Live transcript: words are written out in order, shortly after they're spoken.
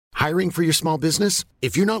Hiring for your small business?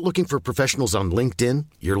 If you're not looking for professionals on LinkedIn,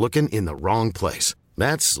 you're looking in the wrong place.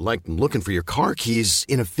 That's like looking for your car keys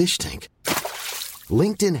in a fish tank.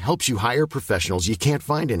 LinkedIn helps you hire professionals you can't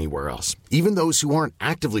find anywhere else, even those who aren't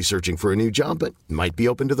actively searching for a new job but might be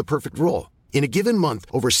open to the perfect role. In a given month,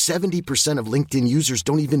 over 70% of LinkedIn users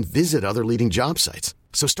don't even visit other leading job sites.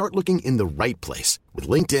 So start looking in the right place. With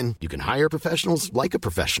LinkedIn, you can hire professionals like a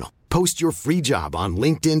professional. Post your free job on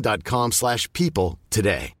linkedin.com/people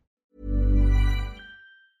today.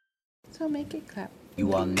 So make it clap.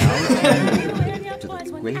 You are now tuned to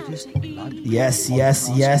the greatest blood. Yes. You're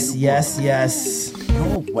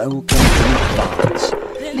welcome to advance.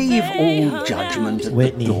 Leave all judgment at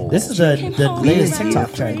Whitney, the door. this is the latest We're TikTok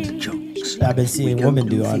here trend for jokes. I've been seeing We don't women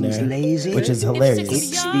do on things there, lazy. which is hilarious.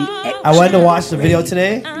 It's the I went to watch the video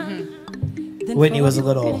today. Mm-hmm. Whitney was a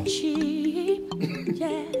little...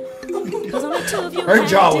 Her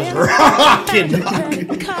jaw was rocking.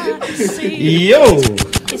 Yo,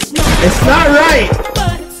 it's not right.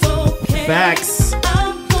 Facts.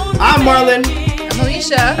 I'm Marlon. I'm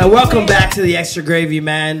Alicia. And welcome back to the Extra Gravy,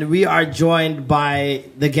 man. We are joined by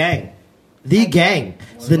the gang. The gang.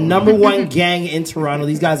 The number one gang in Toronto.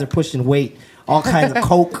 These guys are pushing weight. All kinds of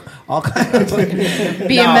coke. All kinds of...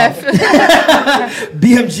 BMF.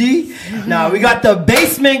 BMG. Now, we got the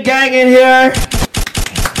basement gang in here.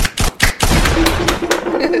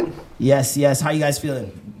 Yes. How you guys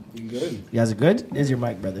feeling? Good. You guys are good? There's your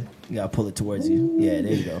mic, brother. You gotta pull it towards you. Yeah,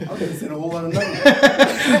 there you go. I was gonna say a whole lot of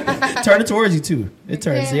nothing. Turn it towards you, too. It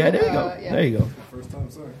turns. Yeah, there you go. Yeah. There you go. First time,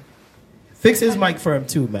 sorry. Fix his mic for him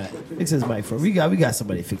too, Matt. Fix his mic for him. We got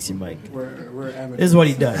somebody to fix your mic. We're amateurs. This is what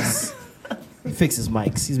he does. He fixes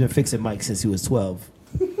mics. He's been fixing mics since he was 12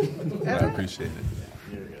 I appreciate it.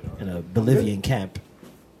 in a Bolivian camp.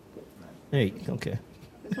 There you go. Okay.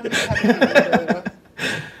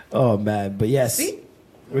 Oh man, but yes, See?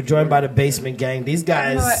 we're joined by the basement gang. These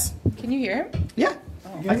guys. Can you hear him? Yeah,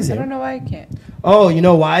 I can see I don't him. know why I can't. Oh, you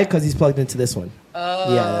know why? Because he's plugged into this one.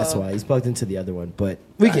 Oh. Yeah, that's why he's plugged into the other one. But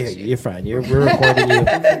we can hear you. You're fine. We're recording you.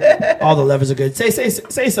 All the levers are good. Say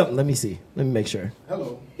something. Let me see. Let me make sure.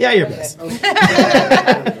 Hello. Yeah, you're best.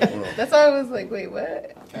 That's why I was like, wait,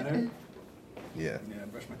 what? Cat hair? Yeah. Yeah, I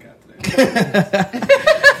brushed my cat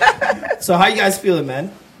today. So how you guys feeling,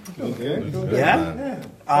 man? Okay. Yeah.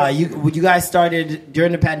 You guys started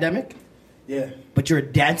during the pandemic, Yeah. but you were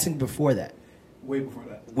dancing before that. Way before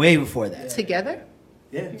that. Way before that. Together?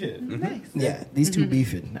 Yeah. Nice. Yeah, these two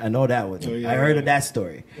beefing. I know that one. Oh, yeah. I heard of that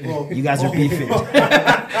story. Well, You guys are beefing.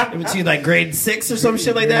 In between like grade 6 or some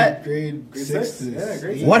shit like that. Grade 6? Yeah,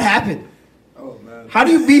 grade 6. What happened? Oh, man. How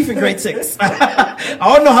do you beef in grade 6? I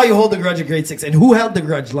don't know how you hold the grudge in grade 6. And who held the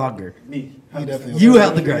grudge longer? Me. Definitely. You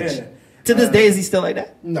held the grudge. Yeah. To this day, is he still like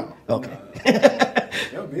that? No. Okay.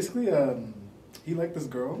 Yo, basically, he liked this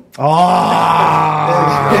girl. Oh,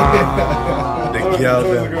 The girl So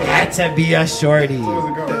was a them. girl. had to be a shorty. So was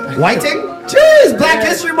a girl. Whiting? Jeez, Black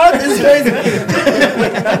History Month is crazy.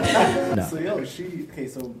 No. So,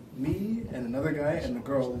 so me and another guy and the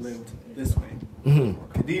girl lived this way.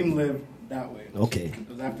 Kadeem lived that way. Okay. It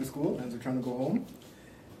was after school, and we're trying to go home.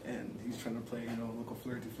 And he's trying to play, local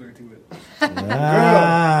flirty with.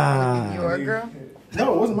 Ah. Your girl?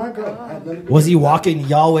 No, it wasn't my girl. I had nothing to do Was with he it. walking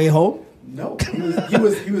y'all way home? No,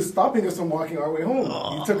 he was stopping us from walking our way home.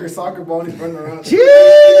 He took her soccer ball and he's running around.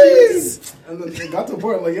 Jeez. And then it got to a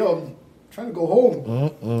point I'm like, yo, I'm trying to go home.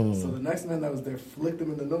 So the next man that was there flicked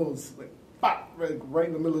him in the nose, like, pop, right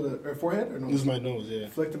in the middle of the forehead or nose. This is my nose, yeah.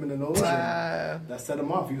 Flicked him in the nose. Wow. And that set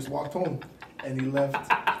him off. He just walked home, and he left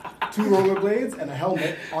 2 rollerblades and a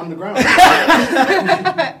helmet on the ground.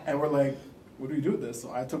 And we're like, what do we do with this? So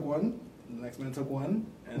I took one. The next man took one.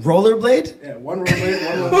 And Rollerblade? Yeah, one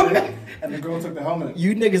rollerblade, one rollerblade, and the girl took the helmet.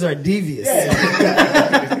 You niggas are devious.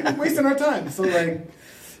 Yeah. Wasting our time. So, like,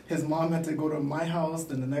 his mom had to go to my house,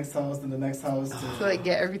 then the next house, then the next house. To like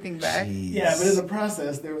get everything back. Yeah, but in the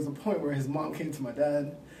process, there was a point where his mom came to my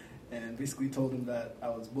dad and basically told him that I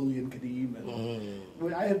was bullying Kadeem. And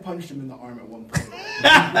well, I had punched him in the arm at one point.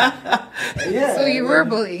 Yeah. So you were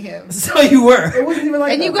bullying him. So you were. It wasn't even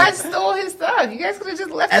like And that. you guys stole his stuff. You guys could have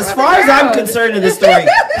just left As him on far the as I'm ground. concerned in this story,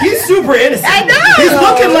 he's super innocent. I know. He's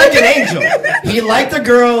looking like an angel. He liked the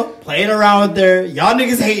girl, playing around with her. Y'all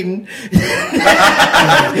niggas hating.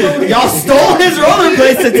 Y'all stole his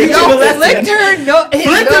rollerblades to teach him a Y'all lesson. flicked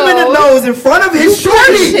Flicked him in the nose in front of his shorty.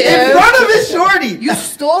 pushed In him. front of his shorty. You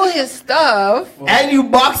stole his stuff. And you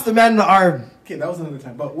boxed the man in the arm. Okay, that was another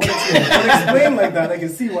time. But when explained like that, I can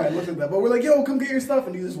see why I looked at that. But we're like, yo, come get your stuff.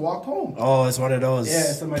 And he just walked home. Oh, it's one of those. Yeah,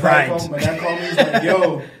 so my pride. dad called me. He's like,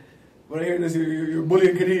 yo, when I hear this, you're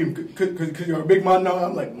bullying Kareem because you're a big man now.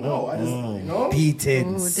 I'm like, no, I just, you know. Ooh,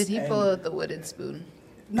 Beatings. did he pull out the wooden spoon?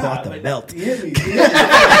 Pull out the but belt. He hit me. Pull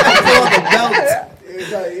out the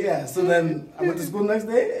belt. Yeah, so then I went to school the next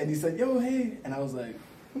day, and he said, yo, hey. And I was like,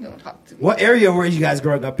 Don't talk to me. What area were you guys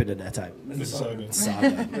growing up in at that time? Mississauga. Saga.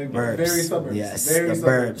 Like, Burbs. very suburbs. Yes, Very the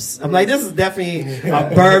suburbs. burbs. I'm like, this is definitely a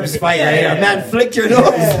burbs fight. A man flicked your nose.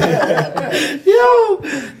 Yo,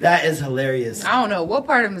 that is hilarious. I don't know what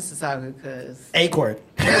part of Mississauga, cause Acorn.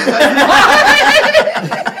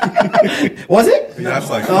 Was it? That's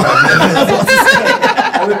like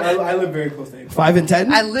I live very close to Acorn. 5 and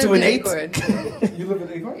 10? I lived 2 and in 8? Acorn. You live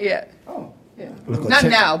in Acorn? Yeah. Oh, yeah. Not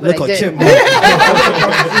now, but Little I did. chipmunk.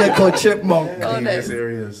 Little chipmunk. Oh, famous nice.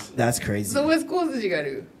 areas. That's crazy. So what schools did you go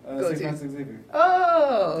to? St. Francis Xavier.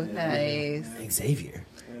 Oh, nice. Xavier.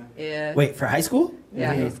 Yeah. Wait, for high school?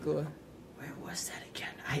 Yeah, high school. Where was that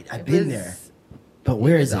again? I've It been was- there. But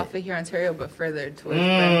where is It's it? off of here, Ontario, but further towards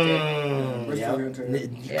Brampton. Bristol, Yeah. Ontario.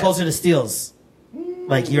 Yeah. Closer to Steels.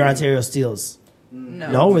 Like your Ontario Steels.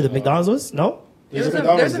 No. No, where the McDonald's was? No? There's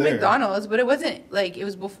a McDonald's, but it wasn't like it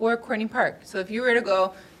was before Corning Park. So if you were to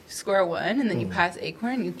go square one and then you pass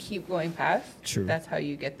Acorn, you keep going past. True. That's how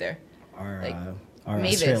you get there. Our, Like, our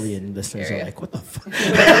Mavis Australian listeners are area. like, what the fuck?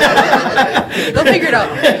 They'll figure it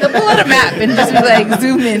out. They'll pull out a map and just be like,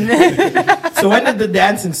 zoom in. So when did the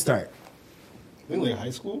dancing start? I think like high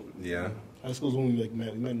school. Yeah. High school is when we like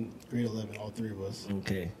met. We met in grade 11, all three of us,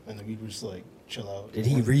 Okay. and then we would just like chill out. Did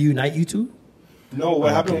he reunite you two? No,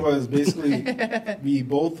 what happened Okay. was basically we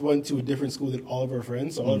both went to a different school than all of our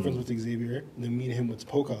friends. So all our friends went to Xavier, and then me and him went to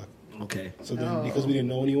Pocock. Okay. So then because we didn't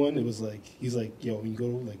know anyone, it was like he's like, "Yo, when you go,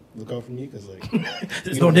 like look out for me, because like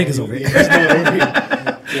There's we no don't niggas know over you." here. There's no one over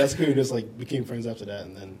here. So that's good. We just like became friends after that,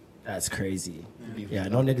 and then That's crazy. Yeah,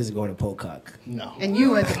 no niggas are going to Pocock. no. And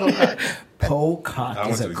you went to Pocock. Pocock I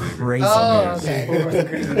is a went to Xavier. crazy Oh, name.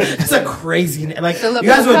 okay. It's a crazy name. Like, Philip you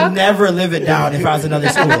guys would Pocock? never live it down if I was another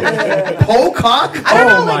school. Pocock? I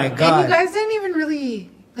don't Oh know, my like, God. And you guys didn't even really,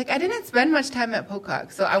 like, I didn't spend much time at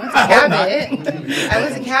Pocock. So I went to I hope not. Cabot. I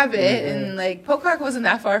was at Cabot, and, like, Pocock wasn't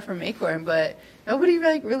that far from Acorn, but nobody,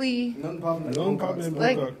 like, really, Nothing popping at No one Pocock. popping in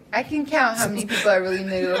like, Pocock. I can count how many people I really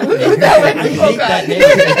knew that went I to hate that Pocock.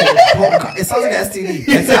 name. Pocock. It sounds like STD.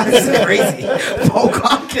 It sounds crazy.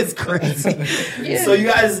 Pocock is crazy. Yeah. So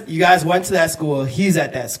you guys went to that school. He's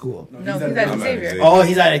at that school. No, he's at I'm at Xavier. Xavier. Oh,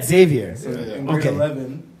 he's at Xavier. So in grade Okay.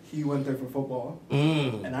 11, he went there for football,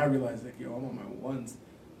 Mm. and I realized like, yo, I'm on my ones.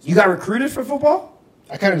 You got recruited for football?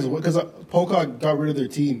 I kind of just because Pocock got rid of their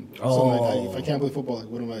team. So I'm like, if I can't play football, like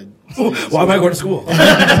what am I? Why am I going to school?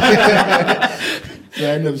 So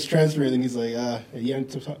I ended up just transferring, and he's like, he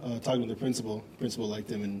ended up talking to the principal. Principal liked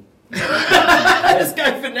him, and This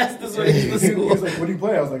guy finessed his way into the He school. was like, what do you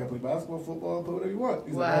play? I was like, I play basketball, football, play whatever you want.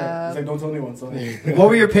 He's like, all right. Wow. He's like, don't tell anyone. So What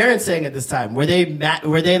were your parents saying at this time? Were they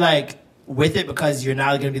were they like with it because you're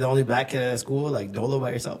now going to be the only black kid at school, like dolo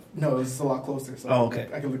by yourself? no, it was just a lot closer. So Oh, okay.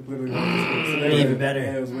 I could literally walk to school. So they Even were- better.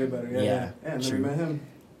 Yeah, it was way better. Yeah, Yeah, And then true. we met him.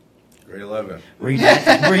 Grade 11.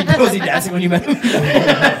 Was he dancing when you met him?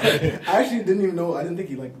 I actually didn't even know. I didn't think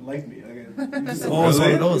he liked me. Like, he just Oh, it's one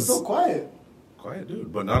of he those. was so quiet. Quiet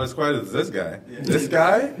dude, but not as quiet as this guy. This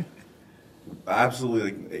guy,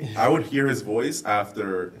 absolutely. Like, I would hear his voice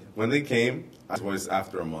after when they came. His voice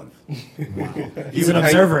after a month. He's an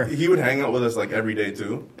observer. He would hang out with us like every day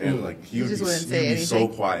too, and like he would just be, wouldn't he say would be so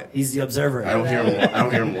anything? quiet. He's the observer. I don't hear him. I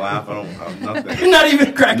don't hear him laugh. I don't have nothing. Not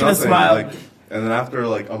even cracking a Nothing. smile. Like, and then after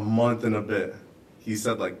like a month and a bit, he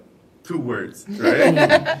said like 2 words, right?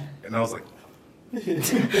 And I was like, did he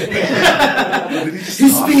just he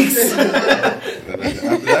stop? speaks. And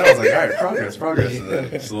then after that, I was like, all right, progress. And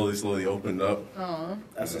then slowly opened up.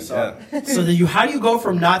 That's what's Yeah. up. So how do you go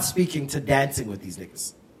from not speaking to dancing with these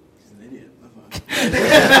niggas? He's an idiot.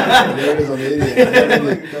 That's there it is on the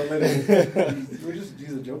idiot. fine. Don't let him. We're just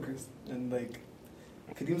these are jokers, and like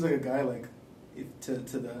Kadeem's like a guy like. If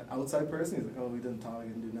to the outside person, he's like, oh, we didn't talk, we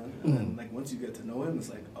didn't do nothing. And then, like, once you get to know him, it's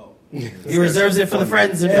like, oh. He reserves it for the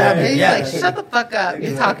friends and Yeah. family. He's Yeah, like, shut the fuck up.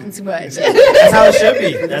 You're talking too much. that's how it should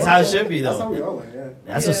be. That's how it should be, That's how though. we all are, yeah.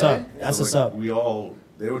 That's what's up. That's So, what's like, up.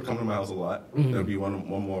 they would come to my house a lot. There'd be one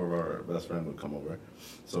more of our best friends would come over.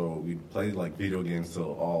 So we'd play like video games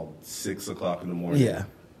till all 6 o'clock in the morning. Yeah.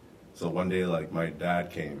 So one day, like, my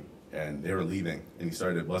dad came and they were leaving, and he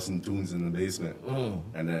started busting tunes in the basement.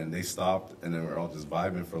 And then they stopped, and then we were all just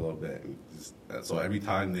vibing for a little bit. So every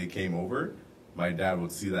time they came over, my dad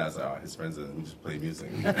would see that as like, oh, his friends and just play music.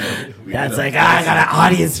 That's like, I got an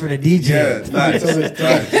audience for the DJ. Yeah, it's nice. So it's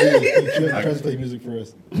time. He tries to play music for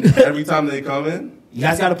us. Every time they come in, You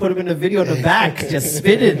guys got to put him in the video in the back, just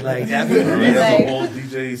spinning like that. He has Like- the whole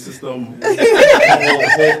DJ system, the whole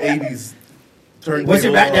 80s turntable. What's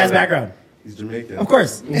your dad's background? He's Jamaican. Of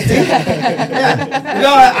course. Yeah.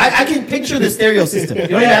 No, I can picture the stereo system. You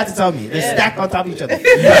don't even have to tell me. They're stacked on top of each other. Air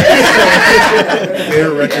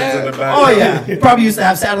records in the back. Oh, yeah. Probably used to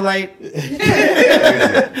have satellite.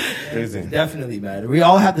 Crazy. Definitely, man. We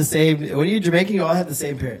all have the same. When you're Jamaican, you all have the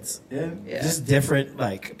same parents. Yeah. Yeah. Just different,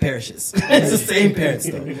 like, parishes. It's the same parents,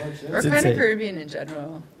 though. We're It's kind of insane. Caribbean in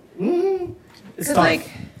general. It's 'Cause, tough. like-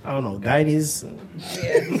 I don't know, Guyanese.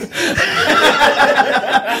 Yeah.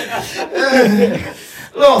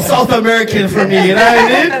 A little South American for me, you know what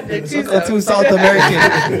I mean? They're too It's too South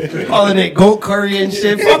American. Calling it goat curry and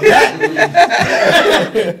shit. Fuck that.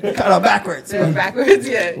 Kind of backwards. They're backwards,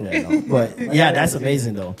 yeah. Yeah, no. But yeah, that's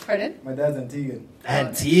amazing though. Pardon? My dad's Antiguan.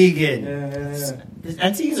 Antiguan. Yeah.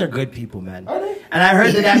 Antiguans are good people, man. Are they? And I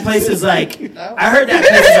heard that place is like, I heard that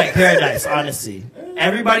place is like paradise, honestly.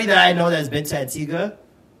 Everybody that I know that's been to Antigua,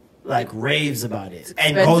 like, raves about it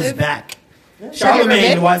and goes expensive? back. Have you ever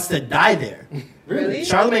Charlemagne been? wants to die there. Really?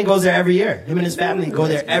 Charlemagne goes there every year. Him and his family go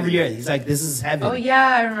there every year. He's like, this is heaven. Oh yeah,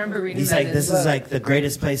 I remember reading. He's that like, in this the is book. like the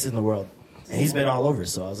greatest place in the world. And he's been all over.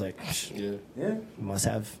 So I was like, Yeah. Yeah. you must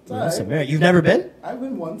have Alright. some merit. You've never been? I've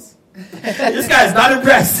been once. This guy's not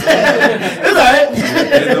impressed. It's all right.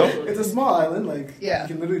 It's a small island. Like, Yeah. you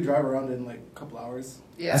can literally drive around in like a couple hours.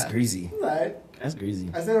 Yeah. That's greasy. It's alright. That's greasy.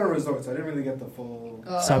 I stayed on a resort, so I didn't really get the full.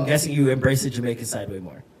 Oh. So I'm guessing you embrace the Jamaican side way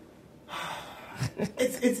more.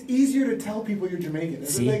 It's easier to tell people you're Jamaican.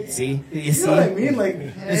 It's See? like, See? You You see? know what I mean? Like,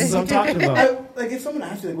 This is what I'm talking about. like if someone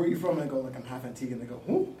asks you like where you from, I go like I'm half Antiguan. They go,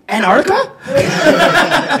 who? Antarctica?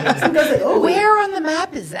 Some guy's like, oh, Where on the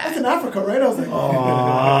map is that's that? in Africa, right? I was like, I'm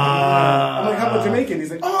Aww. like, how about Jamaican? He's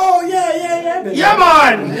like, oh yeah. Then, Yeah,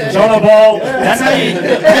 man! Jonah Ball. That's how you.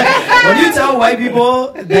 When you tell white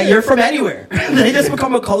people that you're from anywhere, they just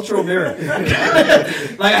become a cultural mirror.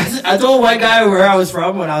 Like, I told a white guy where I was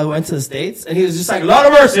from when I went to the States, and he was just like, Lord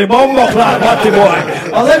of mercy, bombo clock, what the boy.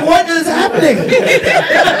 I was like, what is happening?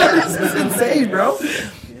 This is insane, bro.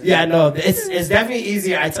 Yeah, no, it's definitely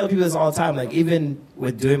easier. I tell people this all the time. Like, even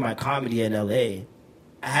with doing my comedy in LA,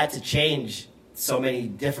 I had to change so many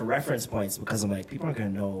different reference points because I'm like, people aren't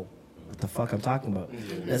going to know what the fuck I'm talking about.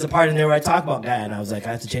 There's a part in there where I talk about Guy, and I was like,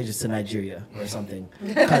 I have to change this to Nigeria or something.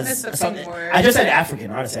 Because Something more- I just said African,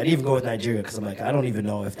 honestly. I didn't even go with Nigeria because I'm like, I don't even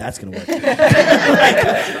know if that's going to work. Like,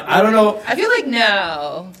 I don't know. I feel like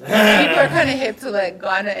now people are kind of hip to like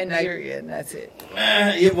Ghana and Nigeria, and that's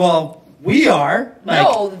it. Well, we are. Like,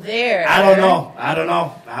 No, there. I don't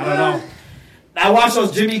know. I watch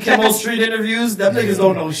those Jimmy Kimmel Street interviews. Them niggas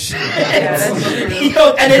don't know shit. that's true. You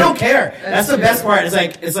know, and they don't care. That's the best part.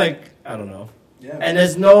 It's like I don't know. Yeah. And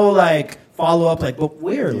there's no like follow up. Like, but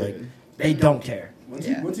where? Like, they don't care. Once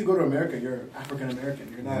Yeah. you go to America, you're African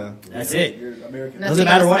American. You're not. Yeah. That's it. You're American. Doesn't Nothing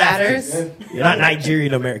matter else what matters. African. You're not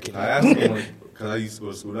Nigerian American. I asked him, because I used to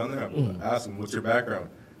go to school down there, I asked him, what's your background?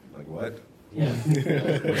 I'm like, what? Yeah.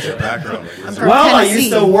 What's your background? Like, where's from your, Well, I Tennessee.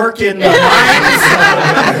 used to work in the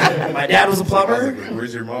mines. My dad was a I was plumber. like,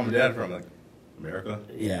 where's your mom and dad from? Like, America?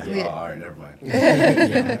 Yeah. Oh, all right, never mind.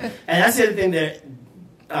 And that's the other thing that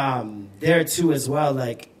there too as well.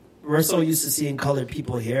 Like, we're so used to seeing colored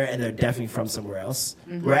people here, and they're definitely from somewhere else.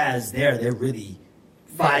 Whereas they're really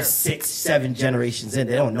 5, 6, 7 generations in.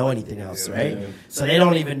 They don't know anything else, Yeah, right? yeah. So they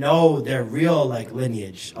don't even know their real like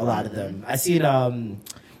lineage. A lot of them. I seen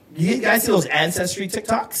you guys see those ancestry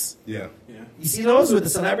TikToks? Yeah. You see those with the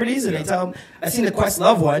celebrities, and they tell them. I seen the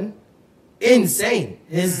Questlove one. Insane.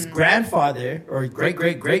 His grandfather or great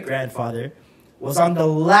grandfather was on the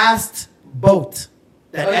last boat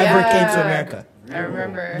that Oh, ever yeah. came to America. I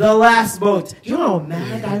remember. The last boat. You know how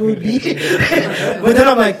mad I would be? But then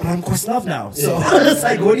I'm like, I'm Questlove now. So it's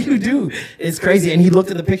like, what do you do? It's crazy. And he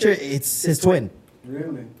looked at the picture. It's his twin.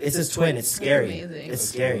 Really? It's his twin. It's scary. amazing. It's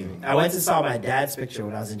scary. I went and saw my dad's picture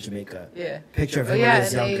when I was in Jamaica. Yeah. Picture of Oh him yeah, when he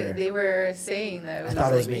was and younger. they were saying that it was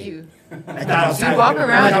thought it was like me. you. I thought I was You time- walk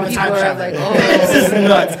around I'm and a people time are traveler. like, oh. This is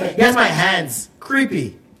nuts. He has my hands.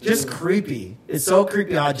 Creepy. Just creepy. It's so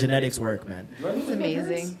creepy how genetics work, man. It's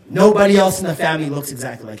amazing. Nobody else in the family looks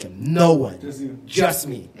exactly like him. No one. Just you. Just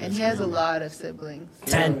me. And he has a lot of siblings.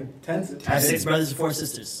 10. 10. I have 6 brothers and 4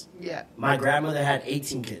 sisters. Yeah. My grandmother had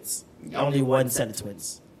 18 kids. Only 1 set of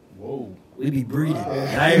twins. Whoa. We be breeding. You know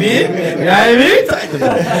what I mean? You know what I mean? Talk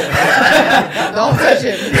about it. Don't touch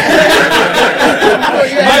him.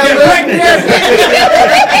 Might get pregnant.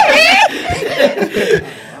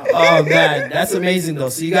 Oh man, that's amazing though.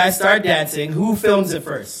 So you guys start dancing. Who films it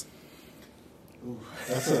first?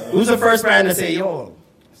 Who's the first man to say, yo,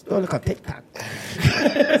 Don't look on TikTok.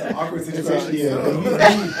 It's an awkward It's situation. actually, yeah. A lot of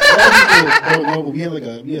people don't know,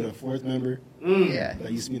 but we had a fourth member Yeah.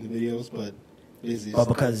 that used to be in the videos, but basically Well,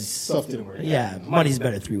 because stuff didn't work. yeah, money's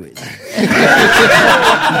better 3 ways. Bye.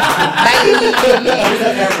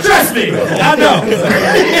 Trust me, I know.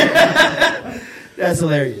 That's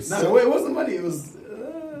hilarious. No, it wasn't money. It was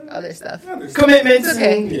Other stuff. other stuff. Commitments, It's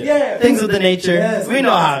okay. Yeah, things of the nature. Yes, We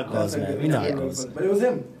know how it that's goes, a man. good- We know how that's it a good goes. one. But it was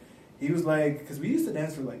him. He was like, because we used to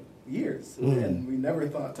dance for like years, Mm. and we never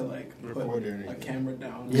thought to like Record put or a anything. camera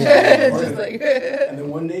down. Yeah. Record Just it. like, And then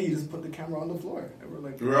one day he just put the camera on the floor, and we're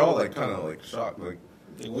like, We were all like kind of like shocked. Like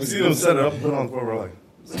It we was- see them set it up, put it on the floor. We're like,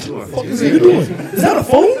 what's he doing? What are you doing? Is that a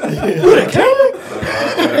phone? With a camera?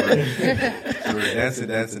 So we were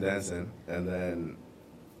dancing, and then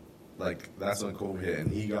like that's when COVID hit,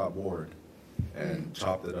 and he got bored and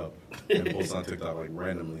chopped it up and posted on TikTok like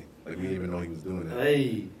randomly. Like we didn't even know he was doing it.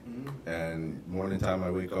 Hey. And morning time,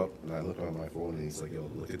 I wake up and I look on my phone, and he's like, "Yo,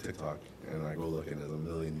 look at TikTok," and I go look, and there's 1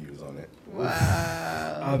 million views on it.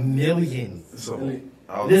 wow. 1 million. So Really?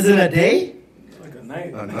 I was This in a day? like a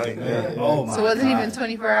night. a night, yeah. Oh my So it wasn't God. even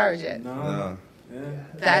 24 hours yet. No. Yeah.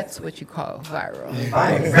 That's what you call viral.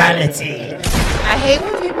 Virality. I hate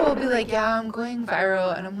when people will be like, yeah, I'm going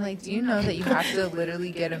viral. And I'm like, do you know that you have to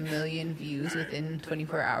literally get 1 million views within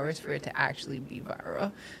 24 hours for it to actually be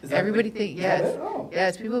viral? Is that Everybody like- think, is that yes. it? Oh.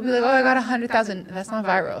 Yes, people will be like, oh, I got 100,000. That's not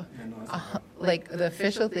viral. Yeah, no, it's not. Like, the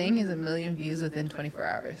official thing is 1 million views within 24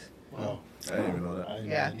 hours. Wow. I didn't even know I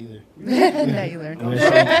that. didn't Yeah. know that either. Now you learned.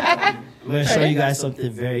 I'm gonna show you guys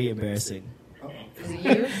something very embarrassing. Is it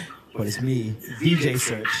you? But it's me, VJ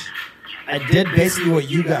Search. I did basically what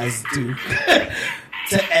you guys do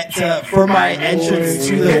for my entrance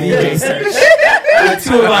to the VJ Search. With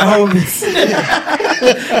 2 of my homies.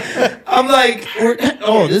 I'm like,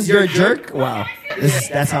 oh, this is your jerk? Wow.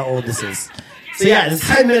 That's how old this is. So yeah, there's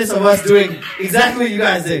 10 minutes of us doing exactly what you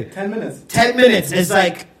guys did. 10 minutes. 10 minutes. It's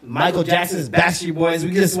like Michael Jackson's Backstreet Boys.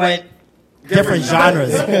 We just went different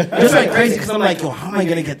genres. It was like crazy because I'm like, yo, how am I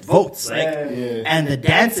gonna get votes? Like, Yeah. and the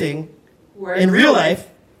dancing Word. in real life,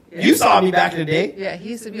 you saw me back in the day, Yeah, he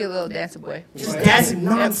used to be a little dancer boy. just dancing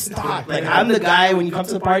nonstop. Like I'm the guy when you come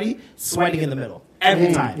to the party, sweating in the middle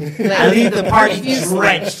every time. I leave the party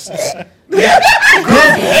drenched. Yeah,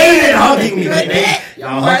 girls hated hugging me, but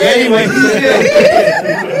y'all hug anyway.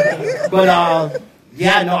 But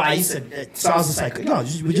yeah, no, I used to. So I was just like, no,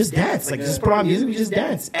 we just dance. Like just put on music, we just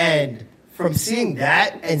dance. And from seeing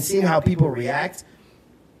that and seeing how people react,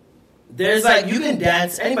 there's like you can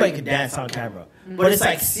dance. Anybody can dance on camera, but it's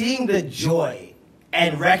like seeing the joy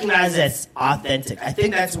and recognize that's authentic. I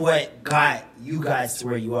think that's what got you guys to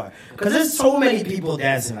where you are. Because there's so many people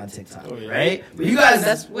dancing on TikTok, right? But you guys,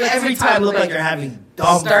 That's what every TikTok, time look like like, you're having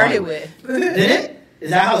dumb Started fun. with. Did it?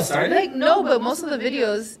 Is that how it started? Like, no, but most of the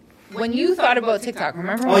videos, when you thought about TikTok,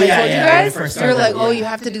 remember when Oh, I yeah, told yeah, you when it guys? first You were started, like, oh, yeah. you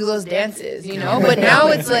have to do those dances, you know? But now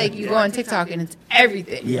it's like you go on TikTok and it's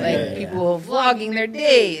everything. Yeah, like yeah, yeah. people vlogging their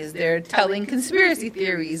days, they're telling conspiracy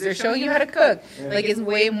theories, they're showing you how to cook. Like it's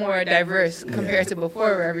way more diverse compared to before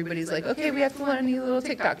where everybody's like, okay, we have to learn these little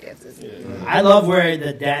TikTok dances. I love where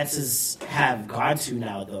the dances have gone to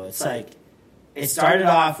now, though. It's like, it started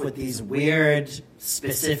off with these weird,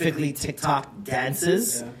 specifically TikTok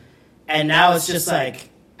dances, Yeah. and now it's just like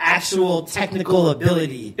actual technical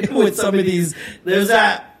ability with some of these. There's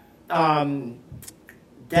that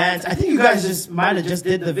dance. I think you guys just might have just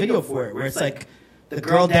did the video for it, where it's like the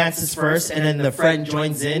girl dances first, and then the friend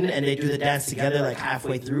joins in, and they do the dance together like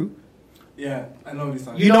halfway through. Yeah, I know what he's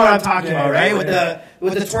talking You know what I'm talking about, right? With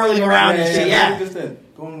the twirling around and shit. Yeah. Just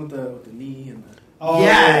going with the knee and the.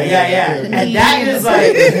 Yeah. And that is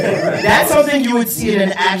like, that's something you would see in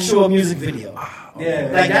an actual music video. Yeah.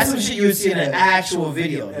 Like, that's some shit you would see in an actual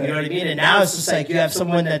video. You know what I mean? And now it's just like, you have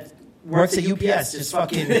someone that works at UPS, just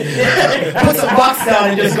fucking puts a box down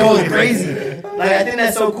and just goes crazy. Like, I think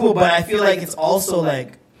that's so cool, but I feel like it's also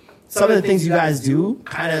like, some of the things you guys do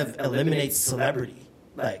kind of eliminates celebrity.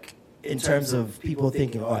 Like, in terms of people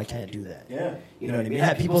thinking, oh, I can't do that. Yeah. You know what I mean?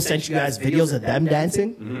 Have people sent you guys videos of them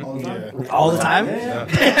dancing? All the time. All the time?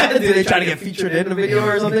 Yeah. Do they try to get featured in a video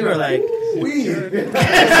or something? Or like, Weird. Story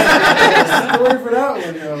for that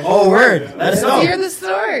one, yo. oh, word. Let us Hear know. the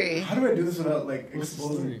story. How do I do this without like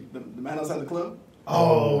exposing the man outside the club?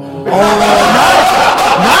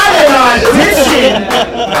 Audition!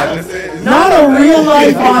 Not a real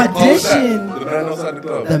life audition. The man outside the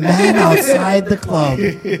club. The man outside the club.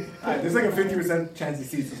 Alright, there's like a 50% chance he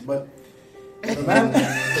sees this, but the man.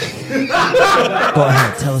 Go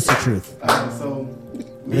ahead, tell us the truth. So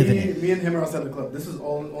Living it. me and him are outside the club. This was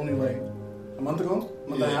only like a month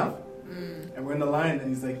and a half, and we're in the line, and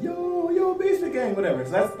he's like, "Yo, Basic, gang, whatever.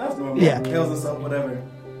 So that's normal. Yeah. Hails us up, whatever.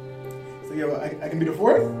 So yo, I can be the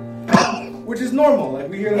fourth, which is normal. Like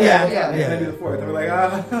we hear that all the time. Yeah. Can I be the fourth? And we're like,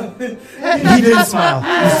 He didn't smile.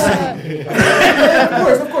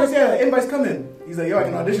 of course, yeah. Invites coming. He's like, yo, I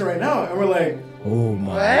can audition right now, and we're like, Oh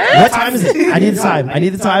my! What? What time is it? I need the time. I need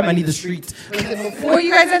the time. I need the street. Was it before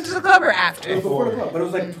you guys entered the club or it after? was 4 o'clock, but it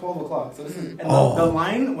was like 12 o'clock. So this is, and Oh. the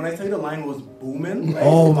line, when I tell you the line was booming. Like,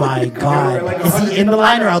 Oh my there were God! like Is 100 he in the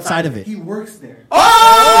line or outside of it? He works there. I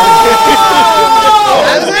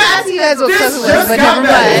was gonna ask you guys what club it was, but never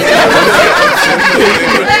mind.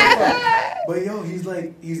 But yo,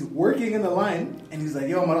 he's working in the line, and he's like,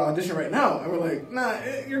 yo, I'm gonna audition right now. And we're like, nah,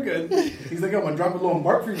 you're good. He's like, yo, I'm gonna drop a little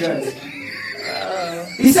bark for you guys.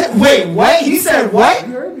 He said, "Wait, what?" He said, "What?"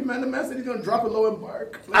 You heard me, man. The man said he's gonna drop it low and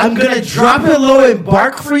bark. I'm gonna drop it low and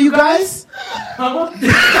bark for you guys. And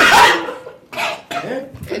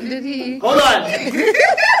did he? Hold on.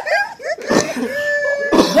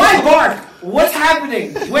 Why bark? What's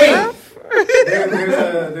happening? Wait.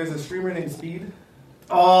 There's a streamer named Speed.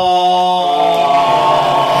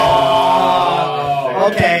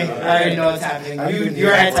 Oh. Okay. I already know what's happening.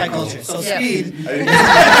 You're anti-culture. So Yeah. Speed.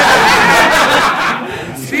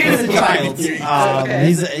 Speed is a child.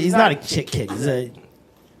 He's not a chick kid.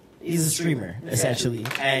 He's a streamer essentially,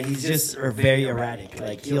 and he's just very erratic.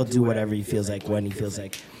 Like he'll do whatever he feels like when he feels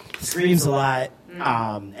like. He screams a lot,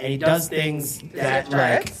 and he does things that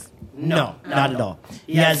like. No, not at all.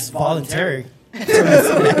 He has voluntary. But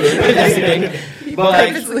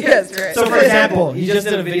like, Purposely has Tourette's. so for example, he just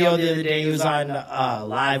did a video the other day. He was on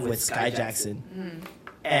live with Sky Jackson,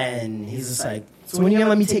 and he's just like, "So when you gonna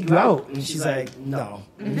let me take you out?" And she's like, "No."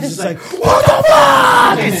 And he's just like, "What the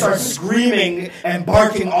fuck?" And starts screaming and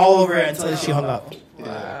barking all over it until she hung up.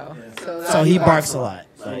 Wow. So he barks a lot.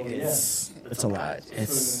 Like it's a lot.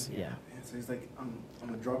 It's yeah. So he's like, I'm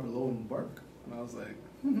gonna drop it low and bark. And I was like,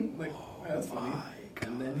 that's funny.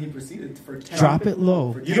 And then he proceeded for 10 Drop it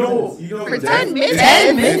low. You know, For 10 minutes?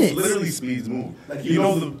 10 minutes. Literally Speed's move. Like You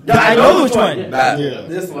know the I know which one. that. Yeah.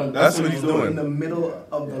 This one. That's what he's in doing. the middle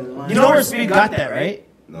of the line. You know where Speed got that, right?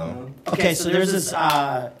 No. Okay, so there's this,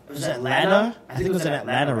 was it Atlanta? I think it was an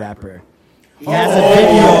Atlanta rapper. He has a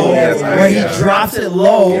video yes, where he yeah. drops it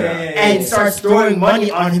low Yeah. and starts throwing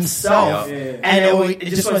money on himself. Yeah. And it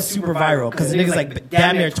just went super viral because the nigga's like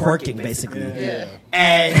damn near twerking, basically. Yeah.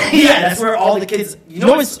 And yeah, that's where all the kids, you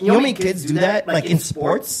know how many kids do that, like in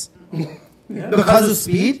sports? Because of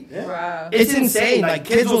Speed? Wow. It's insane. Like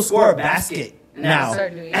kids will score a basket now,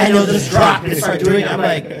 Start doing it. and they'll just drop and start doing it. I'm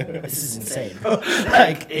like, this is insane.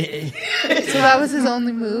 Like, So that was his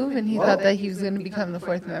only move, and he thought that he was going to become the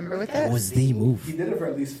fourth member with that it? was the move. He did it for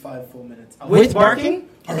at least 5 full minutes. With barking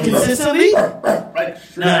consistently? No,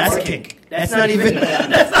 that's a kink. That's not even.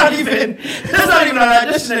 That's not even an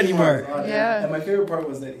audition anymore. Yeah. And my favorite part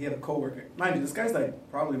was that he had a coworker. Mind you, this guy's like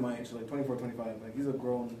probably my age, like 24, 25. Like he's a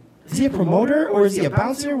grown Is he a promoter or is he a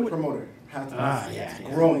bouncer? promoter. Had to be. Ah, yeah. He's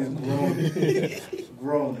grown. He's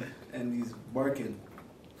grown, and he's barking.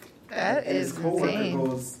 That And his is coworker insane.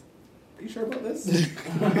 goes, "Are you sure about this?"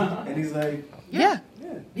 And he's like, Yeah.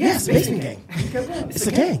 "Yeah." Yeah, Spaceman Gang. He kept going. It's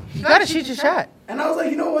a gang, You got to shoot your shot. And I was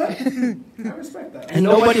like, you know what? I respect that. and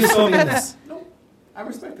nobody was filming this. Nope. I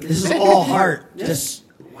respect it. This is all heart. Just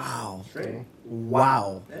wow, Straight.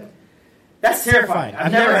 wow. Yeah. That's terrifying.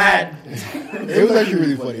 I've never had. It was actually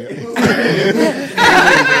really funny.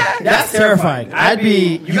 That's terrifying. I'd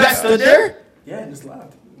be. You guys stood there, Yeah, and just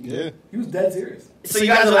laughed. Yeah. He was dead serious. so you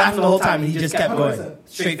guys were laughing the whole time, and he just kept going 100%.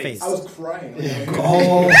 straight face. I was crying.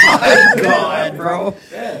 Oh my god, bro.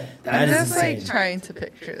 Yeah. That I'm is just insane. like trying to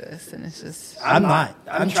picture this, and it's just I'm not.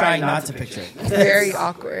 I'm trying not to picture it. very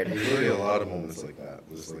awkward. There's really a lot of moments like that.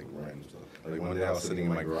 Just like random stuff. Like one day I was sitting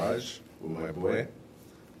in my garage with my boy,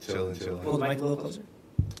 Pull the chilling mic a little closer.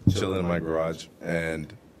 in my garage,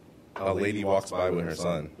 and a lady walks by with her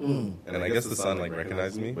son. And I guess the son like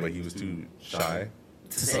recognized me, but he was too shy.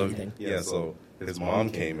 To say anything. Yeah, so his mom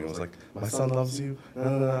came and was like, "My son loves you,"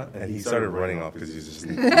 and he started running off because he was just.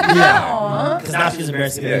 Yeah. Because now she's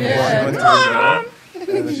embarrassing. Yeah, Yeah. she went to her door,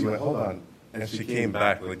 and then she went, "Hold on," and she came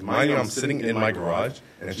back. Like, mind you, I'm sitting in my garage,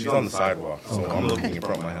 and she's on the sidewalk, so I'm looking in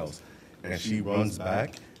front of my house, and she runs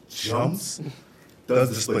back, jumps, does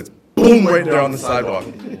the splits, boom, right there on the sidewalk.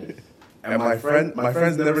 And my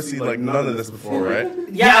friend's never seen like none of this before, right?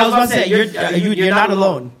 Yeah, I was about to say you're not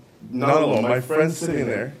alone. Not alone. My friend's sitting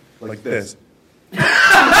there like this,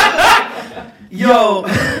 Yo,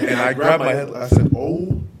 and I grabbed my head. I said,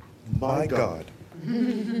 "Oh my God."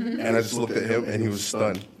 And I just looked at him, and he was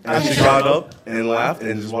stunned. And she got up and laughed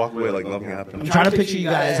and just walked away like nothing happened. I'm trying to picture you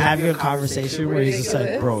guys having a conversation where he's just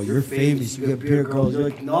like, bro, you're famous. You get beer girls. You're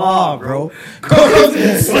like, nah, bro. Girls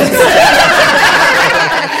get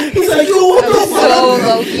He's like, yo, what the fuck? So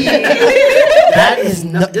low key. That is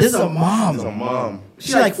this is a mom. It's a mom.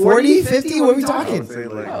 She's like 40, 50? What are we I talking? would say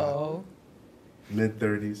like Oh.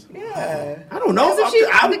 mid-30s. Yeah. I don't know.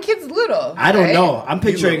 So the kid's little. I don't right? know. I'm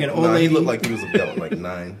picturing an old lady. He looked like he was about like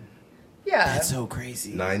 9, Yeah. That's so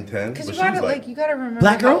crazy. 9, 10. Because But you she was gotta like, you gotta remember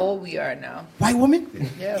Black how girl? old we are now. White woman?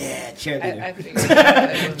 Yeah. Yeah, cheerleader. I figured.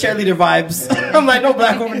 that. Cheerleader vibes. I'm like, no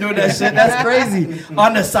black woman doing that shit. That's crazy.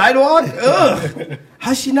 On the sidewalk? Ugh.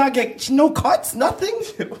 How she not get no cuts? Nothing?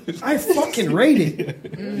 I fucking rate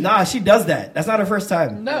it. Nah, she does that. That's not her first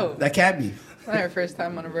time. No. That can't be. It's not our first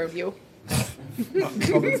time on a rodeo.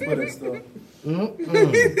 Public splitter still.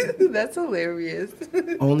 That's hilarious.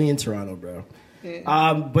 Only in Toronto, bro.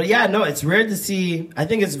 Yeah. But yeah, no, it's rare to see. I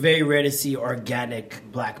think it's very rare to see organic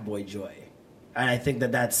black boy joy, and I think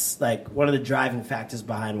that that's like one of the driving factors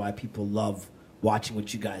behind why people love watching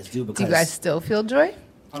what you guys do. Because Do you guys still feel joy?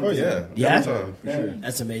 oh yeah. Yeah? Every time, for sure.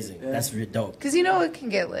 that's amazing. That's really dope. Because you know it can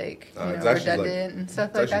get like It's actually, redundant and stuff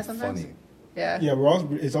It's like that actually sometimes. funny. Yeah. Yeah,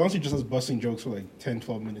 it's honestly just us busting jokes for like 10,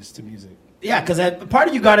 12 minutes to music. Yeah, because part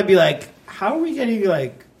of you got to be like, how are we getting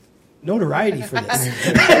like notoriety for this?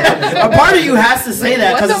 A part of you has to say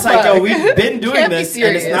that What because the it's like, yo, fuck? we've been doing Can't be this, and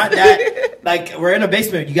it's serious. not that like we're in a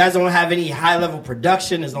basement. You guys don't have any high level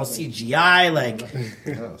production. There's no CGI. Like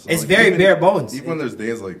Yeah, so, it's like, very even- bare bones. Even when there's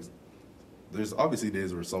days like, there's obviously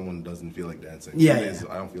days where someone doesn't feel like dancing. Yeah, Some days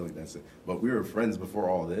yeah. I don't feel like dancing. But we were friends before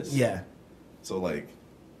all this. Yeah. So like,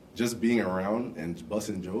 just being around and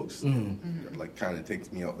busting jokes, Mm-hmm. like kind of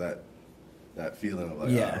takes me out that feeling of like,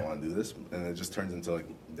 Yeah. I don't want to do this, and it just turns into like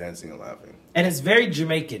dancing and laughing. And it's very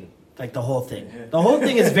Jamaican, like the whole thing. The whole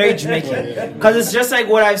thing is very Jamaican because it's just like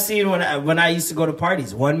what I've seen when I used to go to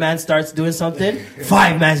parties. One man starts doing something,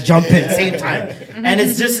 5 mans jump in at the same time, and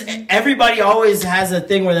it's just everybody always has a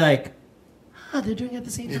thing where they're like, "Ah, they're doing it at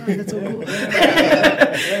the same time. That's so cool."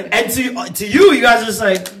 And to you guys are just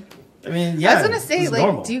like, I mean, yeah. I was gonna say, it's like,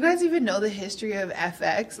 normal. do you guys even know the history of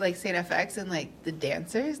FX, like Saint FX, and like the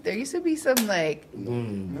dancers? There used to be some like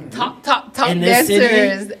top In this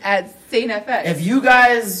dancers city? at Saint FX. If you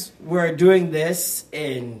guys were doing this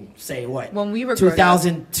in say what When we were growing up.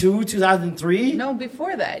 2002, 2003, No,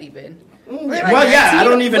 before that even. Well, yeah, I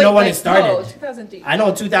don't even know when it started. No, 2003. I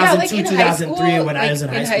know 2002, in high 2003 school, when I was in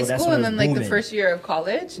high school. That's when and it then was like the booming. first year of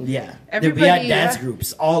college. Yeah, we Everybody, had dance yeah.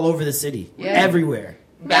 groups all over the city, Yeah. everywhere,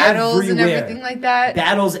 Battles and Everywhere. everything like that.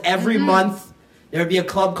 Battles every month. There would be a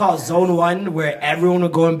club called Zone One where everyone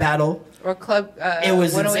would go and battle. Or club. It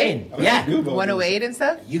was 108. insane. Yeah, 108 and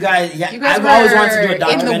stuff. you guys. Yeah, You guys I've were always wanted to do a in the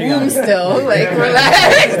documentary on womb it. still. Like,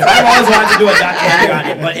 relax. I've always wanted to do a documentary on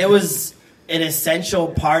it, but it was an essential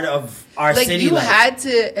part of our Like city you life. had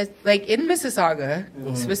to, like in Mississauga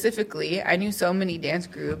Mm-hmm. specifically, I knew so many dance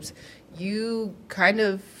groups. You kind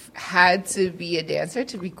of had to be a dancer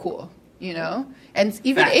to be cool, you know. And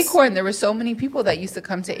even Facts. Acorn, there were so many people that used to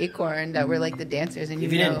come to Acorn that were like the dancers, and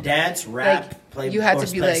If you know, didn't dance, rap, like, play, you had or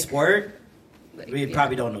to be play like- sport, like, we yeah.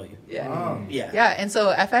 probably don't know you. Yeah. Yeah. Yeah, and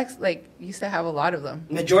so FX like used to have a lot of them.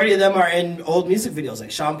 Majority of them are in old music videos, like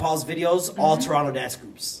Sean Paul's videos, all Toronto dance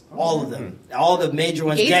groups. All of them. All the major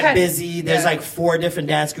ones. Gates Get had- Busy. There's yeah. like 4 different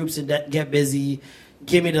dance groups in Get Busy.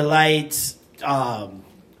 Give Me the Light.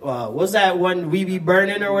 What's that one? We Be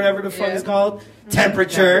Burning or whatever the fuck Yeah. it's called?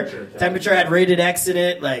 Temperature. Temperature had Rated X in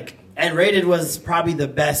it. Like, and Rated was probably the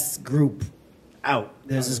best group out.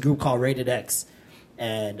 There's this group called Rated X.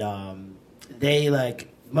 And they like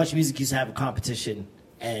Much Music used to have a competition,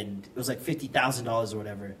 and it was like $50,000 or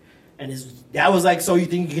whatever. And that was like, so you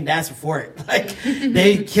think you can dance before it? Like,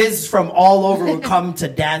 kids from all over would come to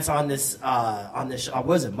dance on this. What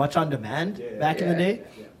was it? Much on Demand back in the day.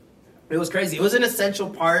 It was crazy. It was an essential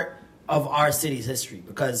part of our city's history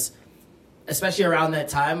because, especially around that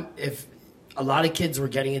time, if a lot of kids were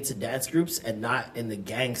getting into dance groups and not in the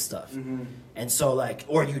gang stuff, and so like,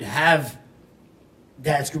 or you'd have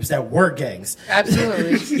dance groups that were gangs.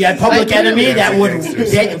 Absolutely. You had Public Like, Enemy that would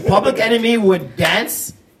Gangsters. Public Enemy would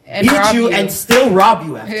dance, And beat rob you, you. and still rob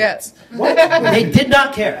you afterwards. They did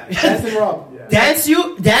not care. That's the Rob. Yeah.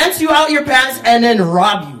 dance you out your pants and then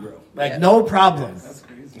rob you, bro. Like no problem. That's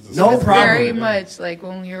crazy. No problem. Very much like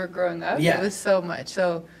when we were growing up. Yeah. It was so much.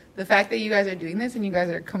 So the fact that you guys are doing this and you guys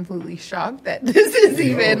are completely shocked that this is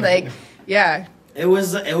even like, yeah. It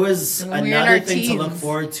was When we were in another our thing to look teens.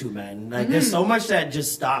 forward to, man. Like there's so much that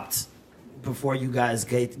just stopped before you guys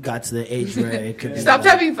got to the age where it could be. Stopped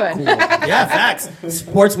having fun. Cool. Yeah, facts.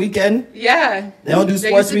 Sports weekend. Yeah. They don't do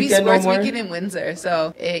sports weekend no more? There used to be sports weekend in Windsor.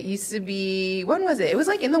 So it used to be, when was it? It was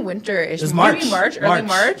like in the winter-ish. It was March. Maybe early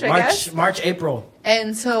March, I guess. March, April.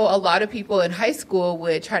 And so a lot of people in high school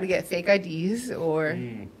would try to get fake IDs or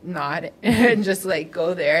not and just like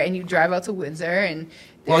go there, and you drive out to Windsor and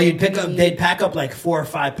they'd pack up like 4 or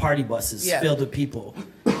 5 party buses filled with people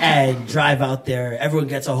and drive out there. Everyone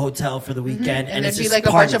gets a hotel for the weekend, and it's there'd be just like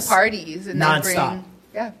a bunch of parties and nonstop.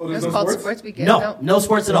 Yeah, Oh, it was there's no called sports? Sports Weekend. No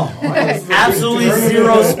sports at all. Absolutely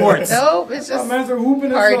zero sports. Nope, it's just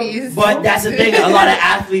parties. But that's the thing. A lot of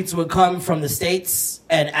athletes would come from the States,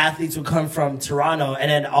 and athletes would come from Toronto,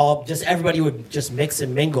 and then everybody would just mix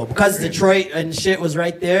and mingle. Because Detroit and shit was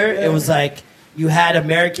right there, it was like you had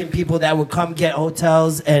American people that would come get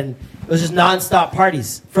hotels, and it was just nonstop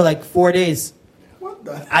parties for like 4 days. What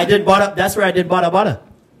the? That's where I did Bada Bada.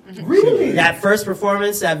 Really? That first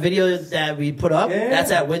performance, that video that we put up,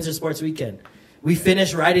 that's at Windsor Sports Weekend. We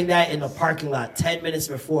finished writing that in the parking lot 10 minutes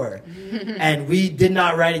before. And we did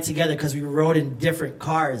not write it together because we rode in different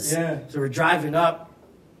cars. Yeah. So we're driving up.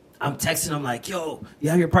 I'm texting him like, yo, you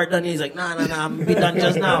have your part done? He's like, nah, I'm going to be done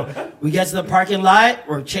just now. We get to the parking lot,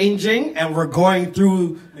 we're changing, and we're going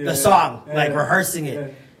through the song, like rehearsing it.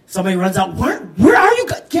 Yeah. Somebody runs out, where are you?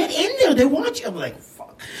 Get in there. They want you. I'm like,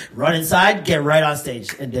 run inside, get right on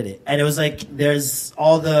stage, and did it. And it was like, there's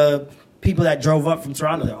all the people that drove up from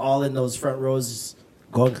Toronto. They're all in those front rows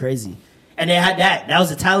going crazy. And they had that. That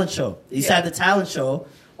was a talent show. They used to have the talent show.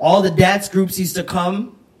 All the dance groups used to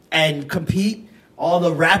come and compete. All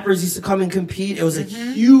the rappers used to come and compete. It was a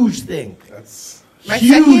huge thing. That's My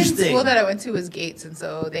huge second thing. school that I went to was Gates, and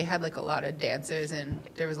so they had like a lot of dancers, and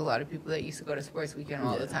there was a lot of people that used to go to Sports Weekend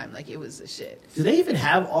all the time. Like, it was the shit. Do they even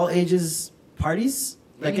have all ages parties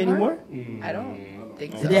like anymore? I don't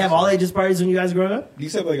think so. Did they have all ages parties when you guys growing up? You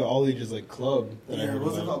said like an all ages like club. That I Yeah, heard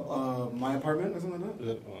what's it about. called? My apartment or something like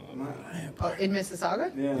that? Oh, in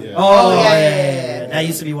Mississauga? Yeah. Yeah. Oh, yeah. That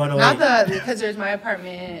used to be 108. Not because there's my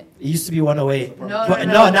apartment, It used to be 108. No, But,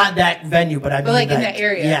 no. not that venue, but I mean but like in that that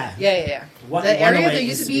area. Yeah. Yeah. What- That area 108 there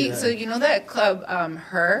used to be. the- So you know that club,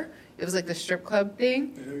 Her. It was like the strip club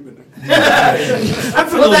thing. Yeah, we've been there. I'm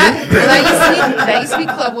familiar. Well, that used to be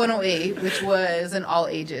Club 108, which was an all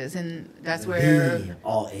ages, and that's where The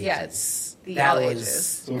all ages. yeah, it's the That all was ages.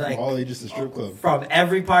 So like from all ages to strip club. from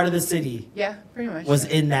every part of the city Yeah, pretty much. was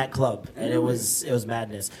in that club, and it was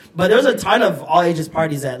madness. But there's a ton of all ages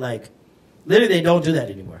parties that like literally they don't do that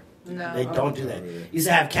anymore. No. They don't do that. Used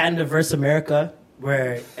to have Canada versus America,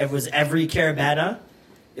 where it was every Caravana.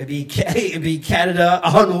 It'd be Canada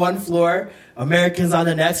on one floor, Americans on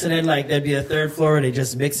the next, and then like there'd be a third floor where they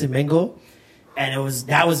just mix and mingle. And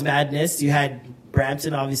that was madness. You had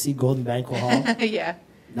Brampton, obviously, Golden Banquet Hall, yeah.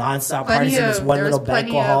 non-stop parties in this one there was little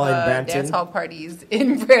plenty banquet hall of, in Brampton. dance hall parties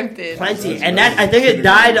in Brampton. Plenty, and that I think it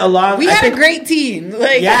died along. We I had think, a great team.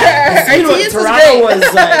 Like, yeah. our You know, teams Toronto was was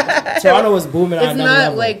great. Toronto was booming on It's another not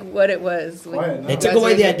level. like what it was. When Right, no. They you took guys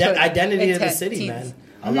away were the in the identity of the teens. city, man.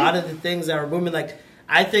 A lot of the things that were booming, like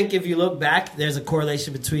I think if you look back, there's a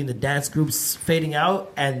correlation between the dance groups fading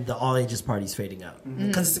out and the all ages parties fading out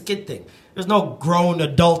because it's a kid thing. There's no grown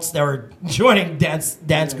adults that were joining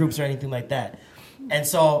dance groups or anything like that, and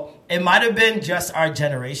so it might have been just our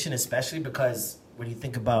generation, especially because when you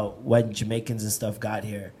think about when Jamaicans and stuff got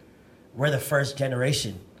here, we're the first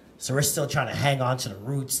generation, so we're still trying to hang on to the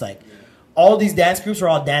roots, like. All these dance groups were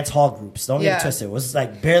all dance hall groups. Don't get it twisted. It was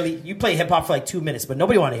like barely, you play hip hop for like 2 minutes, but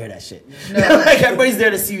nobody want to hear that shit. No. Like everybody's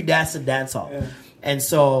there to see you dance in dance hall. Yeah. And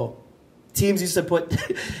so teams used to put,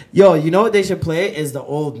 yo, you know what they should play is the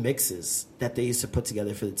old mixes that they used to put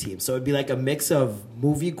together for the team. So it'd be like a mix of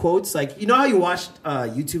movie quotes. Like, you know how you watch a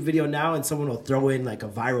YouTube video now and someone will throw in like a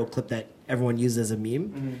viral clip that everyone uses as a meme?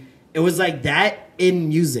 Mm-hmm. It was like that in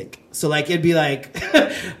music. So like it'd be like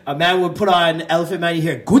a man would put on Elephant Man, you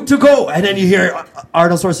hear "Good to Go," and then you hear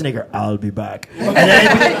Arnold Schwarzenegger, "I'll be back," and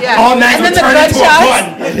then all men would turn into a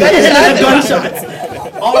gun. And then the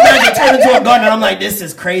gunshots. All men would turn into a gun, and I'm like, this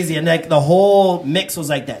is crazy. And like the whole mix was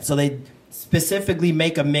like that. So they specifically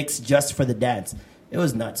make a mix just for the dance. It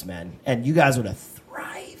was nuts, man. And you guys would have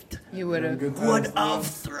thrived. You would have. Would have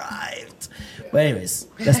thrived. But anyways,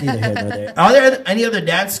 that's neither here nor there. Are there any other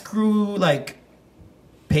dance crew like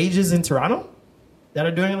pages in Toronto that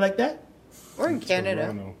are doing it like that? Or in Canada.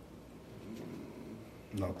 Toronto.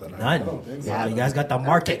 not that I know. None. Wow, you guys got the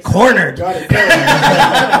market cornered. Got it.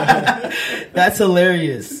 That's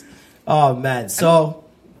hilarious. Oh man. So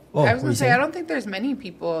Oh, I what was you gonna say, saying? I don't think there's many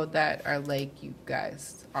people that are like you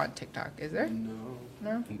guys on TikTok. Is there? No.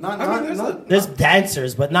 No. Not There's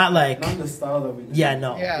dancers, but not like. the style that we do. Yeah,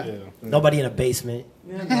 no. Yeah. Yeah. Nobody in a basement.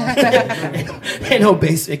 Yeah, no. Ain't no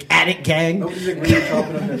basic attic gang. Nobody's like really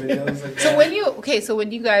chopping up their videos. Like, So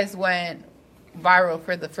when you guys went viral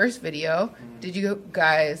for the first video, did you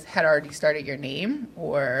guys had already started your name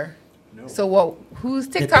or? No. So whose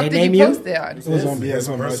they TikTok did name you you? post it on? It was on, yeah, His it's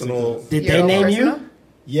on my personal. TikTok. Did Your they own name personal? you?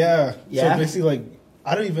 Yeah. Yeah? So basically, like,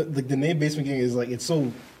 I don't even like the name Basement Gang is like it's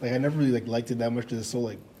so like I never really like liked it that much because it's so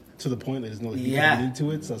like to the point that there's no like deep Yeah. meaning to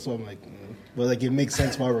it. So that's why I'm like, but like it makes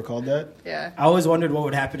sense why we're called that. Yeah. I always wondered what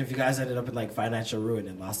would happen if you guys ended up in like financial ruin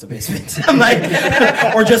and lost a basement. I'm like,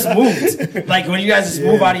 or just moved. Like when you guys just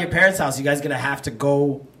move out of your parents' house, you guys gonna have to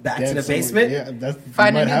go back to the so, basement. Yeah, that's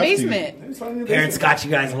Find you a might new have to. basement. maybe it's finding a Parents basement. got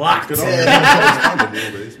you guys locked. Could always find a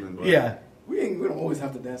new basement, but- Yeah. We don't always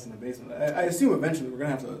have to dance in the basement. I assume eventually we're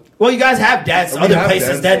gonna have to. Well, you guys have danced We other have places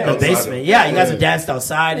danced than the outside basement. of- Yeah, you guys Yeah. have danced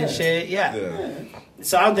outside and Yeah. shit. Yeah. Yeah.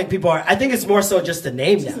 So I don't think people are. I think it's more so just the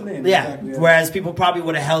name Just now. the name, yeah. exactly, yeah. Whereas people probably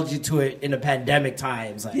would have held you to it in the pandemic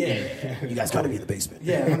times. Like, yeah, you guys got to be in the basement.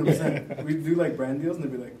 Yeah, 100%. We do like brand deals and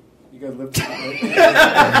they'd be like, "You guys live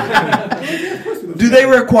together." Of course we live Do they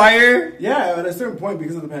together. require? Yeah, at a certain point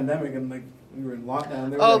because of the pandemic and like we were in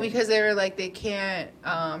lockdown. They were Oh, like, because they were like they can't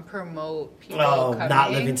promote people Oh, coming.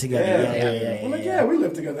 not living together. Yeah. We're like, yeah, we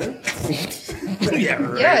live together. yeah,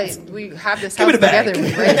 right. Yeah, we have this Give me house the bag. together.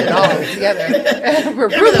 We rent it all together. We're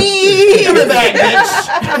Give me roomies. the bag,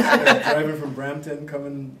 bitch. Driving from Brampton,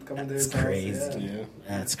 coming to That's his house. crazy. Yeah. Yeah.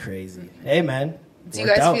 That's crazy. Hey, man. Do you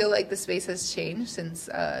Worked guys out. feel like the space has changed since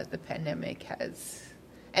the pandemic has,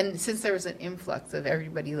 and since there was an influx of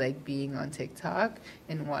everybody like being on TikTok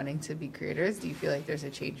and wanting to be creators? Do you feel like there's a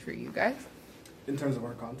change for you guys In terms of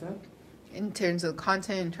our content, in terms of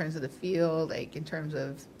content, in terms of the feel, like in terms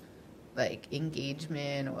of like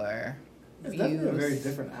engagement or it's views? definitely a very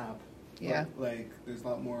different app. Yeah. Like there's a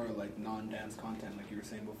lot more like non-dance content, like you were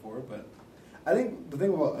saying before. But I think the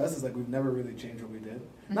thing about us is like we've never really changed what we did.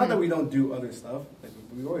 Not that we don't do other stuff. Like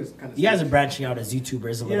we always kind of. You guys are branching out as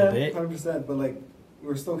YouTubers a little bit. 100%. But like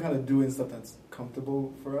we're still kind of doing stuff that's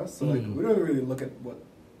comfortable for us. So like we don't really look at what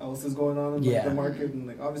else is going on in like, Yeah. the market, and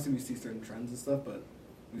like obviously we see certain trends and stuff, but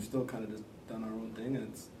we've still kind of just done our own thing, and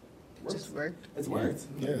it's worked. Just worked. It's worked.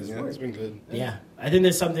 Yeah, it's worked. been good. Yeah, I think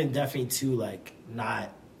there's something definitely to like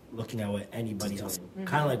not looking at what anybody else.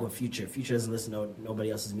 Kind of like what Future. Future doesn't listen to nobody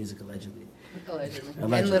else's music allegedly. Allegedly.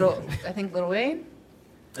 Allegedly. And I think Lil Wayne.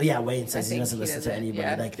 Yeah, Wayne says he think doesn't he listen to doesn't, anybody.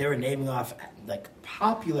 yeah. Like they were naming off like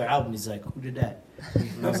popular albums. He's like, who did that?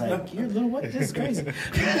 And I was like, you're a little what? This is crazy.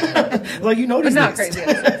 Like you know But these not niggas. crazy at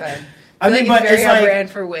the same time. I mean, like but it's very it's on like brand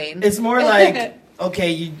for Wayne. it's more like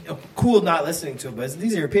okay, you cool not listening to it, but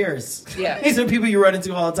these are your peers. Yeah. These are people you run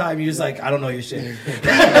into all the time. You're just like, I don't know your shit.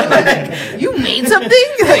 You made something?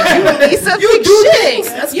 Like, you released something? You do Shit. things.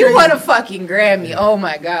 That's You crazy. won a fucking Grammy. Oh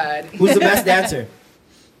my God. Who's the best dancer?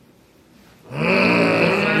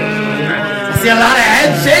 I see a lot of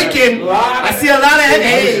heads shaking. I see a lot of heads.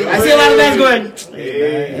 Hey, I see a lot of heads going.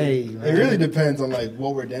 Hey, It really depends on like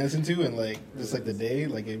what we're dancing to and like just like the day.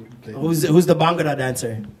 Like Who's the Bhangra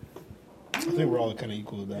dancer? I think we're all kind of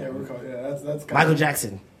equal with that. Yeah, that's kind Michael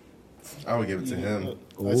Jackson. I would give it to him.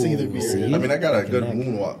 I'd say either be or see? I mean, I got a good Connect.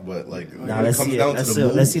 moonwalk, but like Nah, when it let's comes see it. down Let's, to the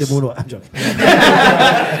let's see the moves, moonwalk. I'm joking.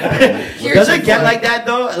 Does it get like that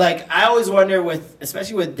though? Like I always wonder with,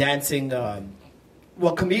 especially with dancing.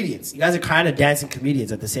 Well, comedians. You guys are kind of dancing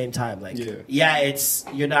comedians at the same time. Like, Yeah. it's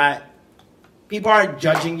you're not. People aren't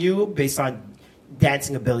judging you based on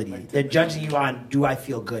dancing ability. They're judging you on, do I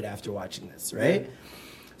feel good after watching this, right?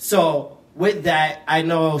 So with that, I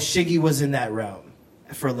know Shiggy was in that realm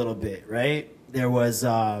for a little bit, right? There was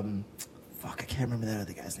I can't remember that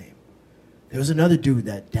other guy's name. There was another dude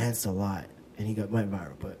that danced a lot and he went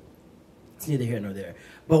viral, but it's neither here nor there.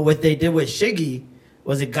 But what they did with Shiggy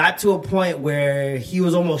was it got to a point where he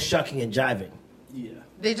was almost shucking and jiving. Yeah.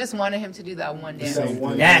 They just wanted him to do that one dance.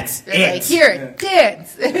 That's They're it. like, here,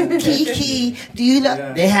 dance. Kiki, do you know?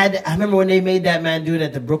 Yeah. They had. I remember when they made that man do it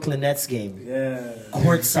at the Brooklyn Nets game, Yeah.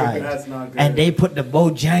 courtside, That's not good. and they put the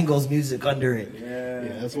Bojangles music under it. Yeah.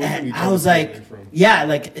 Yeah, that's one thing we And try I was to stay like, away from. yeah,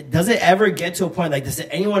 like, does it ever get to a point like, does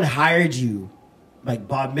anyone hired you, like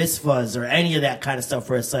bar mitzvahs or any of that kind of stuff,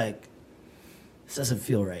 where it's like, this doesn't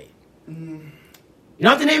feel right? You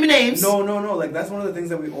don't have to name your names. No. Like that's one of the things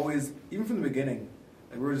that we always, even from the beginning,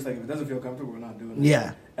 like we were just like, if it doesn't feel comfortable, we're not doing it.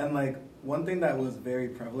 Yeah. And like one thing that was very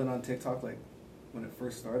prevalent on TikTok, like when it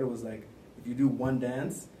first started, was like if you do one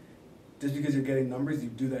dance, just because you're getting numbers, you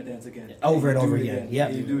do that dance again. Over and You do over it again.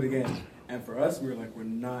 Yep. You do it again. And for us, we were like, we're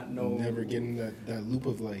not Never getting that loop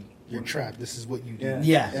of like, you're trapped. This is what you do.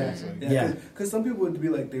 Yeah. So Because some people would be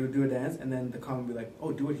like, they would do a dance, and then the comment would be like,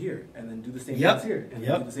 oh, do it here, and then do the same Yep. dance here, and Yep.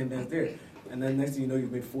 then do the same dance there. And then next thing you know,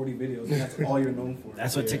 you've made 40 videos, and that's all you're known for.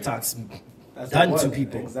 That's what TikTok's That's done what it to was.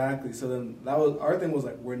 people. Exactly. So then that was our thing was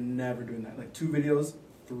like, we're never doing that. Like 2 videos,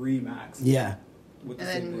 3 max. Yeah. With the And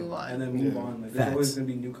then same thing. move on. And then move Yeah. on. Like, there's Facts. always going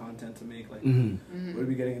to be new content to make. Like, Mm-hmm. what are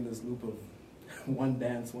we getting in this loop of one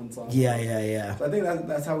dance, one song? Yeah. So I think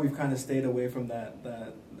that's how we've kind of stayed away from that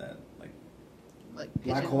like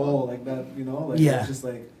black pigeonhole. hole, like that, you know? Like, Yeah. it's just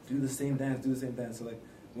like, do the same dance. So like,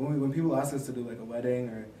 when people ask us to do like a wedding,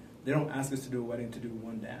 or they don't ask us to do a wedding to do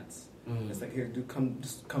one dance. It's like, here,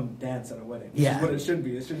 just come dance at a wedding. Which Yeah. is what it should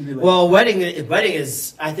be. It shouldn't be like, Well, wedding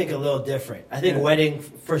is, I think, a little different. I think wedding,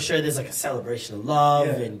 for sure, there's like a celebration of love,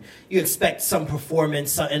 Yeah. and you expect some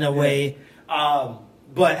performance in a way.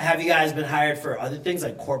 But have you guys been hired for other things,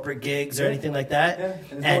 like corporate gigs or Yeah. anything like that? yeah.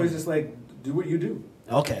 And it's always just like, do what you do.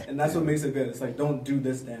 Okay. And that's what makes it good. It's like, don't do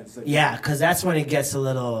this dance. Like, Yeah, because that's when it gets a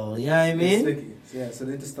little, you know what I it's mean? sticky. Yeah, so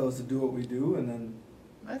they just tell us to do what we do, and then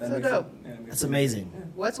That's that so makes dope. it, yeah, it makes That's it- amazing. Yeah.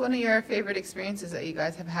 What's one of your favorite experiences that you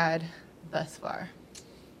guys have had thus far?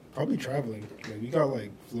 probably traveling. Like we got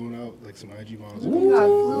like flown out like some IG models. You got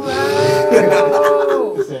flew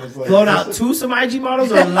out. So it's like, Blown out to some IG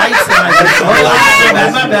models or lights some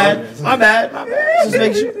IG models? Oh, my bad. Just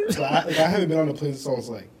make sure. So I haven't been on a plane since I was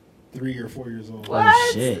like 3 or 4 years old. What?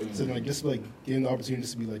 Oh, shit. So like just like getting the opportunity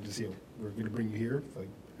just to be like, just we're gonna bring you here, like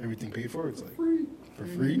everything paid for. It's like for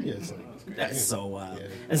free. Yeah, it's like That's so wild. Yeah.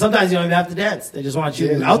 And sometimes you don't even have to dance. They just want you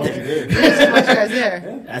Yeah, they out want you there. Just want you guys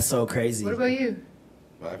there. That's so crazy. What about you?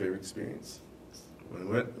 My favorite experience. When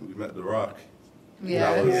we met The Rock.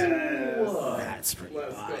 Yeah. That was, That's pretty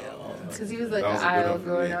wild. Because he was like That an was a good idol one for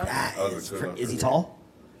growing me. up. That That was a is good cra- one Is for he me. tall?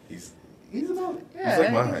 He's about Yeah, He's like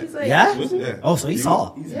I my think height. he's like, Yeah? Yeah. Oh, so he's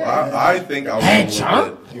tall. I think I was Hey, a little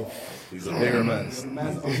chump. bit- He's a bigger man.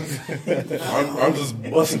 man's I'm just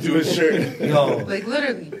busting through his shirt. Yo, like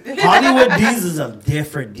literally. Hollywood D's is a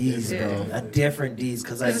different D's, Yeah. bro. A different D's.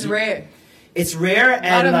 Because like, It's rare. it's rare A lot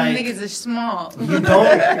and of them like niggas are small.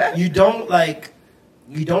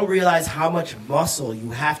 you don't realize how much muscle you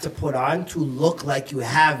have to put on to look like you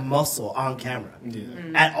have muscle on camera. yeah.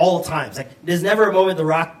 At all times. Like, there's never a moment The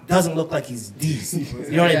Rock doesn't look like he's decent.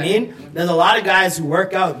 You know what I Yeah. mean? There's a lot of guys who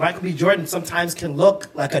work out. Michael B. Jordan sometimes can look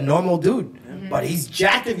like a normal dude, but he's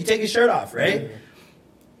jacked if you take his shirt off, right?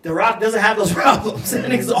 The Rock doesn't have those problems,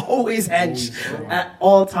 and he's always hench at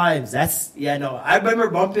all times. I remember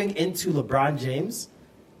bumping into LeBron James.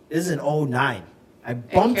 This is in 2009. I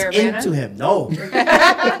bumped Caravana? into him. No.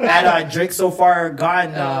 At Drake So Far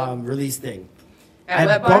Gone release thing. At I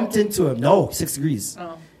Wet Bar? bumped into him. No, 6 Degrees.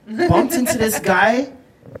 Oh. Bumped into this guy.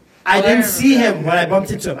 I I didn't remember see that. him when I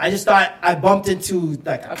bumped into him. I just thought I bumped into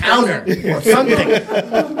like a counter or something.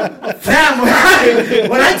 Fam,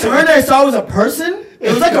 when I turned and I saw it was a person,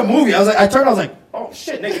 it was like a movie. I turned, I was like, oh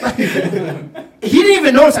shit, nigga. He didn't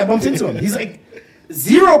even notice I bumped into him. He's like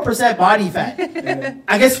 0% body fat.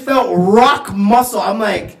 I guess felt rock muscle. I'm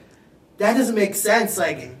like, that doesn't make sense.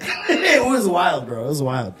 Like, it was wild, bro. It was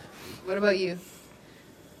wild. What about you?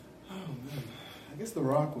 I guess The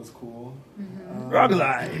Rock was cool. Rock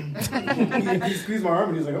line. He squeezed my arm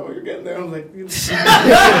and he was like, "Oh, you're getting there." I was like,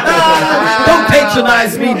 Don't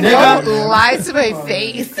patronize me, Don't nigga. lie to my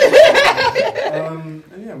face. and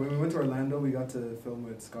yeah, when we went to Orlando, we got to film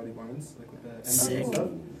with Scotty Barnes, like with the Sick. NBA stuff.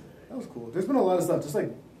 That was cool. There's been a lot of stuff, just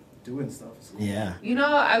like doing stuff. It's cool. Yeah. You know,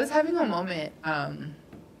 I was having a moment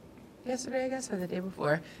yesterday, I guess, or the day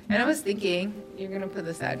before, and I was thinking, you're gonna put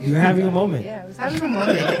this out. You're having a moment. Yeah, I was having a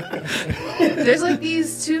moment. There's like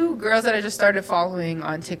these 2 girls that I just started following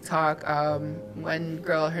on TikTok. One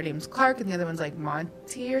girl, her name's Clark, and the other one's like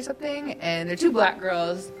Monty or something. And they're 2 black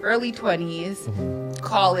girls, early 20s,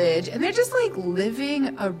 college, and they're just like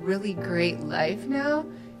living a really great life now.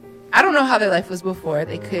 I don't know how their life was before.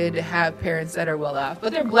 They could have parents that are well off,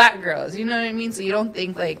 but they're black girls. You know what I mean? So you don't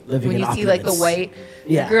think like Living when in you see like the opulence. white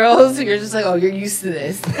Yeah. girls, you're just like, oh, you're used to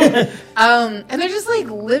this. And they're just like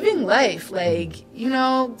living life, like, you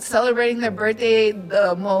know, celebrating their birthday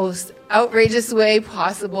the most outrageous way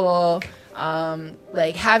possible.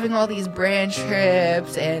 Like having all these brand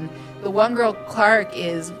trips, and the one girl, Clark,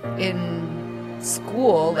 is in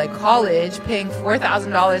school, like college, paying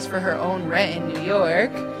 $4,000 for her own rent in New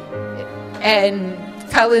York, and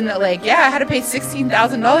telling like, yeah, I had to pay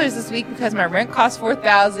 $16,000 this week because my rent cost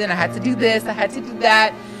 $4,000. I had to do this, I had to do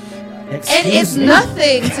that, and it's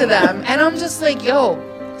nothing to them. And I'm just like, yo,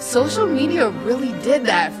 social media really did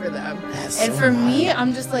that for them. That's And so for me, wild.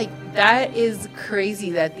 I'm just like, that is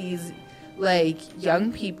crazy that these like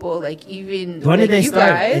young people, like even When like, did they you start?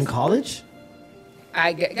 guys, In college?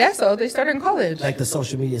 I guess so. They started in college. Like the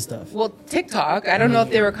social media stuff. Well, TikTok. I don't know if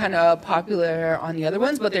they were kind of popular on the other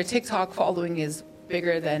ones, but their TikTok following is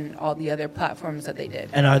bigger than all the other platforms that they did.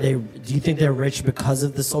 And do you think they're rich because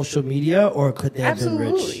of the social media, or could they have been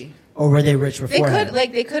rich? Absolutely. Or were they rich beforehand?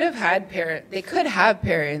 They could have had They could have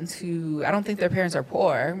parents who, I don't think their parents are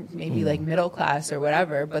poor, maybe like middle class or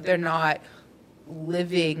whatever, but they're not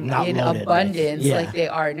living Not in loaded, abundance yeah. like they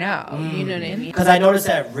are now. You know what I mean? Because I noticed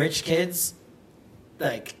that rich kids,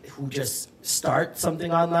 like, who just start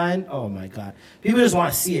something online, oh my God. People just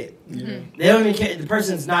want to see it. They don't even care. The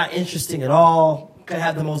person's not interesting at all. Could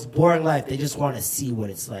have the most boring life. They just want to see what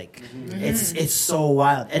it's like. It's so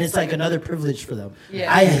wild. And it's like another privilege for them.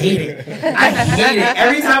 Yeah. I hate it. I hate it.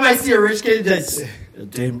 Every time I see a rich kid, just...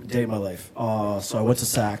 Day of my life. So I went to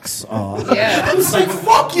Saks. Yeah. I was like,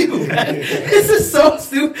 fuck you, man. This is so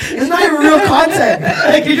stupid. It's not even real content.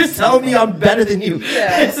 Like, you're just telling me I'm better than you.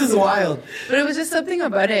 Yeah. This is wild. But it was just something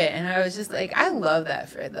about it, and I was just like, I love that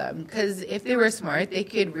for them, because if they were smart, they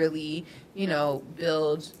could really,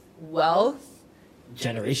 build wealth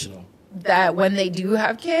Generational. that when they do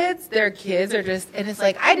have kids, their kids are just, and it's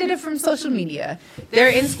like, I did it from social media. They're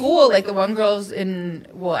in school, like the one girl's in,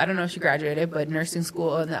 well, I don't know if she graduated, but nursing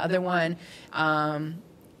school, and the other one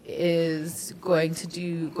is going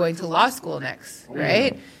to law school next,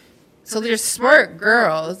 right? So they're smart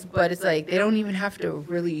girls, but it's like they don't even have to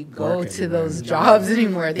really go Work to anymore. those jobs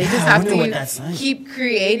anymore. They Yeah, just I have wonder what that's to like. keep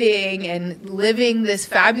creating and living this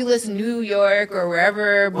fabulous New York or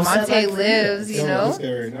wherever What's that Monte like for lives, This you know?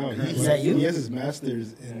 guy right now, Is that you? He has his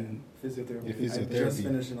master's in Physiotherapy. Yeah, I just physiotherapy.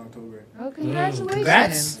 finished in October. Oh, congratulations.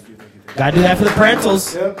 Congrats. Thank you. Gotta do that for the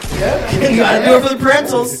parentals. Yep. You gotta do it for the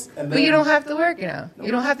parentals. And But you don't have to work now.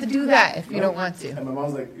 You don't have to do that if you don't want to. And my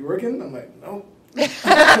mom's like, "You working?" I'm like, "No."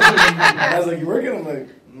 I was like, "You working?" I'm like,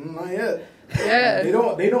 "Not yet." Yeah. They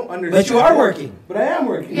don't understand. But you are working. But I am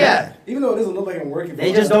working. Yeah. Even though it doesn't look like I'm working.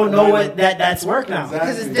 They just don't know what that's work now.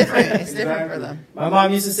 Because it's different. It's different for them. My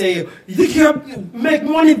mom used to say, "You think you have to make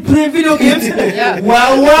money playing video games?" Yeah.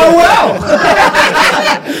 Well.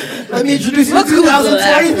 Let me introduce you to Look who's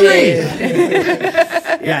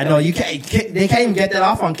 2023. Yeah, no, you can't. They can't even get that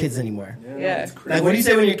off on kids anymore. Yeah. It's crazy. Like, what do you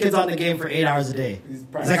say when your kid's on the game for 8 hours a day? He's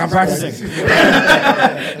It's like, I'm practicing.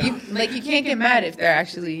 You can't get mad if they're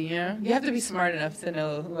actually, you have to be smart enough to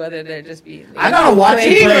know whether they're just being. I gotta watch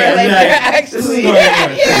you playing play. or, and like, be they're like, actually. this is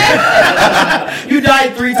what you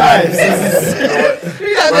died 3 times.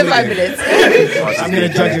 5 minutes. I'm gonna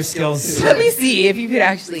judge your skills. Let me see if you could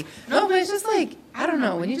actually. No, but it's just like, I don't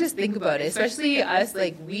know, when you just think about it, especially us,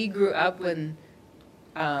 like, we grew up when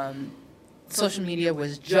social media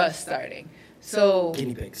was just starting. So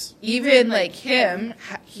Guinea pigs. even like him,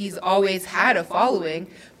 he's always had a following,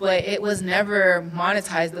 but it was never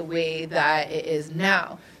monetized the way that it is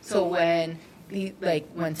now. So when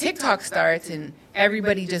when TikTok starts and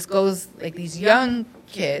everybody just goes, like these young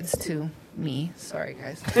kids to me, sorry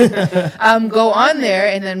guys, go on there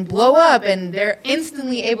and then blow up and they're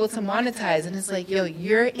instantly able to monetize. And it's like, yo,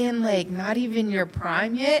 you're in like not even your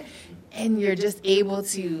prime yet and you're just able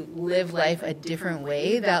to live life a different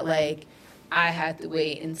way that like I had to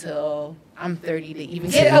wait until I'm 30 to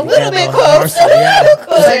even get a little bit close. Yeah. It's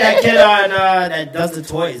like that kid on that does the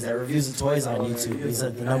toys, that reviews the toys on YouTube. He's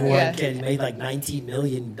like the number one Yeah. kid. He made like $19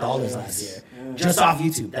 million last year. Just off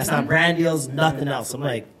YouTube. That's not brand deals, nothing else. I'm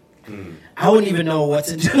like, I wouldn't even know what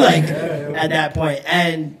to do like at that point.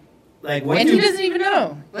 And like what And do he doesn't even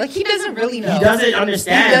know. Like, he doesn't really know. he doesn't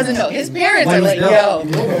understand. He doesn't know. His parents what are he's like, built.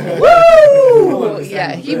 yo, woo!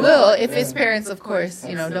 Yeah, he will if his parents, of course,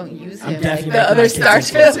 don't use I'm him like definitely the other making my star kids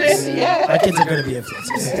children. influencers. Yeah. My kids are going to be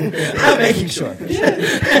influencers. I'm making sure.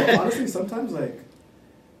 Honestly, sometimes like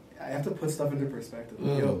I have to put stuff into perspective.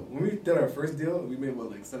 Like, yo, when we did our first deal, we made what,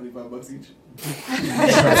 like $75 each.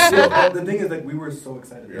 The thing is, like, we were so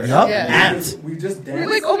excited. Yup. Yeah. We just We're danced.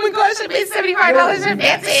 like, oh my gosh, I made $75 from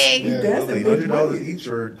dancing. We danced and made money. $100 each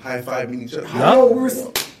or high-fiving each other. Yo, we were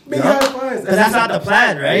big high fives. Because that's not the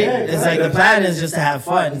plan, right? Yeah, It's like the plan is just to have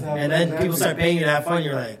fun. Just have And fun, then people exactly. start paying you to have fun.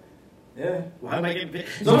 You're like, Yeah. why am I getting paid?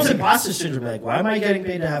 It's almost imposter syndrome. Like, why am I getting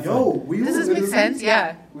paid to have Yo, fun? we Does would this make literally- sense?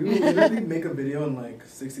 Yeah. We would literally make a video in like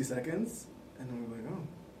 60 seconds, and then we're like, oh,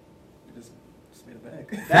 we just made it back.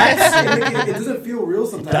 Facts. It doesn't feel real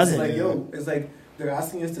sometimes. It doesn't. It's like, yo, it's like they're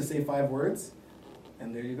asking us to say 5 words,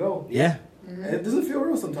 and there you go. Yeah. And it doesn't feel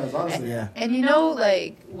real sometimes, honestly. Yeah. And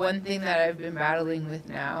like one thing that I've been battling with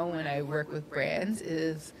now when I work with brands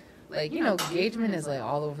is like, engagement is like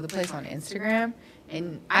all over the place on Instagram.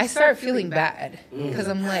 And I start feeling bad because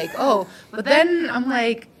I'm like, oh, but then I'm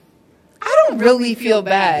like, I don't really feel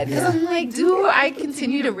bad because I'm like, do I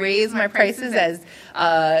continue to raise my prices as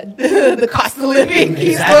the cost of living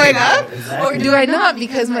keeps going up, or do I not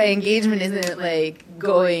because my engagement isn't like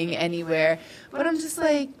going anywhere? But I'm just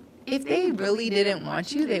like, if they really didn't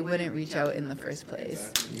want you, they wouldn't reach out in the first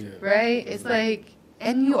place, right? It's like,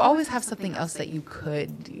 and you always have something else that you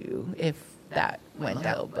could do if that went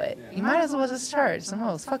out, but you might as well just charge some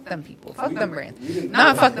else. Fuck them people. Fuck them brands.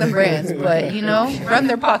 Not fuck them brands, but, you know, run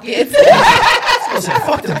their pockets.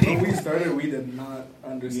 Fuck them people. When we started, we did not We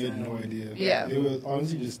understand. had no idea. Yeah. They would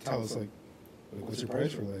honestly just tell us, like, what's your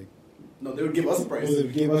price for, like, No, they would give us a price. well, they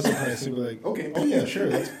gave us a price. They'd be like, Okay. oh, yeah, sure.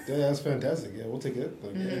 That's fantastic. Yeah, we'll take it.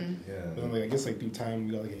 Like, Yeah. But then, like, I guess, like, through time,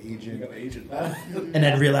 we got, like, an You agent. got an agent. And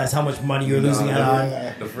then realize how much money you're losing out on.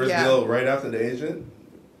 The first Yeah. deal right after the agent,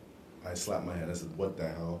 I slapped my head. I said, "What the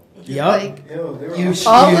hell?" Yup. Like, Yo, they were You all- sh-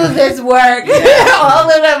 all of this work, all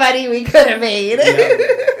of the money we could have made.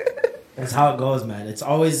 That's how it goes, man. It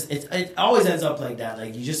always ends up like that.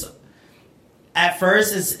 Like you just at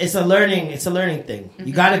first it's a learning thing.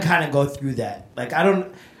 You got to kind of go through that. Like I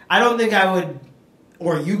don't think I would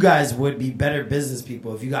or you guys would be better business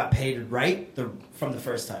people if you got paid right from the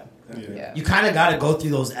first time. Yeah. You kind of got to go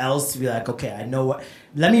through those L's to be like, okay, I know what.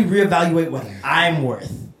 Let me reevaluate what I'm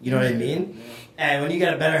worth. You know what I mean? And when you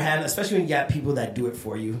get a better hand, especially when you got people that do it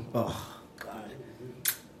for you. Oh God.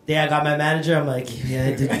 Day I got my manager. I'm like,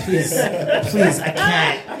 yeah, dude, please, I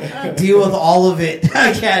can't deal with all of it.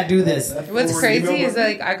 I can't do this. What's crazy is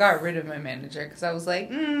like I got rid of my manager because I was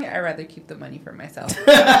like, I'd rather keep the money for myself.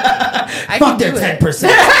 I Fuck can their do it.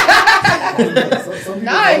 10%. Some people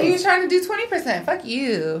Nah, don't. he was trying to do 20%. Fuck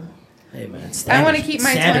you. Hey man, it's I wanna standard. keep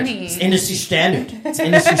my Standard. 20. It's industry standard. It's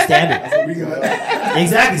industry standard. We got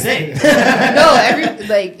Exactly, same. No,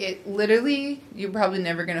 it literally, you're probably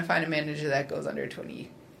never gonna find a manager that goes under 20%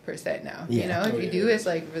 now. Yeah. You know, if Oh, you yeah. do, it's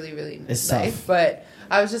like really, really It's nice. tough. But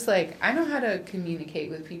I was just like, I know how to communicate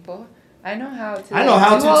with people. I know how to. I know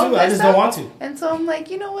how do to, all too. I this just don't stuff. want to. And so I'm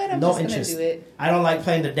like, you know what? I'm No just interest. gonna do it. I don't like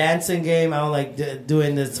playing the dancing game. I don't like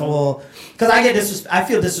doing this whole because I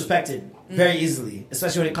feel disrespected very easily,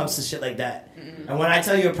 especially when it comes to shit like that. And when I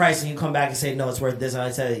tell you a price and you come back and say no, it's worth this, and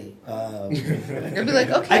I tell you, You'll be like,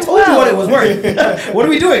 okay, I told you well. what it was worth. What are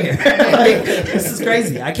we doing here? Like, this is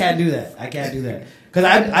crazy. I can't do that. Because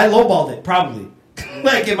I lowballed it probably.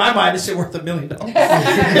 Like in my mind, this shit worth $1 million.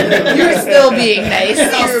 You were still being nice. I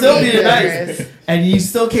was You were still being generous. nice. And you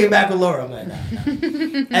still came back with lower. I'm like, nah.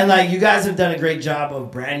 And like, you guys have done a great job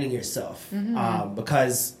of branding yourself.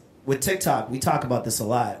 Because with TikTok, we talk about this a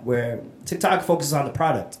lot, where TikTok focuses on the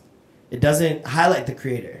product. It doesn't highlight the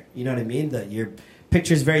creator. You know what I mean? Your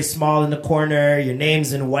picture's very small in the corner. Your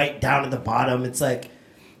name's in white down at the bottom. It's like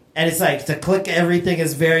to click everything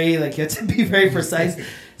is very, like, you have to be very precise.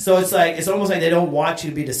 So it's almost like they don't want you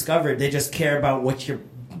to be discovered. They just care about what you're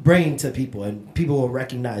bringing to people, and people will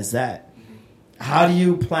recognize that. How do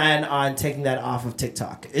you plan on taking that off of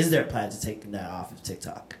TikTok? Is there a plan to take that off of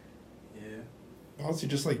TikTok? Honestly,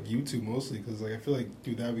 just like YouTube mostly, because like I feel like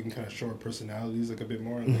through that we can kind of show our personalities like a bit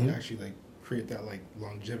more and like actually like create that like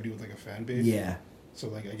longevity with like a fan base. Yeah. So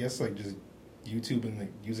like I guess like just YouTube and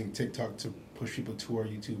like using TikTok to push people to our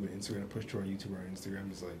YouTube and Instagram to push to our YouTube. Our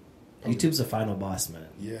Instagram is like probably- YouTube's the final boss, man.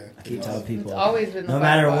 Yeah, I keep telling people. It's always been the no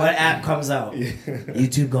matter final what boss. app comes out,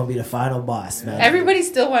 YouTube gonna be the final boss, man. Everybody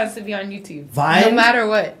still wants to be on YouTube. Vine? No matter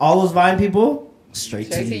what. All those Vine people,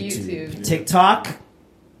 straight to Straight to YouTube. YouTube. TikTok,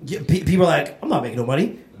 people are like, I'm not making no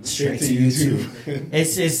money. Straight to YouTube.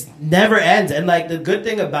 It's never ends. And like the good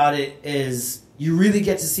thing about it is you really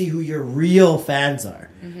get to see who your real fans are.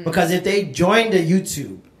 Because if they join the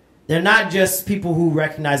YouTube, they're not just people who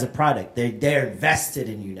recognize a product. They're invested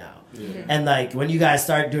in you now. And like when you guys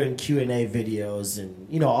start doing Q&A videos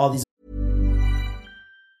and all these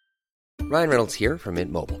Ryan Reynolds here from Mint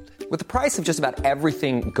Mobile. With the price of just about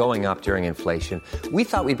everything going up during inflation, we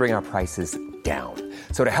thought we'd bring our prices down.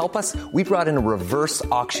 So to help us, we brought in a reverse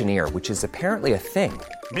auctioneer, which is apparently a thing.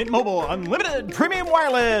 Mint Mobile Unlimited Premium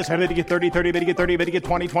Wireless. How to get 30, 30, bit to get 30, bit to get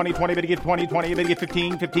 20, 20, 20, bit to get 20, 20, bit to get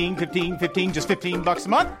 15, 15, 15, 15, just $15 a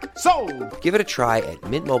month? Sold! Give it a try at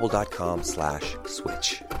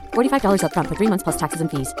mintmobile.com/switch. $45 up front for 3 months plus taxes and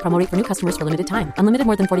fees. Promo rate for new customers for limited time. Unlimited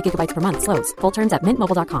more than 40 gigabytes per month. Slows full terms at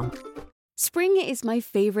mintmobile.com. Spring is my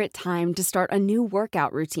favorite time to start a new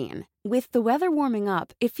workout routine. With the weather warming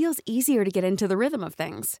up, it feels easier to get into the rhythm of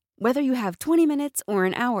things. Whether you have 20 minutes or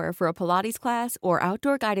an hour for a Pilates class or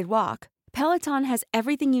outdoor guided walk, Peloton has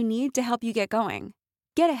everything you need to help you get going.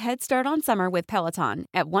 Get a head start on summer with Peloton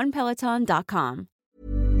at onepeloton.com.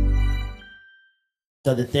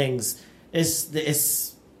 other things,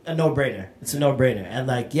 it's a no-brainer. It's a no-brainer. And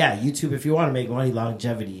like, yeah, YouTube, if you want to make money,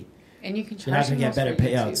 longevity, And you can charge You're not gonna get better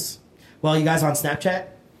payouts. Well, you guys on Snapchat?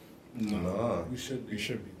 No. We should be.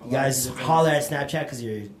 You guys holler at Snapchat because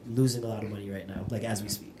you're losing a lot of money right now, like as we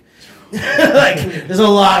speak. Like, there's a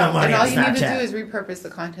lot of money And all on you need to do Snapchat. is repurpose the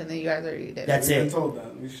content that you guys already did. That's We've it. been told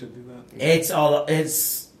that. We should do that.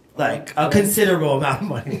 It's like a considerable amount of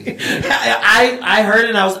money. I heard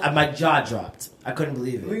it and my jaw dropped. I couldn't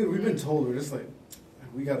believe it. We've been told. We're just like,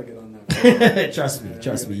 we gotta get on that. Trust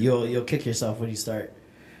me. You'll kick yourself when you start.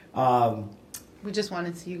 We just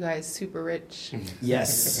want to see you guys super rich.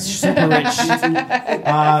 Yes, super rich.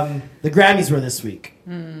 The Grammys were this week.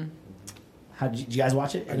 Did you guys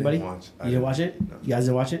watch it? Anybody? You didn't watch it? No. You guys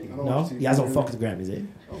didn't watch it? No? You guys don't fuck with the Grammys, eh?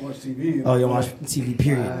 I don't watch TV. Oh, you don't watch TV,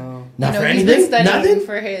 period. Not you know, for he's anything? been studying Nothing?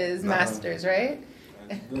 for his masters, right?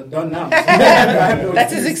 Done now.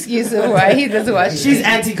 That's his excuse of why he doesn't watch She's TV.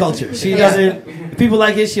 anti-culture. She doesn't... If people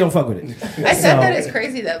like it, she don't fuck with it. I said that it's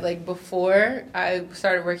crazy that, like, before I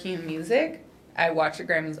started working in music, I watched the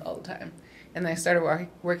Grammys all the time. And then I started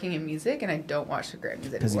working in music, and I don't watch the Grammys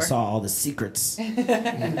anymore. Because you saw all the secrets. All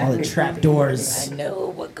the trap doors. I know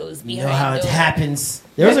what goes behind You know how it happens.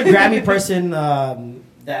 There was a Grammy person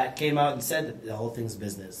that came out and said that the whole thing's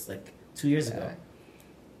business, like 2 years ago.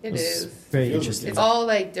 It was is. very interesting. It's all,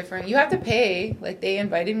 like, different. You have to pay. Like, they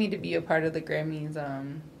invited me to be a part of the Grammys,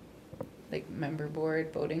 like, member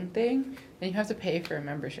board voting thing. And you have to pay for a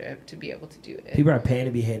membership to be able to do it. People are paying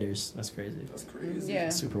to be haters. That's crazy. That's crazy. Yeah.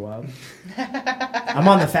 Super wild. I'm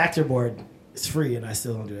on the Factor board. It's free, and I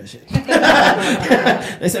still don't do that shit.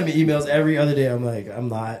 They send me emails every other day. I'm like, I'm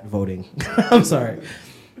not voting. I'm sorry.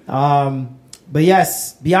 But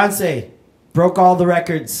yes, Beyonce broke all the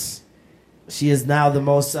records. She is now the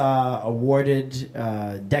most awarded,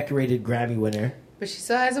 decorated Grammy winner. But she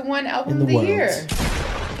still hasn't won Album In of the the world. Year.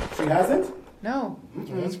 She hasn't? No.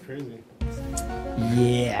 That's crazy.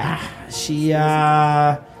 Yeah, she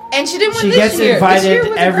And she didn't win she this gets year. This invited year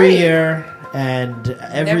was every great. year, and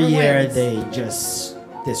every Never year wins. they just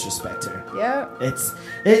disrespect her. Yeah.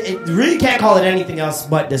 It really can't call it anything else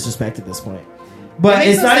but disrespect at this point. But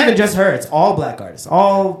makes it's no not even sense. just her. It's all black artists.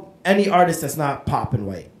 Any artist that's not pop and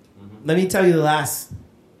white. Let me tell you the last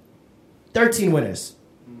 13 winners.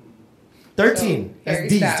 13. That's Harry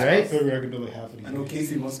D's, Styles. right? I feel like I could do like half of these. I know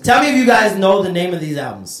Casey Musgraves. Tell me if you guys know the name of these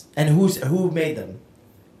albums and who made them.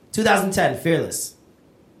 2010, Fearless.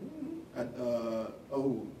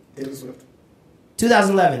 Taylor Swift.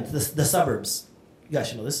 2011, The Suburbs. You guys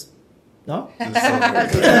should know this. No?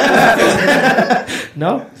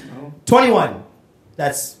 No? 21.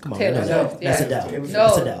 That's, come on. Taylor you know that. Swift, That's yeah. Adele. No,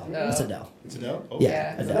 That's Adele. no. That's Adele. It's Adele? Oh. Yeah,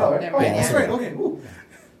 Yeah. Adele. Never Oh, mind. that's Yeah. right. Okay. Ooh.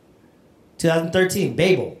 2013,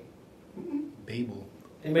 Babel. Babel.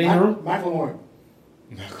 Anybody in the room? Macklemore.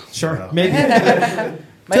 Sure, maybe. Michael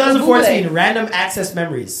 2014, Bublé. Random Access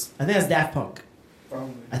Memories. I think that's Daft Punk.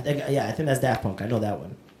 Probably. I think that's Daft Punk. I know that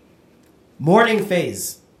one. Morning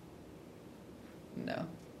Phase. No.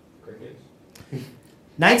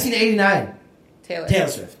 1989, Taylor. Taylor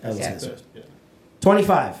Swift. That was Yeah. Taylor Swift.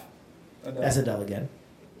 25, that's Adele again.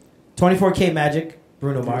 24K Magic,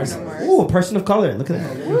 Bruno Mars. Mars. Ooh, a person of color. Look at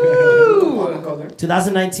that. Woo! Color.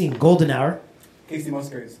 2019, Golden Hour. Casey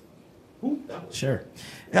Musgraves. Sure.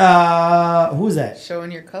 Who is that?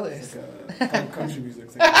 Showing your colors. Country music.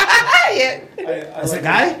 Yeah. That's a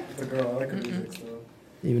guy? It's a girl. I like her music. So.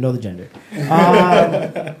 Didn't even know the gender.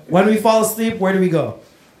 When we fall asleep, where do we go?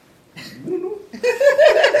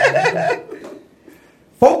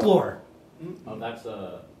 Folklore. Oh, that's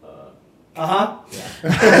Uh-huh.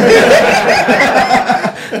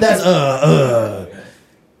 That's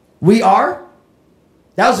We Are?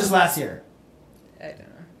 That was just last year. I don't know.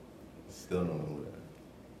 Still don't know who that.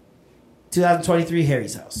 2023,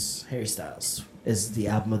 Harry's House. Harry Styles is the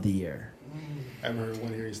album of the year. I haven't heard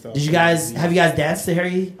one Harry Styles. Have you guys danced to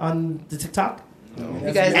Harry on the TikTok? No.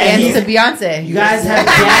 You guys And danced to Beyonce. You guys have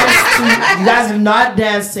you guys have not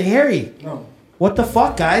danced to Harry. No. What the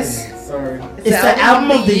fuck, guys? Sorry. It's the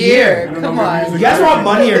album of the year. Come on. You guys want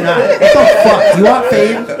money or not? What the fuck? You want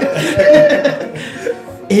fame?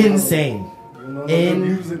 Insane. You know the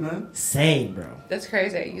music, man. Insane, bro. That's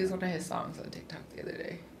crazy. I used one of his songs on TikTok the other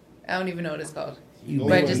day. I don't even know what it's called. You But I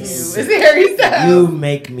make just me knew it sick. was Harry Styles. You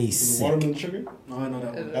make me Is it sick. Watermelon Sugar? No, I know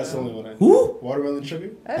that one. That's the only one I know. Who? Watermelon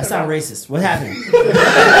Sugar? That's not racist. What happened?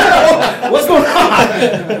 What's going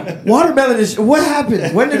on? Watermelon is. What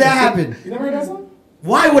happened? When did that happen? You never heard that song?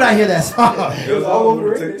 Why would I hear that song? It was all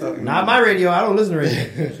over TikTok. Not my radio. I don't listen to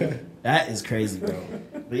radio. That is crazy, bro.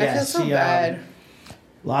 But I feel so she bad.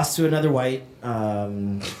 lost to another white.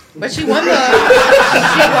 But she won the.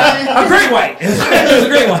 A great white. It was a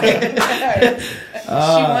great white.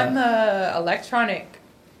 She won the electronic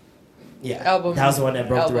Yeah, album. that was the one that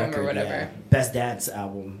broke the album record. or whatever. Yeah. Best dance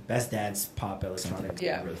album, best dance pop electronic.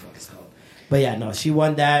 Yeah. Whatever the fuck it's called. But yeah, no, she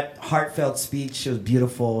won that heartfelt speech. She was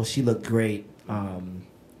beautiful. She looked great.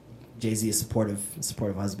 Jay-Z is supportive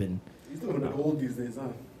husband. He's looking a bit old these days, huh?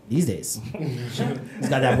 These days, he's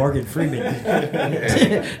got that Morgan Freeman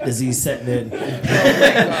disease setting in. Oh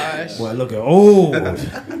my gosh. Boy, looking old,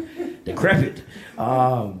 decrepit.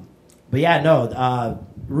 But yeah, no.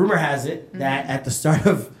 Rumor has it that at the start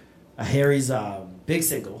of Harry's big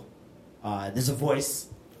single, there's a voice,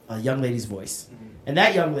 a young lady's voice, and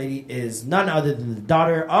that young lady is none other than the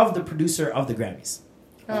daughter of the producer of the Grammys.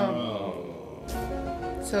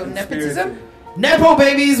 So nepotism. Nepo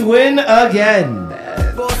babies win again.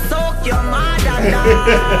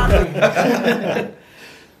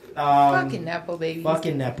 Fucking Nepo babies.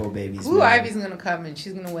 Fucking Nepo babies. Blue man. Ivy's gonna come and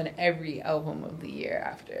she's gonna win every album of the year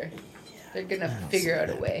after. They're gonna figure out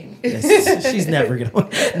a way. Yes, she's never gonna win.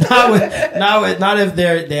 Not if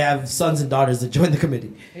they have sons and daughters that join the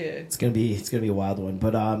committee. Yeah. It's gonna be a wild one.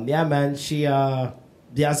 But yeah, man,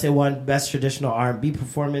 Beyonce won best traditional R&B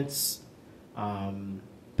performance.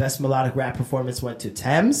 Best melodic rap performance went to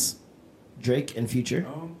Thames, Drake and Future.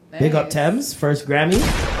 Oh, Big up Nice. Thames, first Grammy,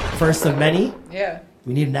 first of many. Yeah.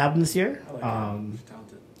 We need an album this year. I like her. She's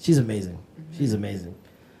talented. She's amazing. She's amazing.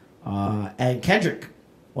 And Kendrick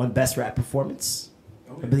won best rap performance.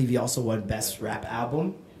 Oh, I believe he also won best rap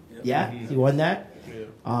album. Yep. Yeah, he won that. Yeah.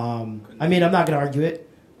 I mean, I'm not gonna argue it.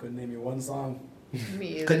 Couldn't name you one song. Me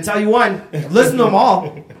either. Couldn't tell you one. I've listened to them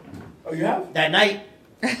all Oh, you have? that night.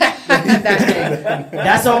 That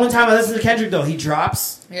That's the only time I listen to Kendrick though. He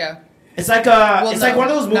drops. big. Yeah. It's like Well, it's like no, one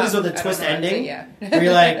of those movies no, with a I don't twist know, I'd say ending. yeah. Where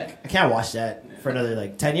you're like, I can't watch that for another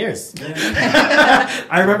like 10 years.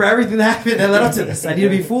 I remember everything that happened that led up to this. I need to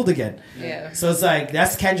be fooled again. Yeah. So it's like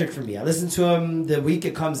that's Kendrick for me. I listen to him the week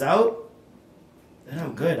it comes out, and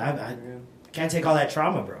I'm good. I can't take all that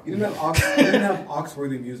trauma, bro. You didn't have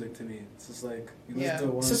Oxworthy music to me. It's just like, you listen Yeah. to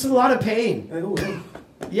one. It's just a lot of pain. Like, oh,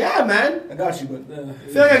 yeah, Yeah, man. I got you, but. I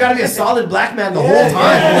feel like I gotta be a solid black man the whole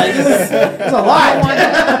time. Like, it's a lot.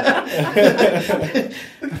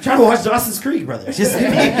 I'm trying to watch Dawson's Creek, brother. Just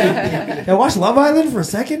can I watch Love Island for a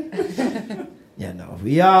second? Yeah, no.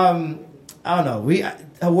 We I don't know. We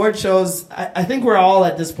award shows. I think we're all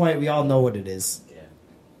at this point. We all know what it is. Yeah.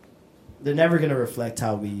 They're never gonna reflect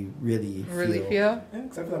how we really Really feel? Yeah,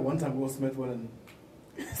 except for that one time Will Smith went and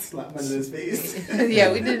slapped him in his face.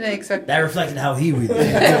 Yeah, we didn't expect That reflected how he really.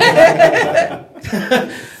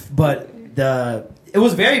 But it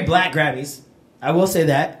was very black Grammys. I will say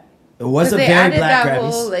that it was a they very added black that Grammys.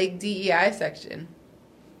 whole like DEI section.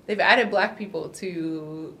 They've added black people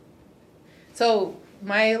to. So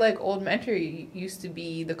my like old mentor used to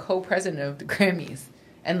be the co-president of the Grammys,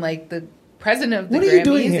 and like the president of the What are you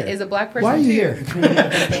doing Grammys here? is a black person. Why are you too. here? Okay,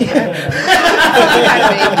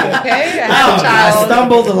 I had a I child.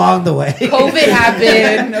 stumbled along the way. COVID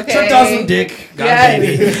happened. Okay, Tripped on some dick. Got a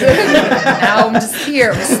baby. Now I'm just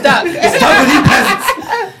here. I'm stuck. Stuck with you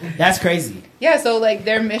peasants. That's crazy. Yeah, so like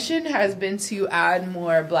their mission has been to add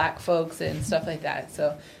more black folks and stuff like that.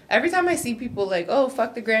 So every time I see people like, oh,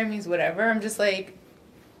 fuck the Grammys, whatever, I'm just like,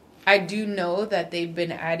 I do know that they've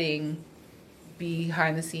been adding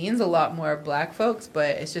behind the scenes a lot more black folks, but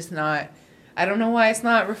it's just not, I don't know why it's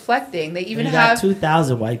not reflecting. They even You got have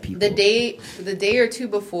 2,000 white people. the day or two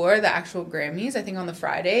before the actual Grammys, I think on the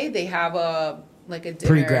Friday, they have a dinner.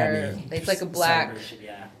 Pre-Grammy. It's like a black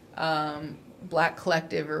Yeah. black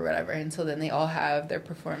collective or whatever, and so then they all have their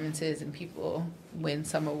performances and people win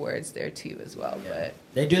some awards there too as well. But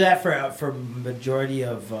They do that for majority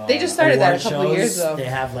of They just started that a award couple shows. years ago. They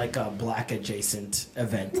have like a black adjacent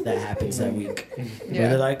event that happens that week. Where Yeah.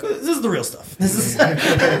 they're like, this is the real stuff. This is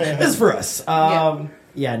this is for us.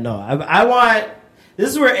 Yeah, no. I want. This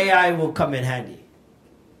is where AI will come in handy.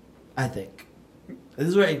 I think. This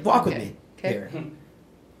is where walk with me here.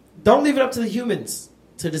 Don't leave it up to the humans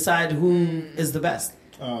to decide who is the best.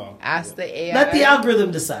 Oh, ask the AI. Let the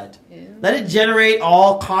algorithm decide. Yeah. Let it generate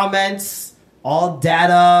all comments, all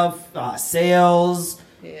data, sales,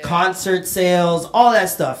 Yeah. concert sales, all that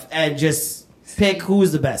stuff, and just pick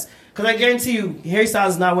who's the best. Because I guarantee you, Harry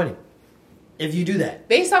Styles is not winning if you do that.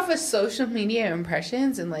 Based off of social media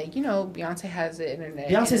impressions and like, you know, Beyonce has the internet.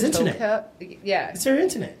 Beyonce's and internet. Yeah. It's her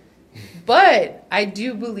internet. But I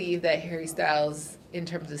do believe that Harry Styles, in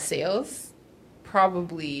terms of sales,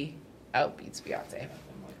 probably outbeats Beyonce.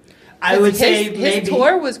 I would say his maybe.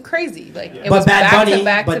 tour was crazy. Like, it But was Bad back Bunny, to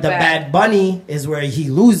back but to the back. Bad Bunny is where he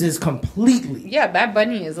loses completely. Yeah, Bad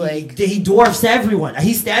Bunny is like, He dwarfs everyone.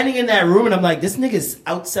 He's standing in that room, and I'm like, this nigga's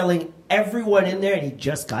outselling everyone in there, and he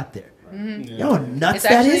just got there. Mm-hmm. You know how nuts It's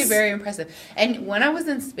that actually is? very impressive. And when I was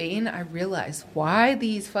in Spain, I realized why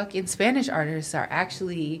these fucking Spanish artists are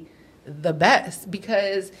actually the best,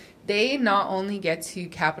 because they not only get to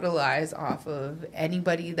capitalize off of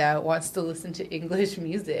anybody that wants to listen to English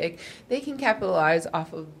music, they can capitalize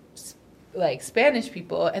off of like Spanish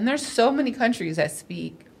people. And there's so many countries that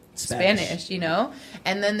speak Spanish, you know?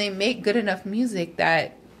 And then they make good enough music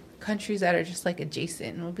that countries that are just like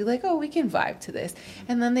adjacent will be like, oh, we can vibe to this.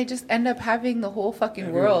 And then they just end up having the whole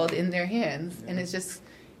fucking world in their hands. And it's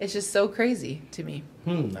just so crazy to me.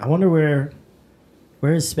 I wonder where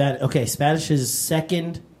is Spanish? Okay, Spanish is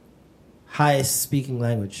second highest speaking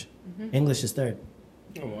language. Mm-hmm. English is third.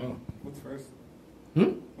 Oh wow. What's first?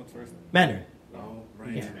 What's first? Mandarin. Oh,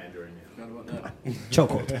 right. Yeah. Mandarin. Forgot about that.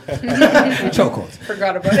 Chokehold. Chokehold.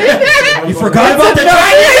 Forgot about it. You forgot about the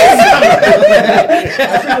Chinese?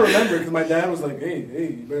 I should have remembered because my dad was like, hey,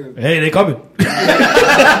 you better. Hey, they coming.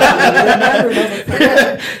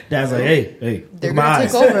 Dad's like, hey. They're look at my gonna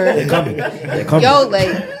eyes. take over. They're coming. They're coming. Yo,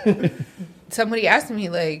 like, somebody asked me,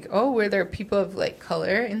 like, oh, were there people of, like,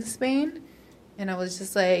 color in Spain? And I was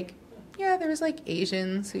just like, yeah, there was, like,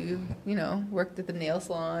 Asians who, you know, worked at the nail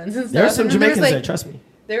salons and stuff. There are some And then there was, Jamaicans like, there, trust me.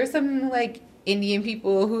 There were some, like, Indian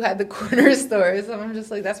people who had the corner stores. So I'm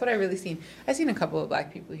just like, that's what I really seen. I seen a couple of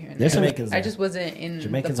black people here and There's there. Jamaicans I there. just wasn't in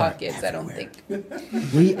Jamaicans the are pockets, I don't think.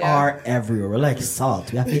 We Yeah. are everywhere. We're like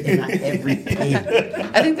salt. We have to in everything.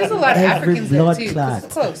 I think there's a lot of Every Africans there, blood too, 'cause clot.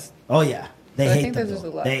 it's close. Oh, yeah. They So I hate think them. there's just though.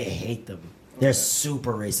 a lot. They hate them. They're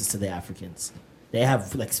super racist to the Africans. They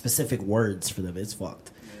have like specific words for them. It's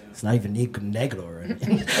fucked. It's not even negro or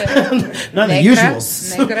anything. None of the Negra?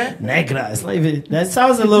 usuals. Negra? Negra. It's not even, that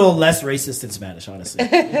sounds a little less racist in Spanish, honestly.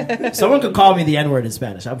 Someone could call me the N-word in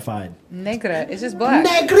Spanish. I'm fine. Negra. It's just black.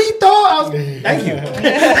 Negrito! Thank you.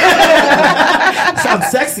 Sounds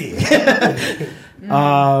sexy.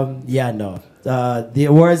 Yeah, no. The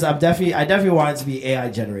awards, I definitely want it to be AI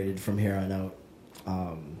generated from here on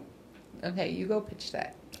out. Okay, you go pitch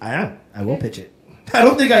that. I am. I will pitch it. I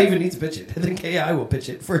don't think I even need to pitch it. I think AI will pitch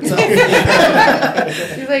it for itself.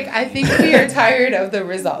 You're like, I think we are tired of the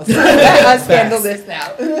results. Let's handle this now.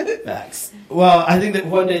 Facts. Well, I think that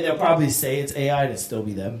one day they'll probably say it's AI and it'll still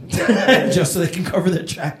be them, just so they can cover their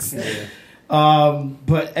tracks.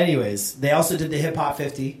 But anyways, they also did the Hip Hop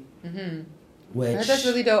 50, which I heard that's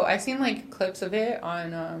really dope. I've seen like clips of it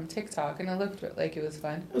on TikTok, and it looked like it was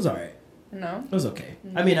fun. it was alright. No, It was okay.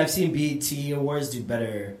 I mean, I've seen BET Awards do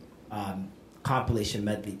better compilation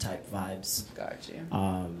medley type vibes. got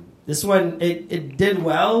you. This one, it did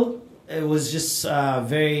well. It was just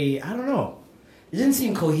very, I don't know. It didn't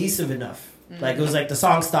seem cohesive enough. Like, it was like the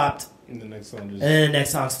song stopped, And the next song and then the next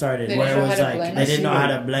song started. They Where didn't it know was how to like, blend they it. didn't know how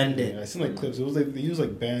to blend it. Yeah, I seen like clips. It was like they use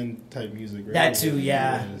like band type music, right? That too,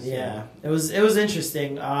 yeah. It was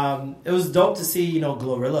interesting. It was dope to see,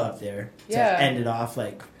 Glorilla up there to Yeah. end it off.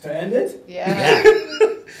 Like, To end it? Yeah.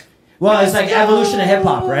 well, it's like evolution of hip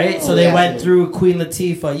hop, right? So they Yeah. went through Queen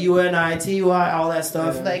Latifah, UNITY, all that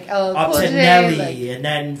stuff, Like LL up Cool to J, Nelly, like- and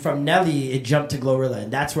then from Nelly it jumped to Glorilla,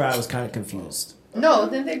 and that's where I was kind of confused. No,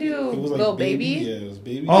 didn't they do It was like Lil Baby? Yeah, it was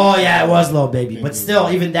Baby. Oh yeah, it was Lil Baby, but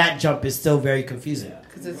still, even that jump is still very confusing.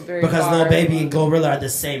 Because it's very Because far. Lil Baby and Glorilla are the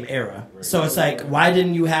same era. So it's like, why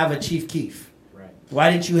didn't you have a Chief Keef?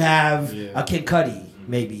 Why didn't you have a Kid Cudi,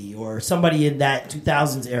 maybe? Or somebody in that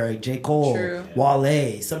 2000s era, J. Cole, True.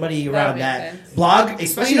 Wale, somebody around makes that. sense. Blog,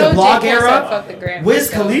 especially Well, the J. blog Cole said, era, "Fuck the Grammy," Wiz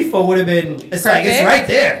so- Khalifa would have been, it's like, it's Perfect. right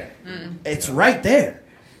there. It's right there.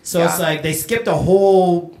 So it's Yeah. like, they skipped a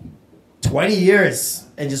whole 20 years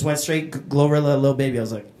and just went straight Glorilla, Lil Baby. I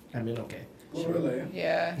was like, I mean, okay. Really?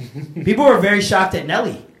 Yeah. People were very shocked at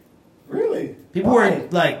Nelly. Really? People were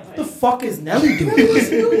like, what the fuck is Nelly doing? It was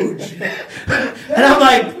huge. And I'm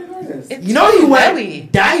like, It's he went Nelly.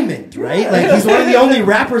 diamond, right? Like, he's one of the only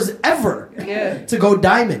rappers ever Yeah. to go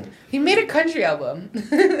diamond. He made a country album.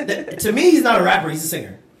 To me, he's not a rapper, he's a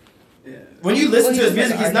singer. When you listen Well, to his he's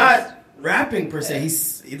music, an he's artist. not rapping per se.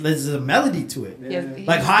 There's a melody to it. Yes,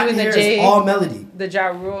 Like, he's Hot in doing the Here J- is all melody. The Ja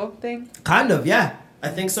Rule thing. Kind of, yeah. I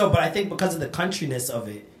think so. But I think because of the countryness of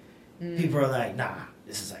it, people are like, nah,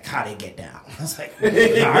 this is like how they get down. I was like, all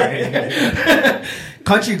right.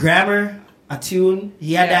 Country Grammar, a tune.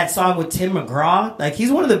 He had that song with Tim McGraw. Like,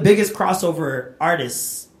 he's one of the biggest crossover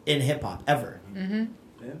artists in hip hop ever. Mm-hmm.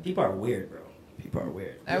 People are weird, bro. People are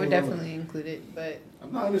weird. I would definitely include it, but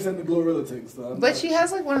I'm not understanding the Glorilla thing, so but she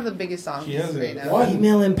has like one of the biggest songs She has right it. now.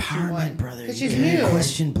 Female empowerment, brother. 'Cause she's You can't new.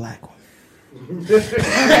 Question black woman.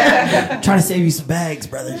 Trying to save you some bags,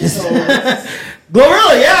 brother. Just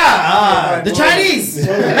Glorilla, yeah. The Chinese.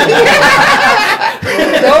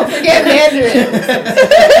 Don't forget Mandarin.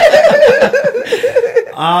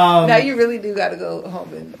 Now you really do got to go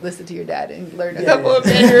home and listen to your dad and learn a couple of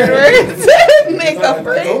Mandarin words. Make up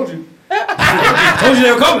for I it. told you. I told you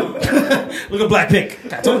they were coming. Look at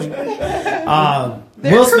Blackpink. I told you.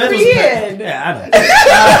 They're Will Smith was Korean. yeah, I know.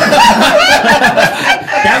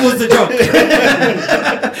 That was the joke.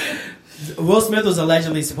 Will Smith was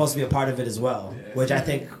allegedly supposed to be a part of it as well, which I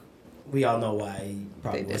think we all know why he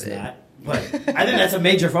probably was not. But I think that's a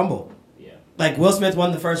major fumble. Yeah. Like, Will Smith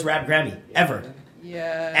won the first rap Grammy ever.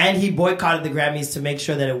 Yeah. And he boycotted the Grammys to make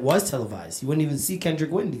sure that it was televised. You wouldn't even see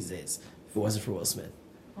Kendrick win these days if it wasn't for Will Smith.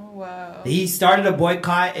 Oh, wow. He started a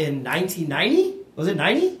boycott in 1990. Was it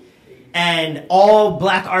 90? And all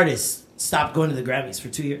black artists stopped going to the Grammys for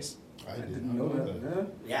 2 years. I didn't know that.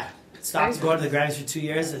 Yeah. Stopped going to the Grammys for 2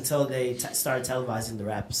 years until they started televising the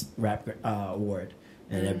rap award.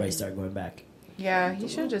 And everybody started going back. Yeah, he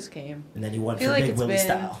should have just came. And then he won I feel for like Big it's Willie been,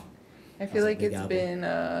 style. I feel like Big it's album. been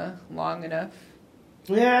long enough.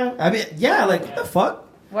 Yeah. I mean, yeah, like, what the fuck?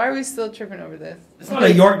 Why are we still tripping over this? It's not a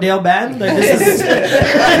Yorkdale band. Like, this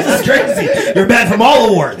is crazy. You're banned from all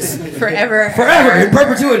awards. Forever. In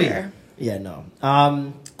perpetuity. Yeah, no.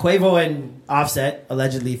 Quavo and Offset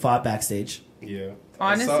allegedly fought backstage. Yeah.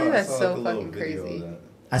 Honestly, that's I saw so like a little fucking video of crazy. that.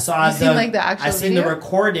 I saw You seen, like, the actual I seen the video?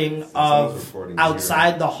 recording of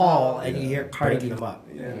outside the hall, and you hear Cardi beat him up.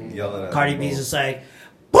 Yeah, yelling at Cardi them B's both. just like,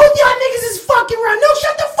 both y'all niggas is fucking wrong. No,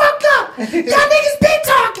 shut the fuck up. Y'all niggas been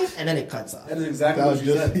talking. And then it cuts off. That is exactly That what was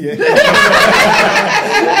you just said.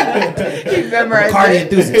 You memorized Cardi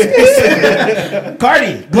it. enthusiast.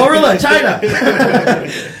 Cardi, Glorilla, China.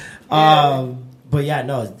 But yeah,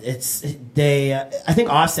 no, they. I think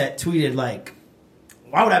Offset tweeted like,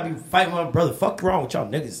 "Why would I be fighting my brother? Fuck wrong with y'all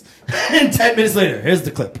niggas." And 10 minutes later, here's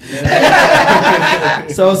the clip.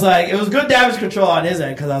 So it's like it was good damage control on his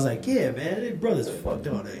end because I was like, "Yeah, man, they brothers fucked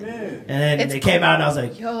on it." And then It's they came out and I was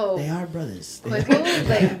like, Yo. "They are brothers." Quavo,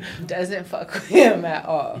 like, doesn't fuck with him at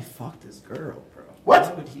all. He fucked this girl, bro. What?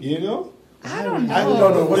 Why would he? You know? I don't know. I don't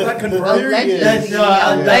know. Was that confirmed? Allegedly.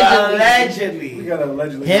 Allegedly. We got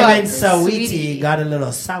allegedly. Him and Fuck, Saweetie sweetie. got a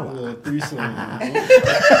little sour. A little threesome. With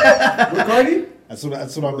Cardi? That's what I'm.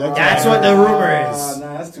 That's what the rumor is.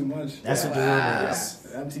 Nah, that's too much. That's what the rumor is.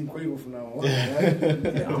 I'm Team Quavo from now on.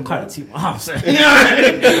 I'm kind of Team Offset.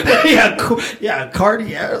 yeah, Cardi, yeah, they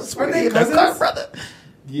that's cousins? Cardi brother.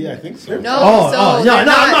 Yeah, I think so. No, Oh, so no, they're I'm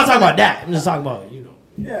not talking about that. I'm just talking about,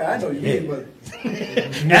 Yeah, I know you mean, but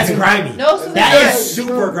that's grimy. No, so That they're- is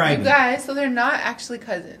super You grimy. guys, so they're not actually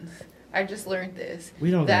cousins. I just learned this.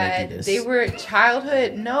 We don't gotta that do this. they were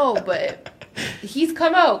childhood. No, but he's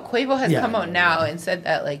come out. Quavo has come out now and said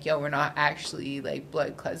that like, yo, we're not actually like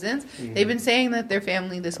blood cousins. Mm-hmm. They've been saying that they're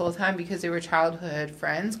family this whole time because they were childhood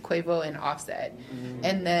friends, Quavo and Offset,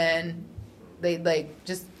 and then they like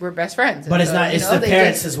just were best friends. But And it's so, not. you It's know, the they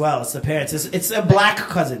parents just- as well. It's the parents. It's a black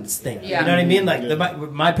cousins thing. Yeah. You know what I mean? Like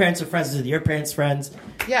my parents are friends with your parents' friends.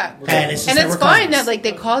 Yeah, And it's just that we're fine cousins. that like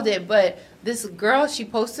they called it, but this girl, she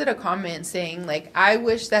posted a comment saying like, I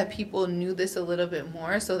wish that people knew this a little bit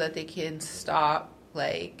more so that they can stop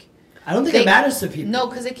like. I don't think it matters to people. No,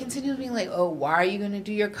 because they continue being like, oh, why are you gonna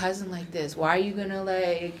do your cousin like this? Why are you gonna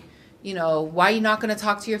like, you know, why are you not gonna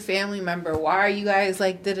talk to your family member? Why are you guys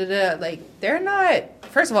like da da da? Like they're not.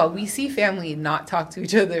 First of all, we see family not talk to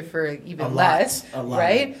each other for even A lot, less, a lot.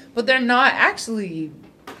 right? But they're not actually.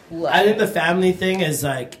 Blood. I think the family thing is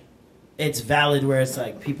like, it's valid where it's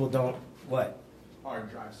like people don't what. Hard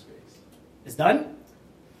drive space. It's done.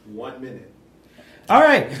 1 minute. All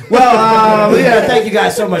right. Well, we gotta thank you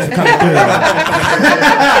guys so much for coming through.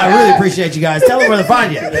 I really appreciate you guys. Tell them where to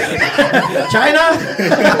find you. China?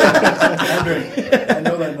 I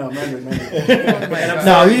know that now. Mandarin.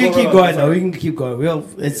 No, we can keep going. No, we can keep going.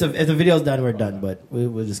 If the video's done, we're done. But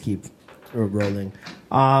we'll just keep rolling.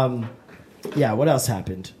 Yeah. What else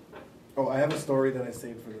happened? Oh, I have a story that I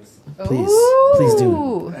saved for this. Please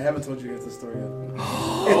do. I haven't told you guys the story yet.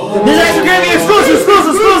 This is actually gonna be exclusive.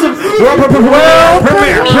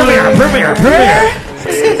 Premiere.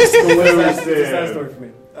 It's a sad story for me.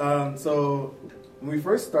 So when we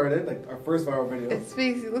first started, like our first viral video. His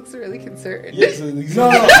face, he looks really concerned. No. He's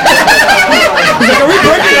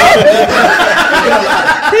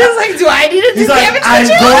like, do I need to do He's like, damage I'm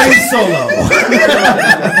control? going solo.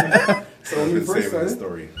 So when we I've been first saving started, the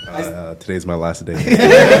story. Today's my last day.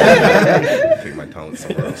 Take my talent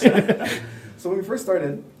somewhere else. So when we first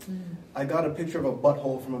started, I got a picture of a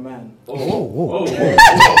butthole from a man.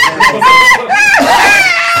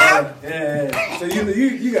 Yeah. So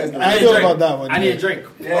you guys know. I know about that one. I need a drink.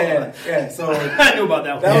 Yeah. So I knew about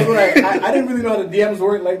that one. that was when I didn't really know how the DMs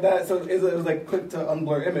work like that. So it was like click to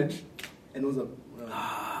unblur image, and it was a.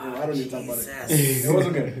 I don't need to talk about it. It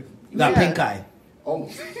wasn't good. You got pink eye.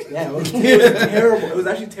 Almost. Yeah, it was terrible. It was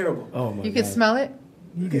actually terrible. Oh my You could smell it?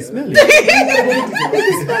 You can smell it.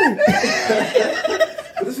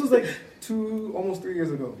 But this was like almost 3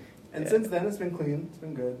 years ago. And since then, it's been clean. It's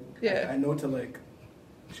been good. Yeah. I know to like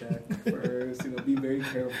check first, be very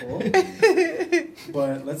careful.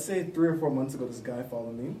 But let's say 3 or 4 months ago, this guy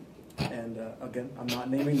followed me. And again, I'm not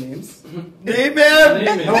naming names. Name him!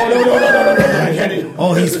 No.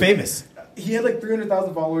 Oh, he's famous. He had like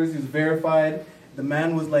 300,000 followers. He was verified. The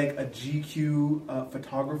man was like a GQ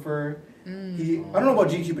photographer. I don't know about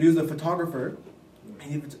GQ, but he was a photographer.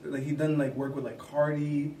 And he done like work with like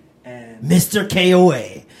Cardi and Mr.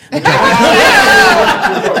 KOA.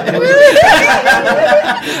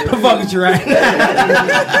 Fuck with you, right?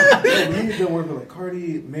 He's done work with like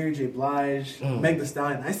Cardi, Mary J. Blige, Meg Thee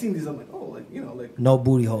Stallion. I seen these. I'm like, oh, like like no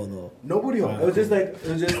booty hole though. No booty hole. It was just like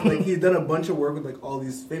he's done a bunch of work with like all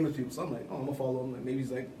these famous people. So I'm like, oh, I'm gonna follow him. Like maybe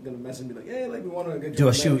he's like gonna message me like, hey, like we want to get do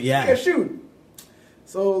a shoot, yeah, shoot.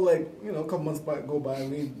 So like a couple months go by,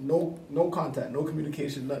 no contact, no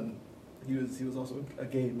communication, nothing. He was also a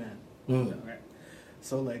gay man. Right.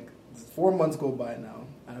 So like 4 months go by now.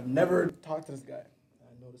 I've never talked to this guy. I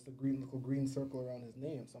noticed a little green circle around his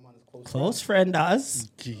name, so I'm on his close friend us.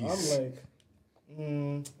 I'm like,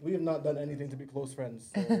 we have not done anything to be close friends.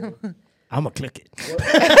 So. I'm gonna click it. That's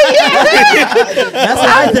what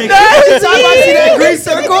I think. Every time I see that green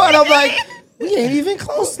circle, and I'm like, we ain't even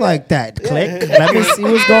close like that. Click. Let me see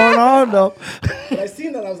what's going on, though. When I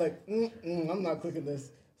seen that, I was like, I'm not clicking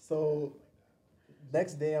this. So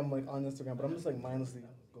next day, I'm like on Instagram, but I'm just like mindlessly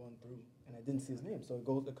going through, and I didn't see his name. So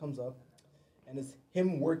it comes up, and it's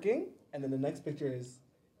him working, and then the next picture is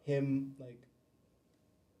him like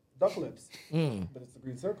duck lips, but it's the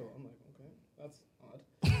green circle. I'm like, okay, that's odd.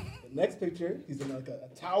 The next picture, he's in like a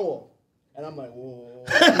towel. And I'm like, whoa.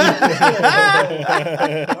 I'm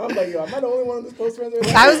like, yo, am I the only one of this close friends?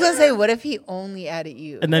 I was going to say, what if he only added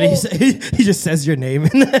you? And then he just says your name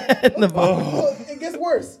in the bottom. Well, it gets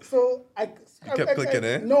worse. So I kept clicking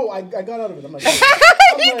it? No, I got out of it. I'm like,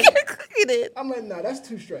 I'm like, nah, that's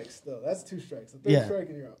 2 strikes still. That's 2 strikes. The third strike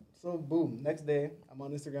and you're out. So boom, next day, I'm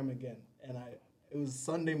on Instagram again. And it was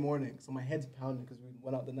Sunday morning, so my head's pounding because we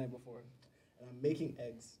went out the night before. And I'm making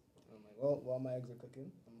eggs. And I'm like, well, while my eggs are cooking,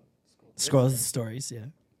 I'm like, scroll the stories, yeah.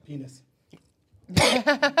 Penis.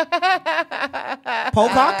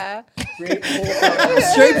 Pocock?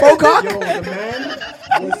 Straight pocock? Yo, the man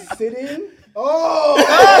was sitting. Yo,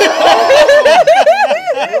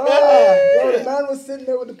 the man was sitting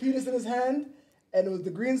there with the penis in his hand, and it was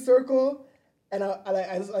the green circle. And I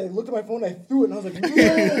looked at my phone, and I threw it, and I was like, no.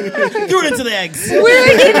 Threw it into the eggs.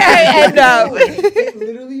 Where did I end up? It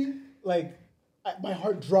literally, like, my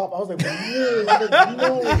heart dropped. I was like,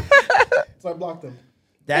 no. So I blocked him.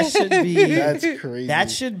 That should be. That's crazy. That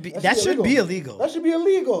should be illegal. That should be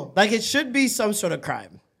illegal. Like it should be some sort of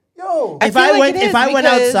crime. Yo, if I went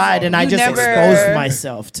outside and I just exposed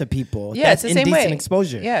myself to people, that's it's the same indecent way.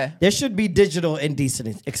 exposure. Yeah, there should be digital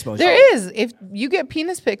indecent exposure. There is. If you get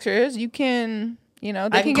penis pictures, you can. They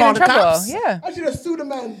can get in trouble. Cops. Yeah. I should have sued a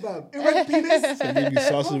man about erect penis. So give you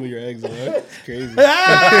sausage with your eggs, right? It's crazy. That's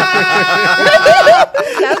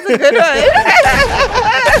a good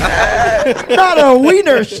one. Not a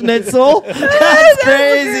wiener schnitzel. That's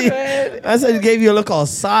crazy. I said it gave you a look all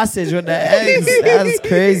sausage with the eggs. That's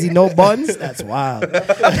crazy. No buns. That's wild.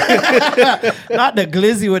 Not the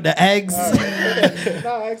glizzy with the eggs.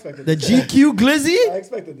 No, I expected the this. GQ glizzy. I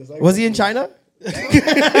expected this. Was he in China? I think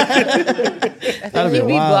he'd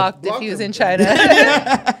be blocked if he was in China.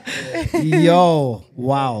 Yo,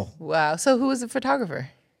 wow. Wow. So who was the photographer?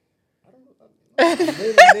 I'm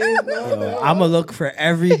gonna look for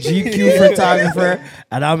every GQ photographer,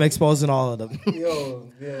 and I'm exposing all of them. Yo,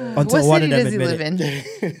 yeah. Until what one city of them does he live in?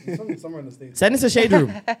 Somewhere in the States. Send us a shade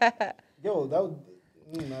room. Yo, that would.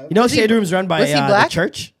 You know, shade room's run by the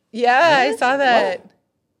church. Yeah, I saw that.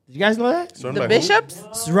 Did you guys know that? The bishops?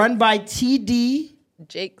 It's run by T.D.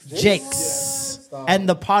 Jakes. And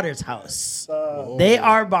the Potter's House. They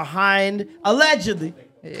are behind, allegedly,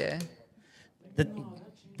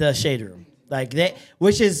 the shade room.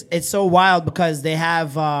 It's so wild because they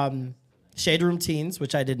have shade room teens,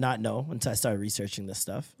 which I did not know until I started researching this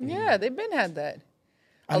stuff. Yeah, they've been had that.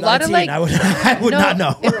 I'm not a teen. I would not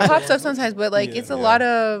know. It pops up sometimes, but it's a lot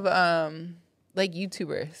of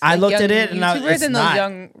YouTubers. I looked at it and YouTubers and those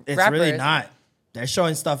young it's rappers. Really not. They're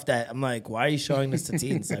showing stuff that I'm like, why are you showing this to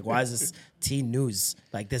teens? Like, why is this teen news?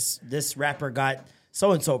 Like this rapper got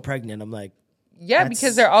so and so pregnant. I'm like, yeah,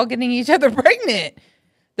 because they're all getting each other pregnant.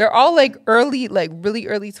 They're all really early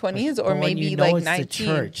 20s or maybe it's 19. The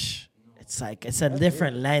church. it's a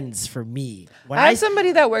different lens for me. When I have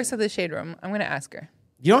somebody that works at the Shade Room. I'm gonna ask her.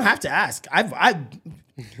 You don't have to ask.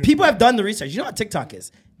 People have done the research. You know what TikTok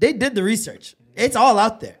is? They did the research. It's all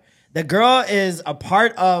out there. The girl is a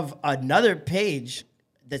part of another page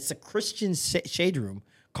that's a Christian Shade Room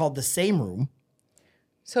called The Same Room.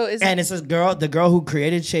 It's this girl, the girl who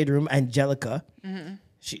created Shade Room, Angelica. Mm-hmm.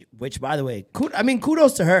 Which, by the way,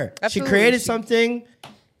 kudos to her. Absolutely. She created something,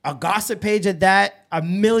 a gossip page at that.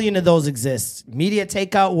 1 million of those exist. Media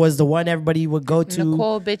Takeout was the one everybody would go to.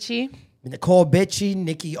 Nicole Bitchie,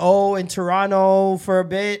 Nikki O in Toronto for a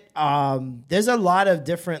bit. There's a lot of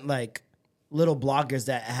different like little bloggers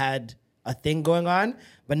that had a thing going on,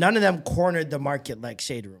 but none of them cornered the market like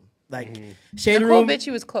Shade Room. Like Shade Room. Nicole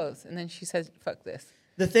Bitchie was close, and then she said, "Fuck this."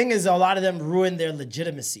 The thing is, a lot of them ruined their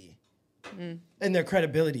legitimacy and their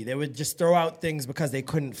credibility. They would just throw out things because they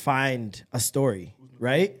couldn't find a story,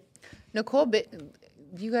 right?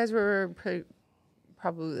 You guys were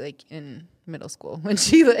probably like in middle school when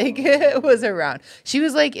she like was around. She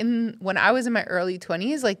was like when I was in my early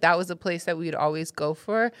 20s, like that was a place that we'd always go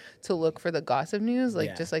for to look for the gossip news,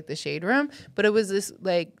 like just like the Shade Room. But it was this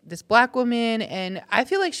black woman, and I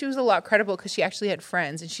feel like she was a lot credible because she actually had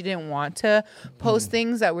friends and she didn't want to post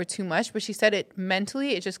things that were too much, but she said it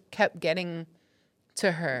mentally, it just kept getting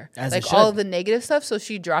to her, like all of the negative stuff. So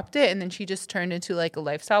she dropped it, and then she just turned into like a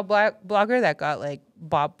lifestyle blogger that got like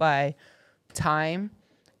bought by Time.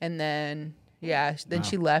 And then,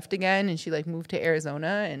 she left again, and she like moved to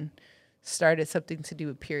Arizona and started something to do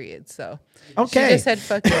with periods. So she just said,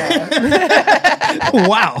 "Fuck yeah."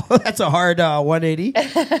 Wow, that's a hard 180.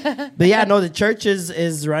 But yeah, no, the church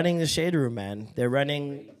is running the Shade Room, man. They're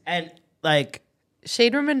running, and like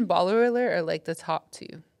Shade Room and Baller Alert are like the top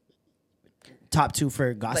two. Top two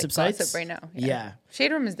for gossip sites gossip right now. Yeah.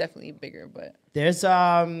 Shade Room is definitely bigger, but there's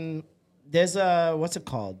a what's it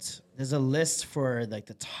called? There's a list for like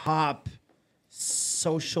the top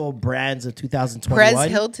social brands of 2021. Prez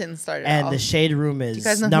Hilton started and off. The Shade Room is you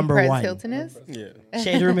guys know number who Prez one. Hilton is? Yeah.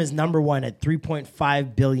 Shade Room is number one at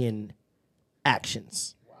 3.5 billion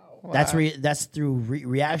actions. Wow. That's through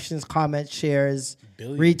reactions, comments, shares,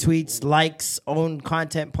 retweets, likes, own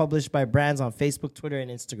content published by brands on Facebook, Twitter, and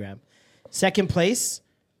Instagram. Second place,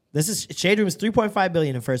 this is Shade Room is 3.5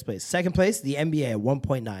 billion in first place. Second place, the NBA at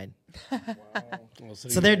 1.9. Wow.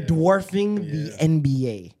 So they're dwarfing the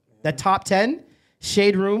NBA. The top 10,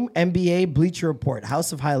 Shade Room, NBA, Bleacher Report,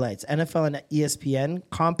 House of Highlights, NFL and ESPN,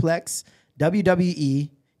 Complex, WWE,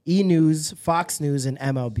 E! News, Fox News, and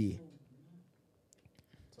MLB.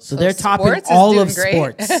 So they're topping all of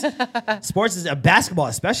sports. Sports is basketball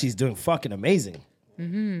especially is doing fucking amazing.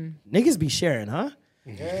 Mm-hmm. Niggas be sharing, huh?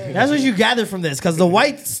 Yeah. That's what you gather from this, because the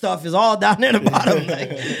white stuff is all down at the bottom. Like,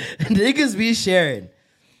 niggas be sharing.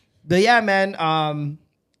 But yeah, man, I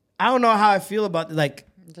don't know how I feel about it. Like,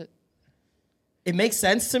 it makes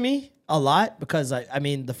sense to me a lot because I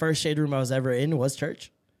mean, the first Shade Room I was ever in was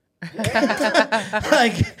church.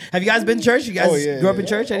 Like, have you guys been to church? You guys grew up in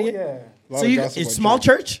church? So it's small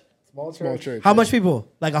church? Small church. How much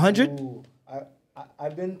people? Like 100?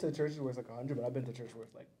 I've been to churches where it's like 100, but I've been to church where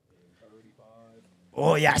it's like 35.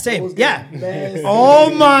 Oh yeah, same. Yeah.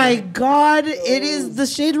 Oh my God, it is the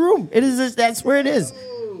Shade Room. It is. That's where it is.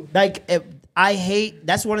 Like, I hate.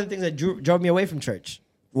 That's one of the things that drove me away from church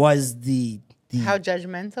was the how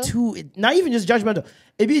judgmental. Not even just judgmental.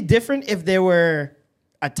 It'd be different if there were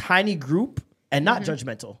a tiny group and not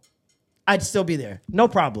judgmental. I'd still be there, no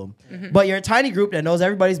problem. Mm-hmm. But you're a tiny group that knows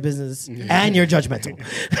everybody's business, and you're judgmental.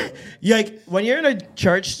 Like, when you're in a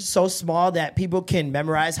church so small that people can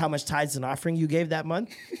memorize how much tithes and offering you gave that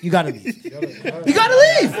month, you gotta leave.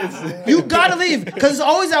 You gotta leave. Because there's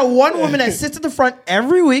always that one woman that sits at the front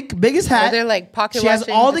every week, biggest hat. They're like pocket watching.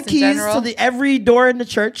 She has all the keys to every door in the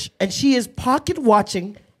church, and she is pocket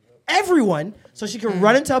watching everyone. So she can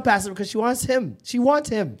run and tell pastor because she wants him. She wants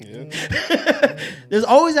him. Yeah. There's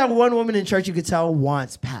always that one woman in church you could tell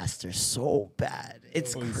wants pastor so bad.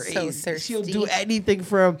 It's crazy. So she'll do anything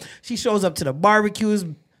for him. She shows up to the barbecues,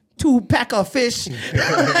 2 pack of fish.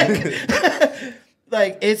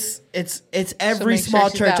 Like it's every small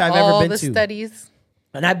church I've ever been to. Studies.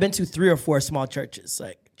 And I've been to 3 or 4 small churches.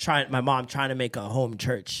 Like my mom trying to make a home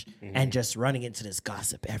church and just running into this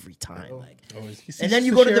gossip every time. Like, and then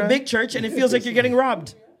you go to the big church and it feels like you're getting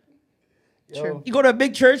robbed. True. You go to a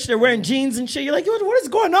big church, they're wearing jeans and shit. You're like, what is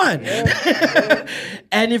going on?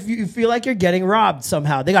 And if you feel like you're getting robbed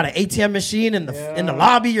somehow, they got an ATM machine in the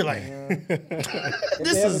lobby. You're like,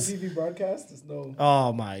 this is a TV broadcast. It's no.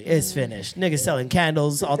 Oh my, it's finished. Niggas selling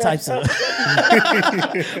candles, all types of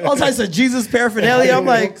Jesus paraphernalia. I'm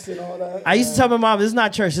like, I used to tell my mom, this is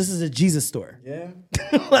not church. This is a Jesus store. Yeah.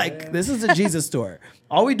 This is a Jesus store.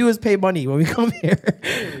 All we do is pay money when we come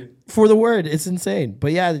here for the word. It's insane.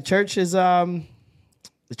 But yeah, the church is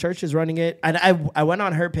running it. And I went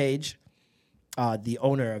on her page, the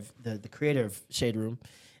owner of the creator of Shade Room,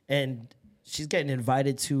 and she's getting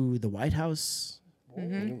invited to the White House,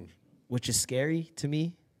 which is scary to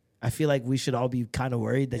me. I feel like we should all be kind of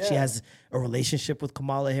worried that she has a relationship with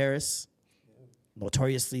Kamala Harris,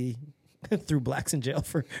 notoriously threw blacks in jail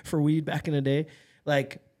for weed back in the day.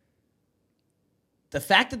 Like, the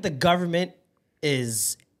fact that the government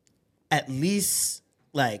is at least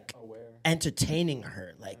like entertaining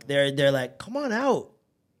her, like they're like, come on out,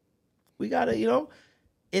 we gotta,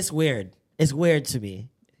 it's weird. It's weird to me.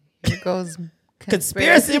 It goes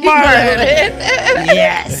conspiracy Marlon.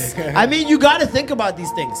 Yes. I mean, you got to think about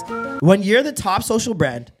these things. When you're the top social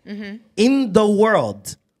brand in the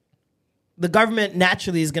world, the government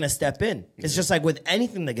naturally is going to step in. It's just like with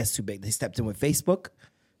anything that gets too big. They stepped in with Facebook.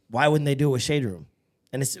 Why wouldn't they do it with Shade Room?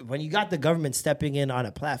 And it's when you got the government stepping in on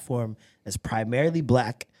a platform that's primarily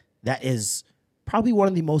black, that is probably one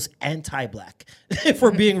of the most anti-black, if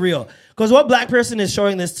we're being real. Because what black person is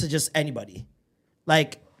showing this to just anybody?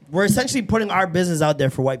 Like, we're essentially putting our business out there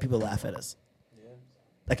for white people to laugh at us.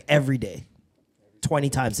 Like every day. 20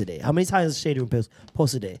 times a day. How many times does Shade Room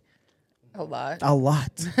post a day? A lot. A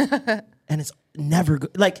lot. And it's never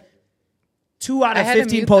good. Like, 2 out of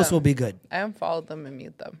 15 posts will be good. I unfollowed them and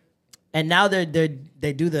mute them. And now they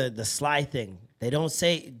do the sly thing. They don't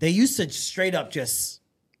say, they used to straight up just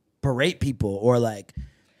berate people or like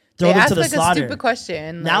throw them to the slaughter. A stupid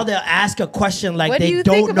question. Now like, they'll ask a question like do they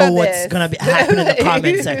don't know what's going to happen in the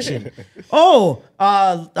comment section.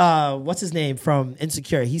 What's his name from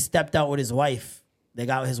Insecure? He stepped out with his wife. They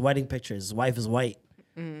got his wedding pictures. His wife is white.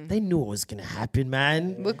 They knew what was going to happen,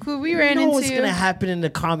 man. Look who we ran into. They know what's going to happen in the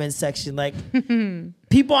comment section. Like,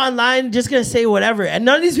 people online just going to say whatever. And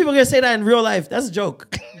none of these people are going to say that in real life. That's a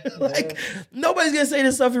joke. Like, nobody's going to say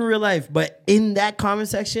this stuff in real life. But in that comment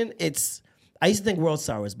section, I used to think World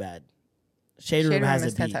Star was bad. Shade Room has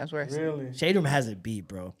it 10 beat. times worse. Really? Shade Room has it beat,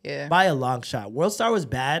 bro. Yeah. By a long shot. World Star was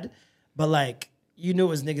bad, but like, you knew it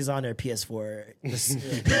was niggas on their PS4.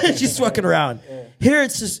 Just fucking around. Yeah. Here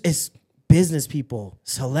it's business people,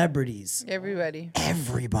 celebrities. Everybody.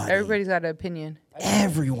 Everybody's got an opinion.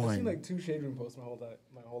 Everyone. I've seen like 2 Shade Room posts my whole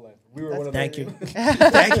life. We were one of Thank you. them.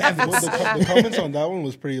 Thank you. The comments on that one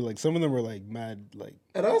was pretty, like, some of them were like mad, like,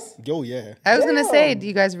 at us? Yo, yeah. I was gonna say, do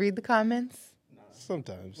you guys read the comments?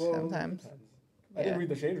 Sometimes. Well, Sometimes. I didn't read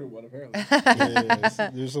the Shade Room one apparently.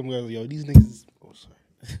 There's some guys like, yo, these niggas is,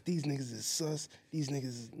 these niggas is sus. These niggas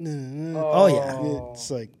is Oh yeah.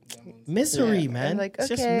 It's like misery, man. Like, it's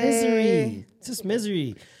just okay. misery. It's just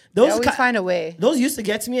misery. They always find a way. Those used to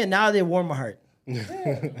get to me, and now they warm my heart.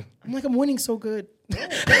 I'm like, I'm winning so good.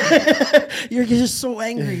 You're just so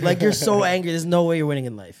angry. Like, you're so angry. There's no way you're winning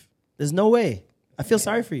in life. There's no way. I feel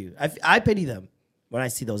sorry for you. I pity them when I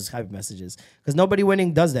see those type of messages, because nobody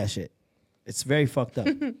winning does that shit. It's very fucked up.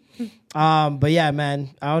 But yeah,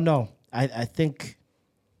 man, I don't know. I think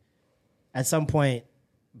at some point,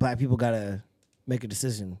 black people gotta make a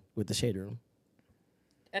decision with the Shade Room.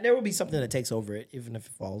 And there will be something that takes over it, even if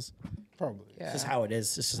it falls. probably. Yeah. It's just how it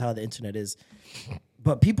is. It's just how the internet is.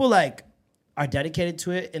 But people like are dedicated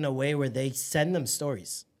to it in a way where they send them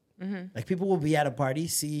stories. Like, people will be at a party,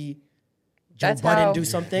 see Joe Budden do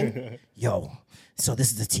something. Yo, so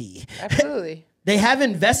this is the tea. Absolutely. They have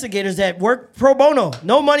investigators that work pro bono.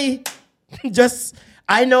 No money. Just,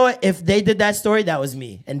 I know if they did that story, that was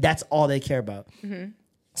me. And that's all they care about.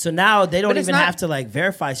 So now they don't even have to like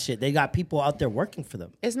verify shit. They got people out there working for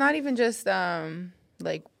them. It's not even just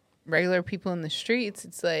like regular people in the streets.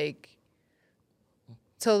 It's like,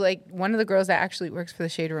 so like one of the girls that actually works for the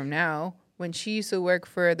Shade Room now, when she used to work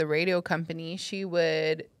for the radio company, she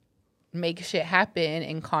would make shit happen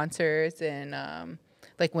in concerts and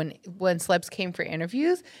like when celebs came for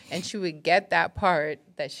interviews, and she would get that part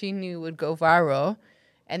that she knew would go viral,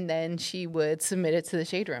 and then she would submit it to the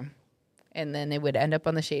Shade Room. And then it would end up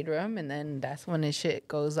on the Shade Room, and then that's when his shit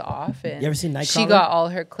goes off. And you ever seen Nightcrawler? She got all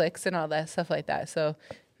her clicks and all that stuff like that. So,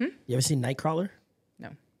 You ever seen Nightcrawler? No.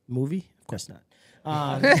 Movie? Of course not.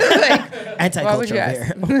 Like, anti-culture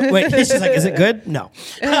there. Wait, she's like, is it good? No.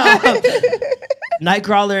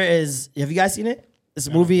 Nightcrawler is, have you guys seen it? This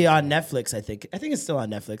movie on Netflix, I think it's still on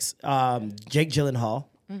Netflix. Jake Gyllenhaal.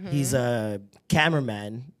 He's a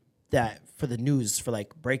cameraman that for the news, for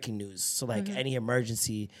like breaking news. So like any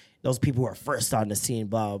emergency, those people who are first on the scene,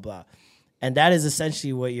 blah, blah, blah. And that is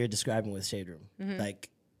essentially what you're describing with Shade Room. Like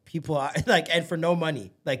people are like, and for no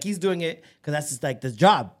money. Like he's doing it because that's just like the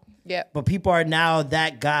job. Yeah. But people are now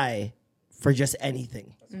that guy for just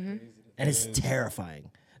anything. And it's terrifying.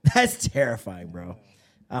 That's terrifying, bro.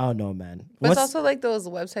 I don't know, man. But it's also like those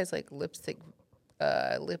websites like Lipstick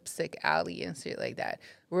Alley and shit like that,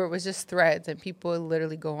 where it was just threads and people would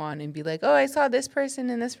literally go on and be like, oh, I saw this person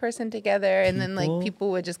and this person together. And then like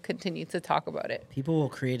people would just continue to talk about it. People will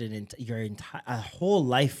create a whole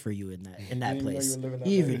life for you in that place.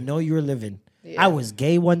 You even know you were living. Yeah. I was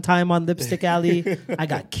gay one time on Lipstick Alley. I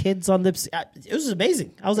got kids on Lipstick. It was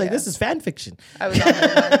amazing. I was like, this is fan fiction. I was on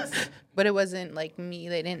there once, but it wasn't like me.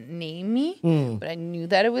 They didn't name me, but I knew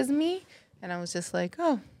that it was me. And I was just like,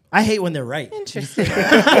 oh. I hate when they're right. Interesting.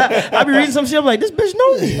 I'll be reading some shit. I'm like, this bitch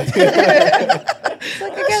knows me. Like,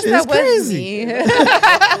 I guess that was crazy. me.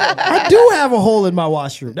 I do have a hole in my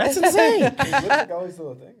washroom. That's insane. Lipstick Alley's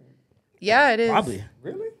still a thing. Yeah, it is. Probably.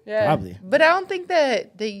 Really? Yeah. Probably. But I don't think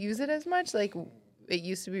that they use it as much. Like, it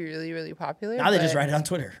used to be really, really popular. Now they just write it on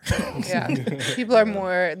Twitter. Yeah. People are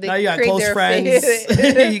more... They now you got create close their friends.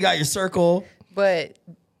 face. You got your circle. But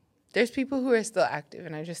there's people who are still active,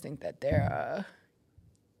 and I just think that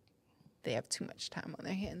they have too much time on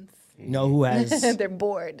their hands. You know who has... They're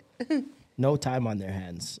bored. No time on their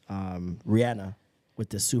hands. Rihanna with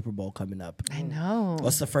the Super Bowl coming up. I know.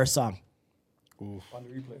 What's the first song? On the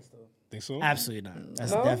replay still. Think so? Absolutely not.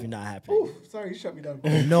 That's definitely not happening. Ooh, sorry, you shut me down.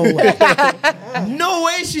 No way. No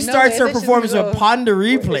way she starts her performance with Pon de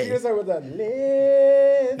Replay. You start with that.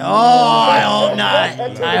 Oh, I hope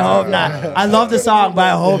not. I hope not. I love the song, but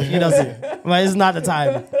I hope she doesn't. But it's not the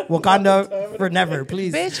time. Wakanda for never,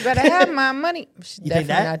 please. Bitch, better have my money. She's You think definitely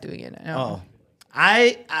that? not doing it. No. Oh.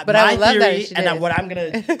 But my I would love that theory, if she and did. what I'm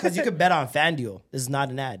gonna, because you could bet on FanDuel. This is not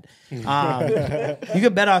an ad. You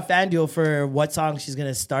could bet on FanDuel for what song she's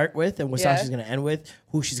gonna start with and what song she's gonna end with,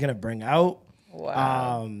 who she's gonna bring out.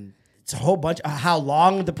 Wow. It's a whole bunch. How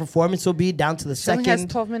long the performance will be down to the She only second.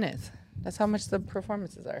 has 12 minutes. That's how much the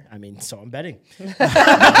performances are. I mean, so I'm betting. Thank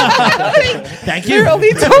you. They're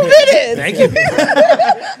only 2 minutes. Thank you.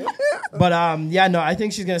 But yeah, no, I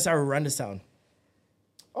think she's gonna start with Run This Town.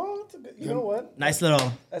 Oh, that's a good. You know what? Nice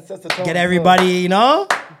little. That sets the tone. Get everybody, you know,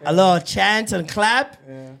 a little chant and clap.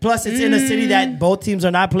 Yeah. Plus, it's in a city that both teams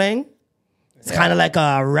are not playing. It's kind of like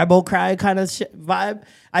a rebel cry kind of vibe.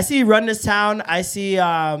 I see Run This Town. I see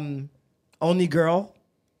Only Girl.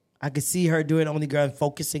 I could see her doing Only Girl and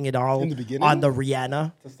focusing it all In the beginning? on the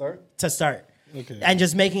Rihanna To start? Okay. And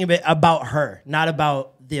just making it about her, not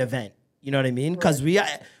about the event. You know what I mean? Because we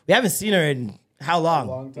haven't seen her in how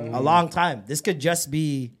long? A long time. This could just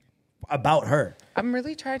be about her. I'm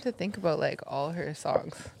really trying to think about like all her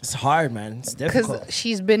songs. It's hard, man. It's difficult. Because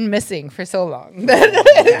she's been missing for so long.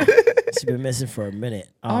 She's been missing for a minute.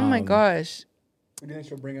 Oh my gosh. Who do you think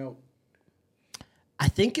she'll bring out? I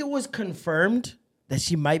think it was confirmed that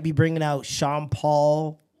she might be bringing out Sean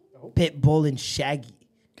Paul, Pitbull, and Shaggy.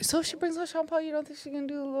 So if she brings out Sean Paul, you don't think she's going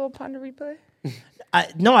to do a little Pon de Replay?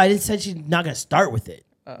 No, I didn't say she's not going to start with it.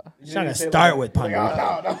 She's not going to start with Pon de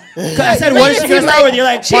Replay. No. I said, what is she going to start with? You're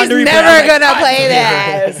like, Pon de Replay. She's never going to play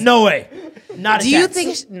that. No way. Not a Do you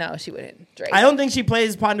chance. think... No, she wouldn't. Drake. I don't think she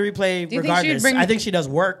plays Pon de Replay Do you think she'd regardless. bring- I think she does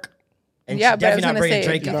work. And Yeah, she's but I was definitely not gonna bringing say,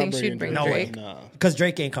 Drake do you out. think she'd bring No Drake? way. Because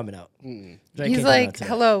Drake ain't coming out. Drake He's ain't coming like, out today.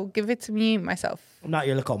 hello, give it to me myself. I'm not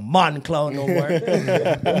your little man clone no more.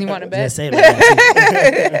 You want to bet? Just say it like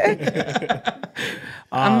that.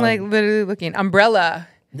 I'm like literally looking. Umbrella.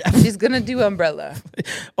 She's going to do Umbrella.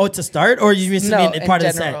 Oh, to start? Or you just mean in part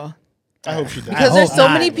of the general. set? I hope she does. Because there's so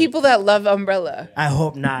many people that love Umbrella. I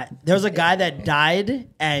hope not. There was a guy that died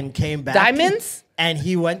and came back. Diamonds? And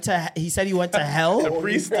he said he went to hell.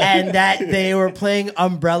 And that they were playing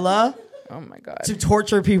Umbrella. Oh my God. To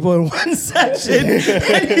torture people in one section.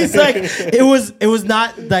 And he's like, it was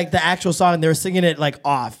not like the actual song. They were singing it like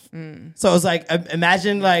off. So it was like,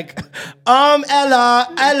 imagine like, Ella,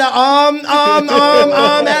 Ella.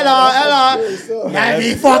 That'd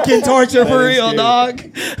be fucking torture for real,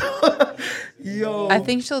 dog. Yo. I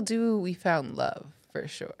think she'll do We Found Love for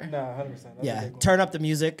sure. Nah, 100%. Yeah, turn up the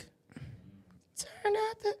music.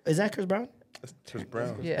 Is that Chris Brown? That's Chris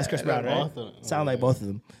Brown. Yeah, That's Chris Brown, right? Sound like both of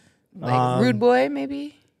them. Like Rude Boy,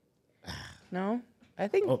 maybe? No? I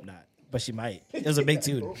think. Hope not, but she might. It was a big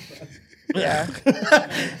tune. Yeah.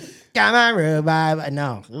 Got my Rude Boy.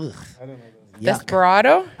 No. Ugh. I don't know Yuck.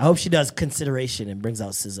 Desperado? I hope she does Consideration and brings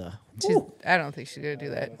out SZA. I don't think she's gonna do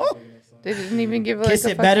that. They didn't even give her Kiss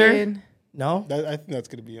like It a Better? fucking... No? I think that's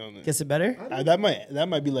gonna be on there. Kiss It Better? That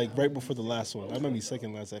might be like right before the last one. That might be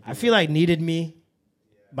second last. I feel like Needed Me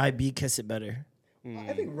might be Kiss It Better.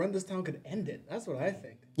 I think Run This Town could end it. That's what I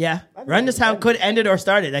think. Yeah. Run This Town could end it or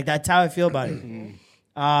start it. Like, that's how I feel about it.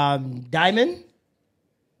 Diamond?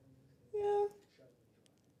 Yeah.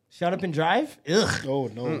 Shut Up and Drive? Ugh. Oh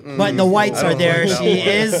no. But the Whites are there.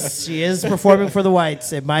 She is performing for the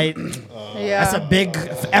Whites. It might. That's a big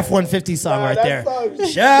F-150 song right there.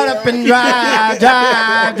 Shut up and drive,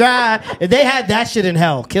 drive, drive. If they had that shit in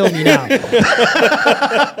hell, kill me now.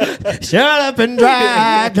 Shut up and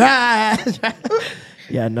drive, drive, drive.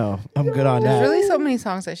 Yeah, no, I'm good on There's that. really so many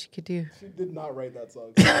songs that she could do. She did not write that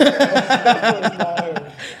song.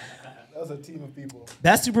 That was a team of people.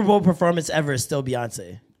 Best Super Bowl performance ever is still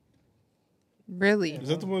Beyonce. Really? Is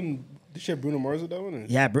that the one? Did she have Bruno Mars with that one? Or?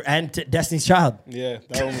 Yeah, and Destiny's Child. Yeah,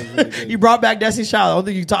 that one was really good. You brought back Destiny's Child. I don't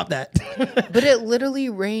think you top that. But it literally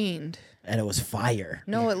rained. And it was fire.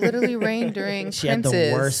 No, it literally rained during She had Prince's.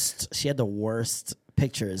 the worst. She had the worst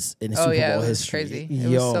pictures in Super Oh, yeah, Bowl it was history. crazy. It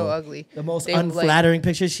was so ugly. The most They, unflattering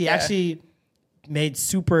pictures. She yeah. actually made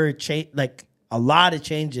like a lot of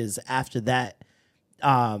changes after that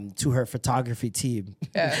to her photography team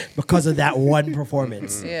because of that one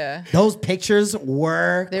performance. Yeah. Those pictures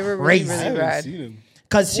were They were really, crazy. really bad.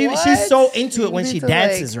 Because she's What? so into it when You she need to,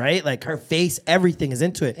 dances, right? Like her face, everything is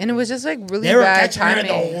into it. And it was just like really They were bad catching her in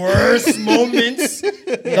timing. the worst moments.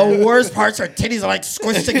 The worst parts, her titties are like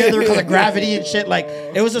squished together because of gravity and shit. Like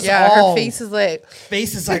it was just all her face is like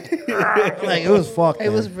like it was fucked. it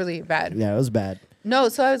man. was really bad. Yeah, it was bad. No,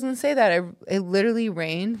 so I was gonna say that it literally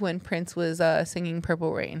rained when Prince was singing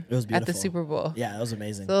 "Purple Rain" It was beautiful at the Super Bowl. Yeah, that was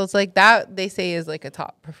amazing. So it's like that they say is like a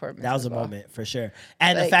top performance. That was as a well. moment for sure.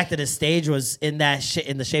 And the Like- fact that the stage was in that shit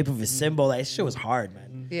in the shape of a symbol, like shit was hard,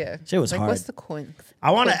 man. Yeah, Shit was like, hard. What's the coin?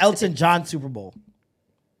 I want an Elton John Super Bowl.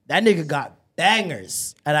 That nigga got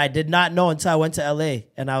bangers, and I did not know until I went to LA,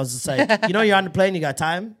 and I was just like, you know, you're on the plane, you got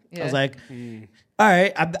time. I was Yeah. like, all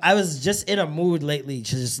right. I was just in a mood lately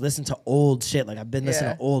to just listen to old shit. Like I've been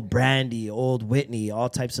listening to old Brandy, old Whitney, all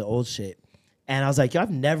types of old shit. And I was like, yo,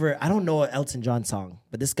 I don't know an Elton John song,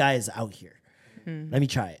 but this guy is out here. Let me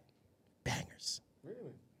try it. Bangers.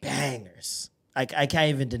 Really? Bangers. I can't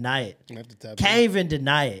even deny it. Can't even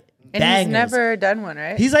deny it. And Bangers. he's never done one,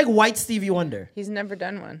 right? He's like white Stevie Wonder. He's never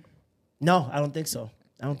done one. No, I don't think so.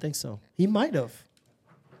 He might have.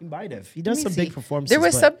 He does Let me some see. big performances.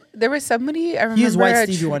 There was somebody I remember. He is white a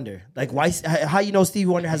Stevie Wonder. Like how you know Stevie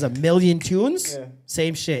Wonder has a million tunes? Yeah.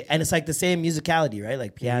 Same shit. And it's like the same musicality, right?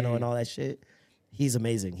 Like piano and all that shit. He's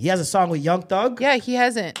amazing. He has a song with Young Thug. Yeah, he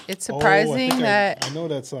hasn't. It's Oh, I surprising think that I know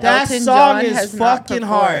that song. That Elton song John is has not fucking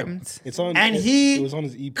hard. performed. It's on, And it he was on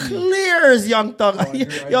his EP. clears Young Thug.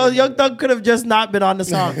 Young Thug could have just not been on the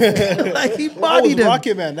song. Like he That was bodied him.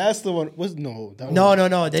 Rocket Man. That's the one.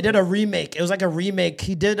 No. They did a remake. It was like a remake.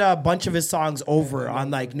 He did a bunch of his songs over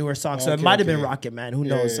on like newer songs. So it Okay, might have been okay. Rocket Man. Who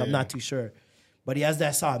Yeah, knows? yeah, I'm yeah. not too sure. But he has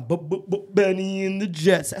that song, Benny and the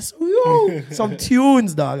Jets. That's some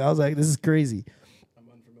tunes, dog. I was like, this is crazy.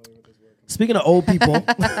 Speaking of old people,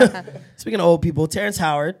 Terrence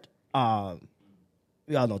Howard. We all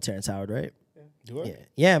know Terrence Howard, right? Do I?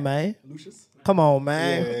 Yeah, man. Lucius? Come on,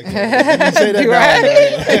 man. You say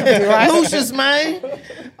that now, man. Lucius, man.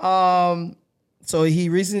 So he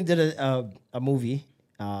recently did a movie.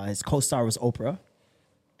 His co-star was Oprah,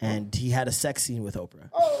 and he had a sex scene with Oprah.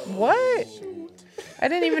 What? I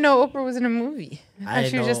didn't even know Oprah was in a movie. I thought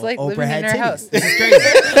she was just like living in her house. This is crazy.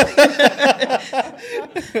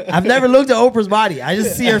 I've never looked at Oprah's body. I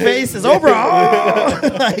just see her face as Oprah.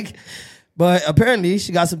 Oh! But apparently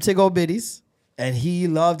she got some tick old bitties, and he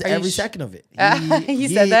loved every second of it. He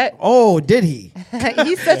said that? Oh, did he?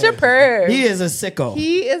 He's such a perv. He is a sicko.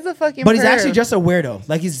 He is a fucking But he's perv. actually just a weirdo.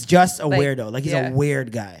 Like he's just a Like, weird. Like he's yeah. a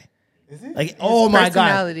weird guy. Is he? Like oh my god.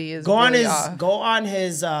 personality is really off. Go on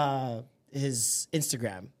his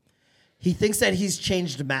Instagram. He thinks that he's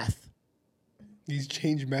changed math. He's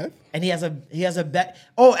changed math? And he has a bet.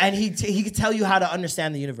 Oh, and he can tell you how to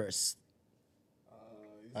understand the universe.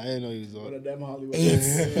 I didn't know he was on. One of them Hollywood.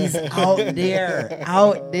 He's out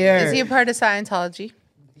there. Is he a part of Scientology?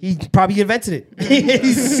 He probably invented it.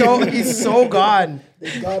 he's so gone.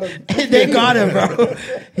 They got him. They got him, bro.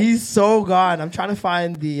 He's so gone. I'm trying to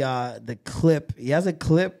find the clip. He has a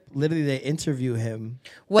clip. Literally, they interview him.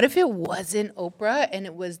 What if it wasn't Oprah and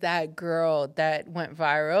it was that girl that went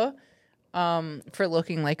viral for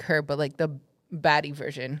looking like her, but like the baddie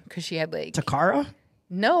version? Because she had like Takara?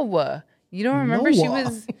 no. You don't remember she Noah.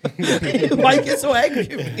 was... Why you get so angry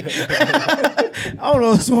at me? I don't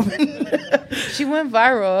know this woman. She went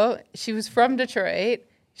viral. She was from Detroit.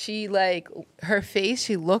 She like her face,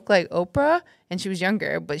 she looked like Oprah, and she was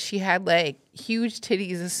younger, but she had like huge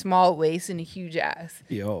titties, a small waist, and a huge ass.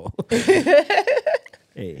 Yo.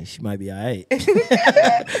 Hey, she might be all right.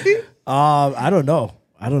 I don't know.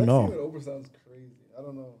 Oprah sounds crazy. I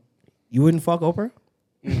don't know. You wouldn't fuck Oprah?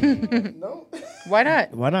 No. Why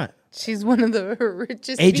not? Why not? She's one of the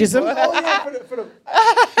richest Ageism? people. Oh yeah, for the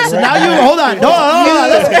So now you hold on. No.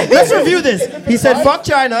 Let's review this. He said fuck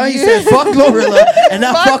China. He said fuck Glorilla, and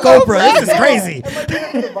now fuck Oprah. This is crazy. Am I doing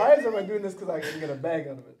it for the vibes, or am I doing this because I can get a bag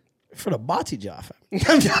out of it? For the body job. For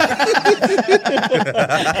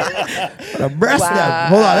the breast now.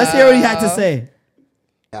 Hold on. Let's hear what he had to say.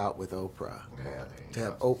 Out with Oprah.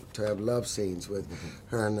 To have love scenes with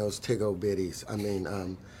her and those tiggo bitties. I mean,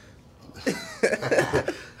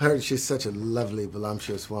 she's such a lovely,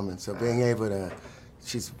 voluptuous woman. So being able to,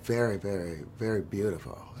 she's very, very, very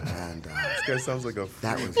beautiful. And This guy sounds like a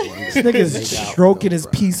that was This wonderful. nigga's stroking his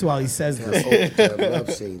piece while he says this. To have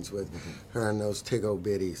love scenes with her and those tiggo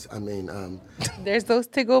bitties. I mean, There's those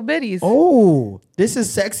tiggle bitties. Oh, this is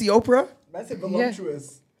sexy Oprah? I said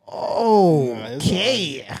voluptuous. Oh,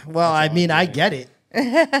 okay. Well, I mean, I get it.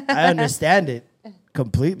 I understand it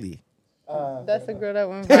completely. That's a girl that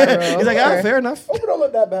went viral. He's like, oh, fair enough. Oprah don't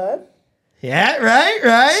look that bad. Yeah,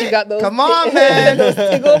 right. She got those. Come on, man. Those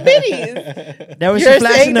tiggle bitties. That was You're she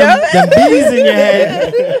flashing saying them that? bitties in your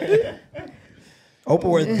head. Oprah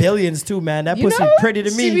worth billions too, man. That pussy pretty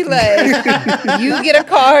to me. She be like, you get a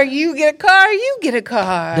car, you get a car, you get a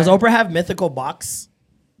car. Does Oprah have mythical box?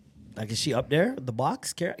 Like, is she up there, the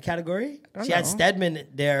box category? She had know. Stedman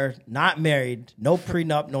there, not married, no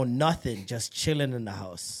prenup, no nothing, just chilling in the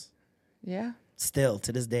house. Yeah. Still,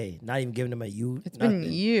 to this day, not even giving him a U. It's been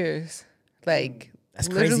years. Like, That's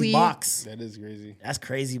literally, crazy box. That is crazy. That's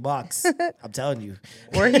crazy box. I'm telling you.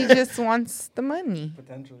 Or he just wants the money.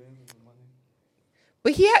 Potentially.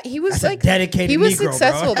 But he was That's a like dedicated he was Negro, bro.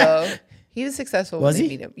 successful though. He was successful Was when he?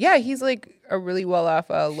 they meet him. Yeah, he's like a really well off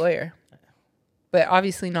lawyer. But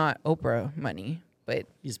obviously not Oprah money. But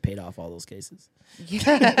He just paid off all those cases.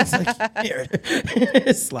 yeah. It's like, here.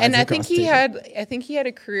 Slides And I across think the he had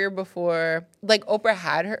a career before, like Oprah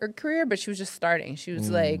had her career, but she was just starting. She was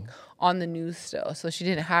like on the news still, so she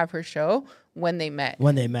didn't have her show when they met.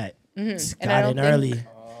 When they met. Mhm. And Got I don't in think- early.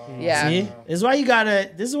 Yeah. See? This is why you gotta.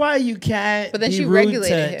 This is why you can't. But then be she rude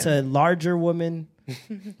regulated to larger women,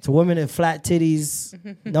 to women in flat titties,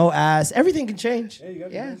 no ass. Everything can change.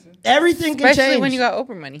 Yeah. Everything can change. Especially when you got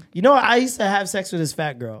Oprah money. You know, I used to have sex with this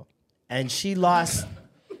fat girl, and she lost.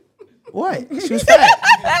 What? She was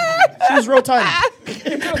fat. She was rotund. She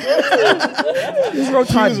was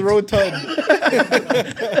rotund. She was rotund.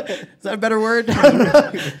 Is that a better word?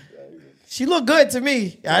 She looked good to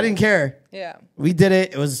me. I didn't care. Yeah. We did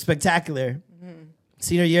it. It was spectacular.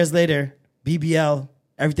 Seen her years later, BBL,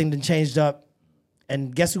 everything done changed up.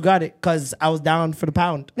 And guess who got it? Because I was down for the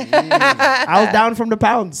pound. I was down from the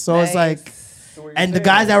pound. So it's like, and the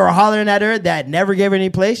guys that were hollering at her that never gave her any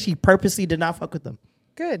play, she purposely did not fuck with them.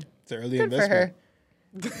 Good. It's an early Good for her.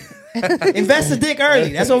 investment. Invest the dick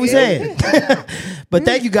early. That's what we saying. But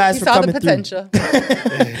thank you guys You for saw coming the potential. through.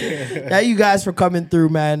 Thank you guys for coming through,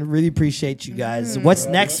 man. Really appreciate you guys. What's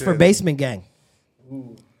next for Basement Gang?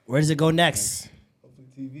 Where does it go next?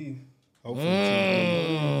 TV. Hopefully,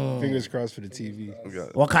 TV. Fingers crossed for the TV.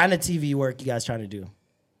 What kind of TV work you guys trying to do?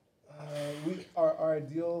 Our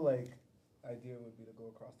ideal idea would be to go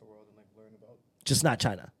across the world and learn about. Just not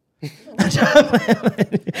China.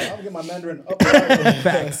 I'll get my Mandarin up.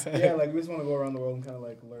 Facts. Yeah, we just want to go around the world and kind of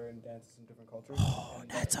learn dances from different cultures. Oh,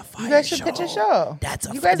 that's a fire You guys should show. pitch a show. That's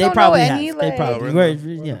a You guys they don't probably know have. any, They like- probably. We're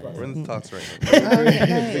We're in the talks right now.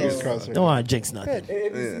 Fingers crossed. Right Don't now. want to jinx nothing. Good.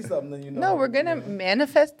 If you see something, then you know. No, we're gonna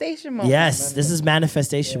manifestation moment. Yes, this is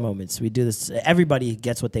manifestation moments. We do this. Everybody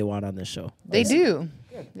gets what they want on this show. They do.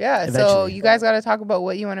 Yeah. So Eventually. you guys got to talk about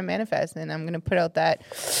what you want to manifest, and I'm gonna put out that,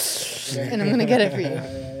 and I'm gonna get it for you.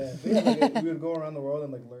 We would go around the world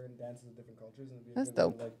and learn dances of different cultures, and it'd be a That's good way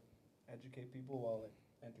dope. to, educate people while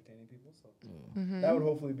entertaining people. So that would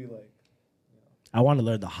hopefully be I want to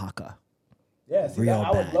learn the haka. yeah. See, Real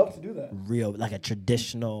I would bad. love to do that. Real, like a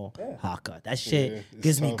traditional Yeah. haka. That shit Yeah, it's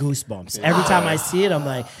gives me tough. goosebumps. Yeah. Every time I see it, I'm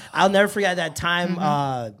like, I'll never forget that time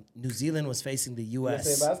New Zealand was facing the U.S.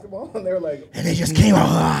 USA basketball, and they were like, and they just came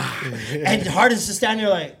out, and Harden's just standing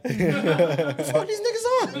there like, what the fuck these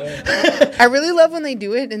niggas on? I really love when they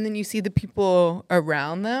do it, and then you see the people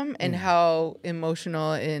around them and how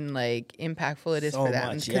emotional and like impactful it is So for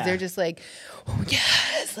them much, because they're just like, oh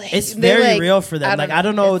yes, like It's they're very like, real for them. Like I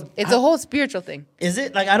don't know, it's a whole spiritual thing. Is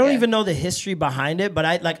it? Like I don't even know the history behind it,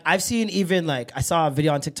 but I've seen even like I saw a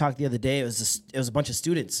video on TikTok the other day. It was a bunch of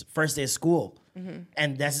students, first day of school.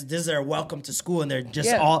 And this is their welcome to school, and they're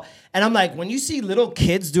just all. And I'm like, when you see little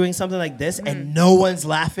kids doing something like this, and no one's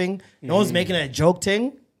laughing, no one's making it a joke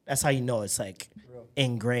thing, that's how you know it's like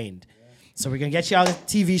ingrained. So we're gonna get you out a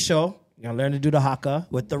TV show. You're gonna learn to do the haka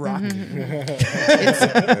with The Rock. It's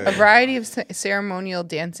a variety of ceremonial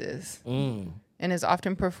dances, and is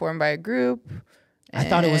often performed by a group. I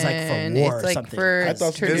thought it was like for war it's or like something. For I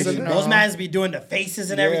thought traditional. Those mans be doing the faces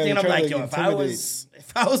and everything. And I'm trying like, to, yo, like,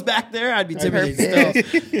 if I was back there, I'd be intimidated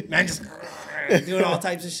still. Man, just doing all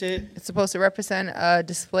types of shit. It's supposed to represent a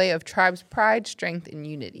display of tribes' pride, strength, and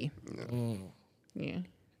unity. Yeah,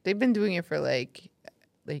 they've been doing it for like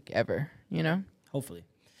ever, you know. Hopefully,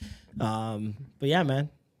 but yeah, man,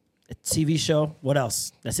 a TV show. What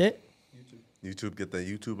else? That's it. YouTube, get the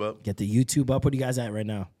YouTube up. Get the YouTube up. What are you guys at right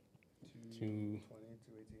now?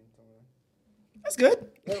 That's good.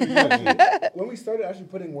 when we started actually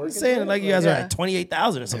putting work, I'm saying it like you guys are at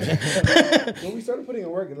 28,000 or something. When we started putting in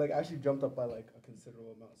work, it like actually jumped up by like a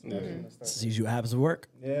considerable amount. So we're gonna start. This is usual happens to work.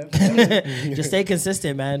 Yeah. Just stay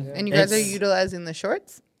consistent, man. And you guys are utilizing the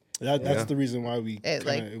shorts. That's the reason why we It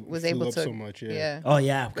like was able to so much. Oh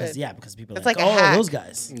yeah, because people It's are like, like a oh, hack. those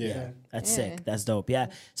guys. Yeah, that's sick. That's dope. Yeah,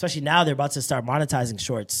 especially now they're about to start monetizing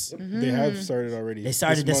shorts. They have started already. They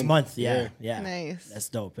started this month. Yeah. Nice. That's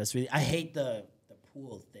dope. That's really. I hate the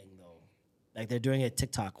pool thing though. Like they're doing a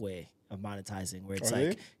TikTok way of monetizing, where it's Are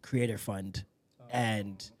like they? creator fund,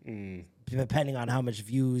 and depending on how much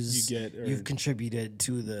views You get, or- you've contributed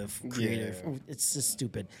to the creator, it's just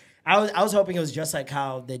stupid. I was hoping it was just like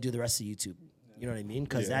how they do the rest of YouTube. You know what I mean?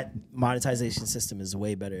 Because that monetization system is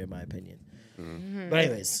way better in my opinion. But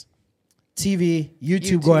anyways, TV,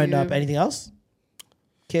 YouTube going up. Anything else?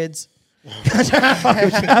 Kids. This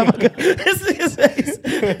nigga's face.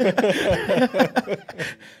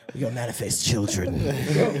 We gonna manifest children.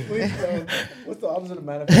 What's the opposite of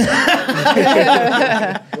manifest?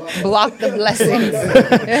 Block the blessings.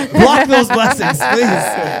 Block those blessings, please.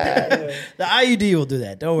 The IUD will do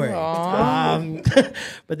that. Don't worry.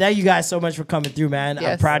 But thank you guys so much for coming through, man. I'm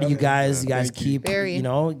Yes. proud of you guys. You guys keep, Very.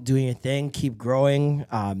 doing your thing. Keep growing.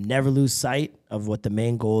 Never lose sight of what the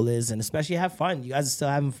main goal is, and especially have fun. You guys are still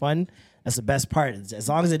having fun. That's the best part. As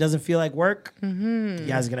long as it doesn't feel like work, you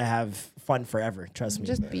guys are gonna have fun forever. Trust me.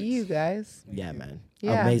 Just be you guys. Yeah, man.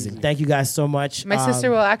 Yeah. Amazing. Thank you guys so much. My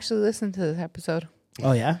sister will actually listen to this episode.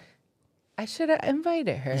 Oh yeah. I should have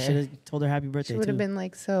invited her. You should have told her happy birthday. She would have too. been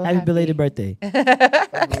like so happy belated birthday.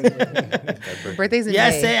 Birthday's in Yeah,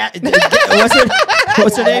 May. say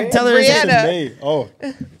what's her name? Tell her Brianna. May. Oh,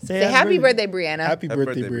 Say happy birthday, Brianna. happy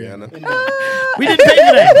birthday, Brianna. We didn't pay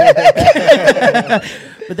for that.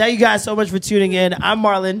 But thank you guys so much for tuning in. I'm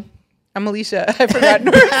Marlon. I'm Alicia. I forgot.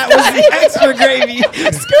 That was the extra gravy.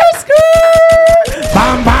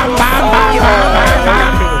 Bam, bam, bam, bam, bam, bam.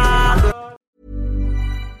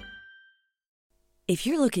 If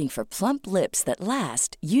you're looking for plump lips that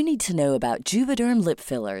last, you need to know about Juvederm lip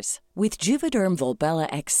fillers. With Juvederm Volbella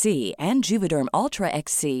XC and Juvederm Ultra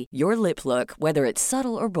XC, your lip look, whether it's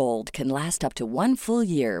subtle or bold, can last up to 1 full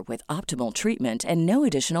year with optimal treatment and no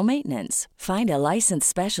additional maintenance. Find a licensed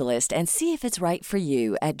specialist and see if it's right for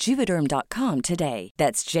you at Juvederm.com today.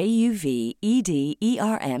 That's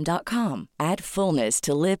JUVEDERM.com. Add fullness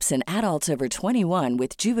to lips in adults over 21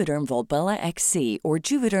 with Juvederm Volbella XC or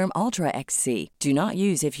Juvederm Ultra XC. Do not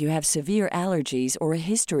use if you have severe allergies or a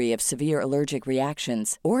history of severe allergic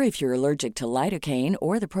reactions, or if you're allergic to lidocaine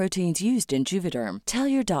or the proteins used in Juvederm. Tell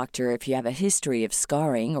your doctor if you have a history of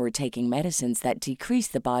scarring or taking medicines that decrease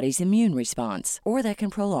the body's immune response or that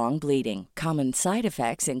can prolong bleeding. Common side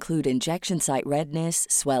effects include injection site redness,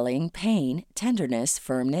 swelling, pain, tenderness,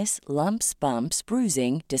 firmness, lumps, bumps,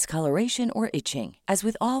 bruising, discoloration, or itching. As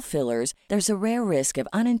with all fillers, there's a rare risk of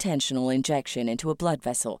unintentional injection into a blood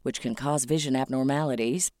vessel, which can cause vision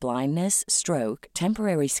abnormalities, blindness, stroke,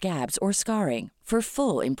 temporary scabs, or scarring. For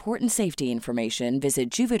full important safety information, visit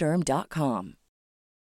Juvederm.com.